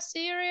 She has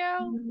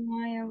cereal.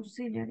 No hay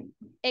auxiliary.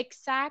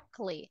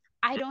 Exactly.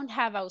 I don't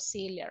have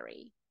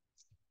auxiliary.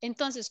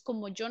 Entonces,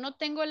 como yo no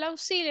tengo el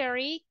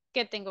auxiliary,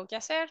 ¿qué tengo que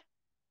hacer?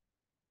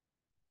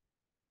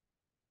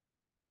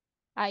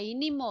 Ahí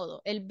ni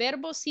modo. El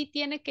verbo sí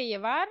tiene que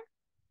llevar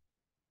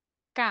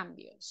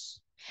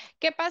cambios.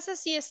 ¿Qué pasa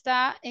si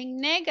está en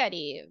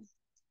negative?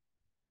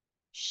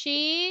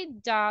 She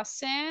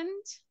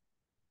doesn't.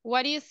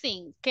 What do you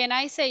think? Can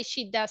I say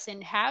she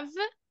doesn't have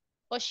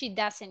or she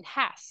doesn't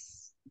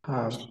has?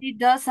 She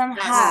doesn't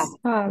have.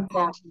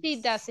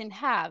 She doesn't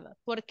have.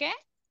 ¿Por qué?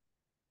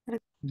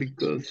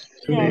 Because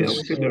the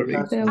auxiliary.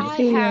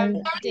 I have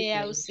the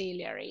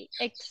auxiliary.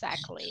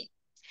 Exactly.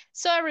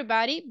 So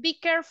everybody, be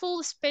careful,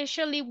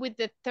 especially with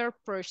the third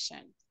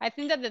person. I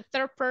think that the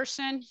third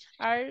person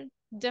are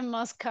the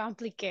most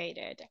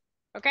complicated,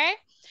 okay?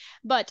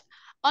 But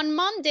on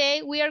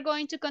Monday, we are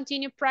going to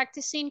continue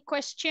practicing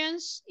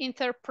questions in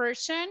third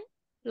person.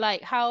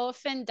 Like how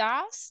often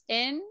does,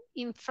 and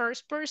in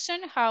first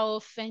person, how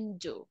often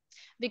do.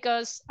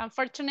 Because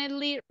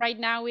unfortunately, right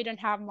now we don't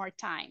have more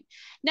time.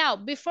 Now,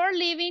 before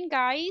leaving,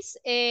 guys,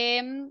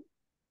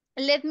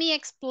 let me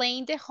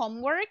explain the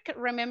homework.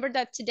 Remember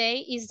that today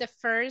is the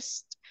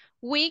first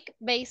week,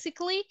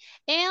 basically,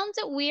 and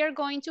we are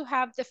going to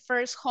have the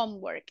first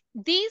homework.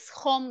 This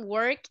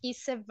homework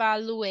is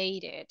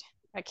evaluated,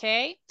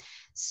 okay?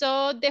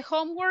 So the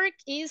homework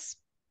is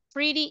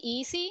pretty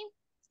easy.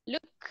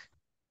 Look,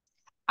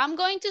 I'm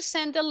going to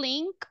send the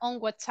link on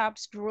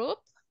WhatsApp's group.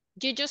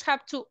 You just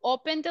have to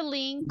open the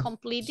link,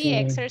 complete the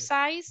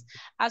exercise.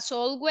 As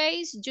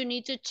always, you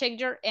need to check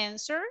your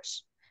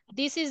answers.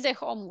 This is the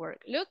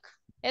homework. Look,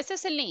 ese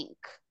es el link.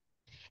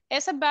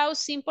 It's about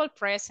simple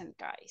present,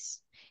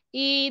 guys.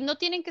 Y no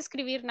tienen que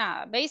escribir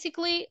nada.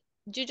 Basically,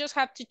 you just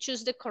have to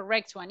choose the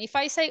correct one. If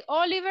I say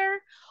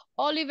Oliver,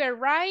 Oliver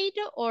ride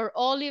or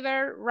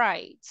Oliver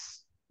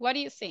rides? What do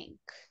you think?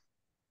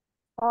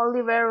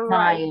 Oliver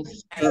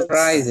rides.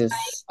 Rides.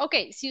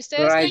 Okay, si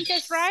ustedes creen que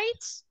es Rides.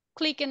 rides,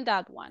 click in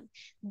that one.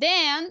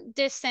 Then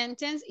the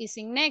sentence is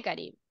in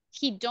negative.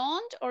 He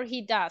don't or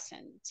he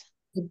doesn't?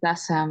 It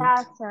doesn't.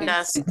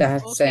 Doesn't.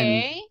 Doesn't.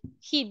 Okay,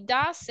 he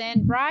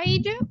doesn't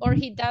ride or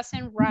he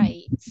doesn't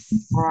ride.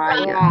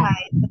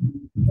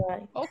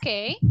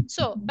 Ok,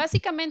 so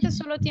básicamente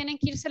solo tienen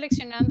que ir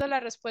seleccionando la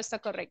respuesta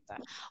correcta.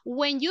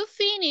 When you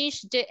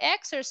finish the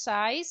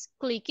exercise,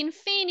 click in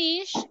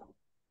finish,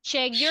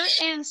 check your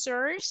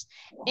answers,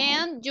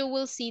 and you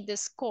will see the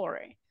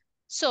score.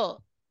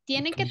 So,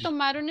 tienen que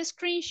tomar un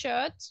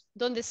screenshot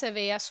donde se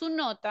vea su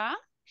nota,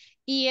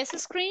 y ese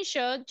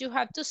screenshot you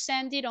have to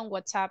send it on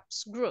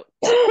WhatsApp's group.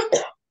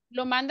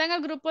 Lo mandan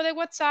al grupo de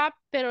WhatsApp,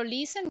 pero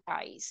listen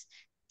guys,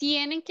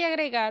 tienen que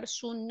agregar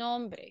su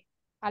nombre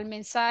al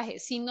mensaje.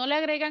 Si no le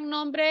agregan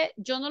nombre,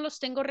 yo no los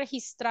tengo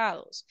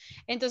registrados.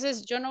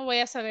 Entonces, yo no voy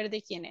a saber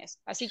de quién es.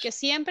 Así que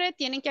siempre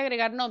tienen que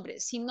agregar nombre.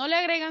 Si no le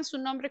agregan su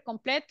nombre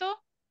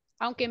completo,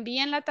 aunque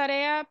envíen la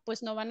tarea,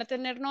 pues no van a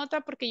tener nota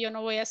porque yo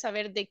no voy a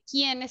saber de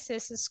quién es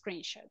ese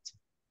screenshot.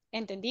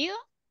 ¿Entendido?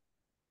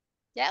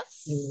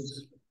 Yes?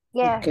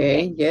 Yes.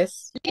 Okay,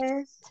 yes.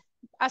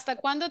 ¿Hasta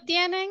cuándo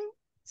tienen?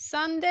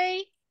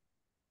 Sunday.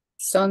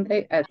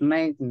 Sunday at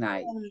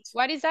midnight.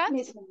 What is that?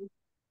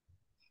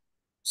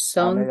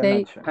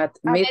 Sunday at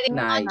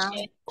midnight.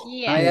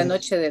 Yes. A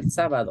medianoche del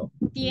sábado.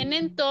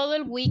 Tienen todo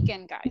el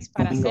weekend, guys,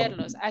 para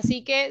hacerlos.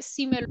 Así que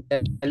si me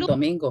El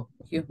domingo.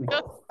 Excuse me.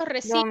 lo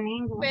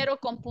recibo, pero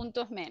con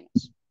puntos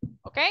menos.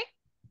 ¿Ok?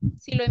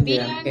 Si lo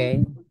envían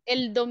Okay.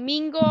 el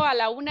domingo a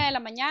la 1 de la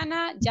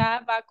mañana,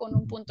 ya va con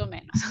un punto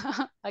menos.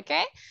 ¿Ok?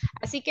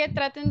 Así que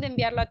traten de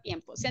enviarlo a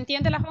tiempo. ¿Se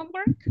entiende la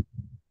homework?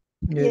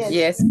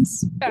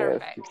 Yes.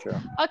 Perfect. Yes,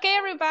 teacher. Okay,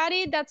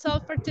 everybody, that's all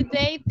for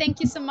today. Thank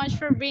you so much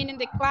for being in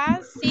the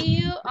class. See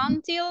you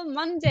until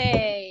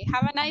Monday.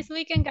 Have a nice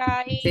weekend,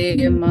 guys. See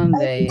you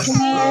Monday.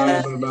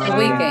 Bye.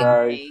 Weekend.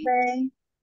 Guys. Bye.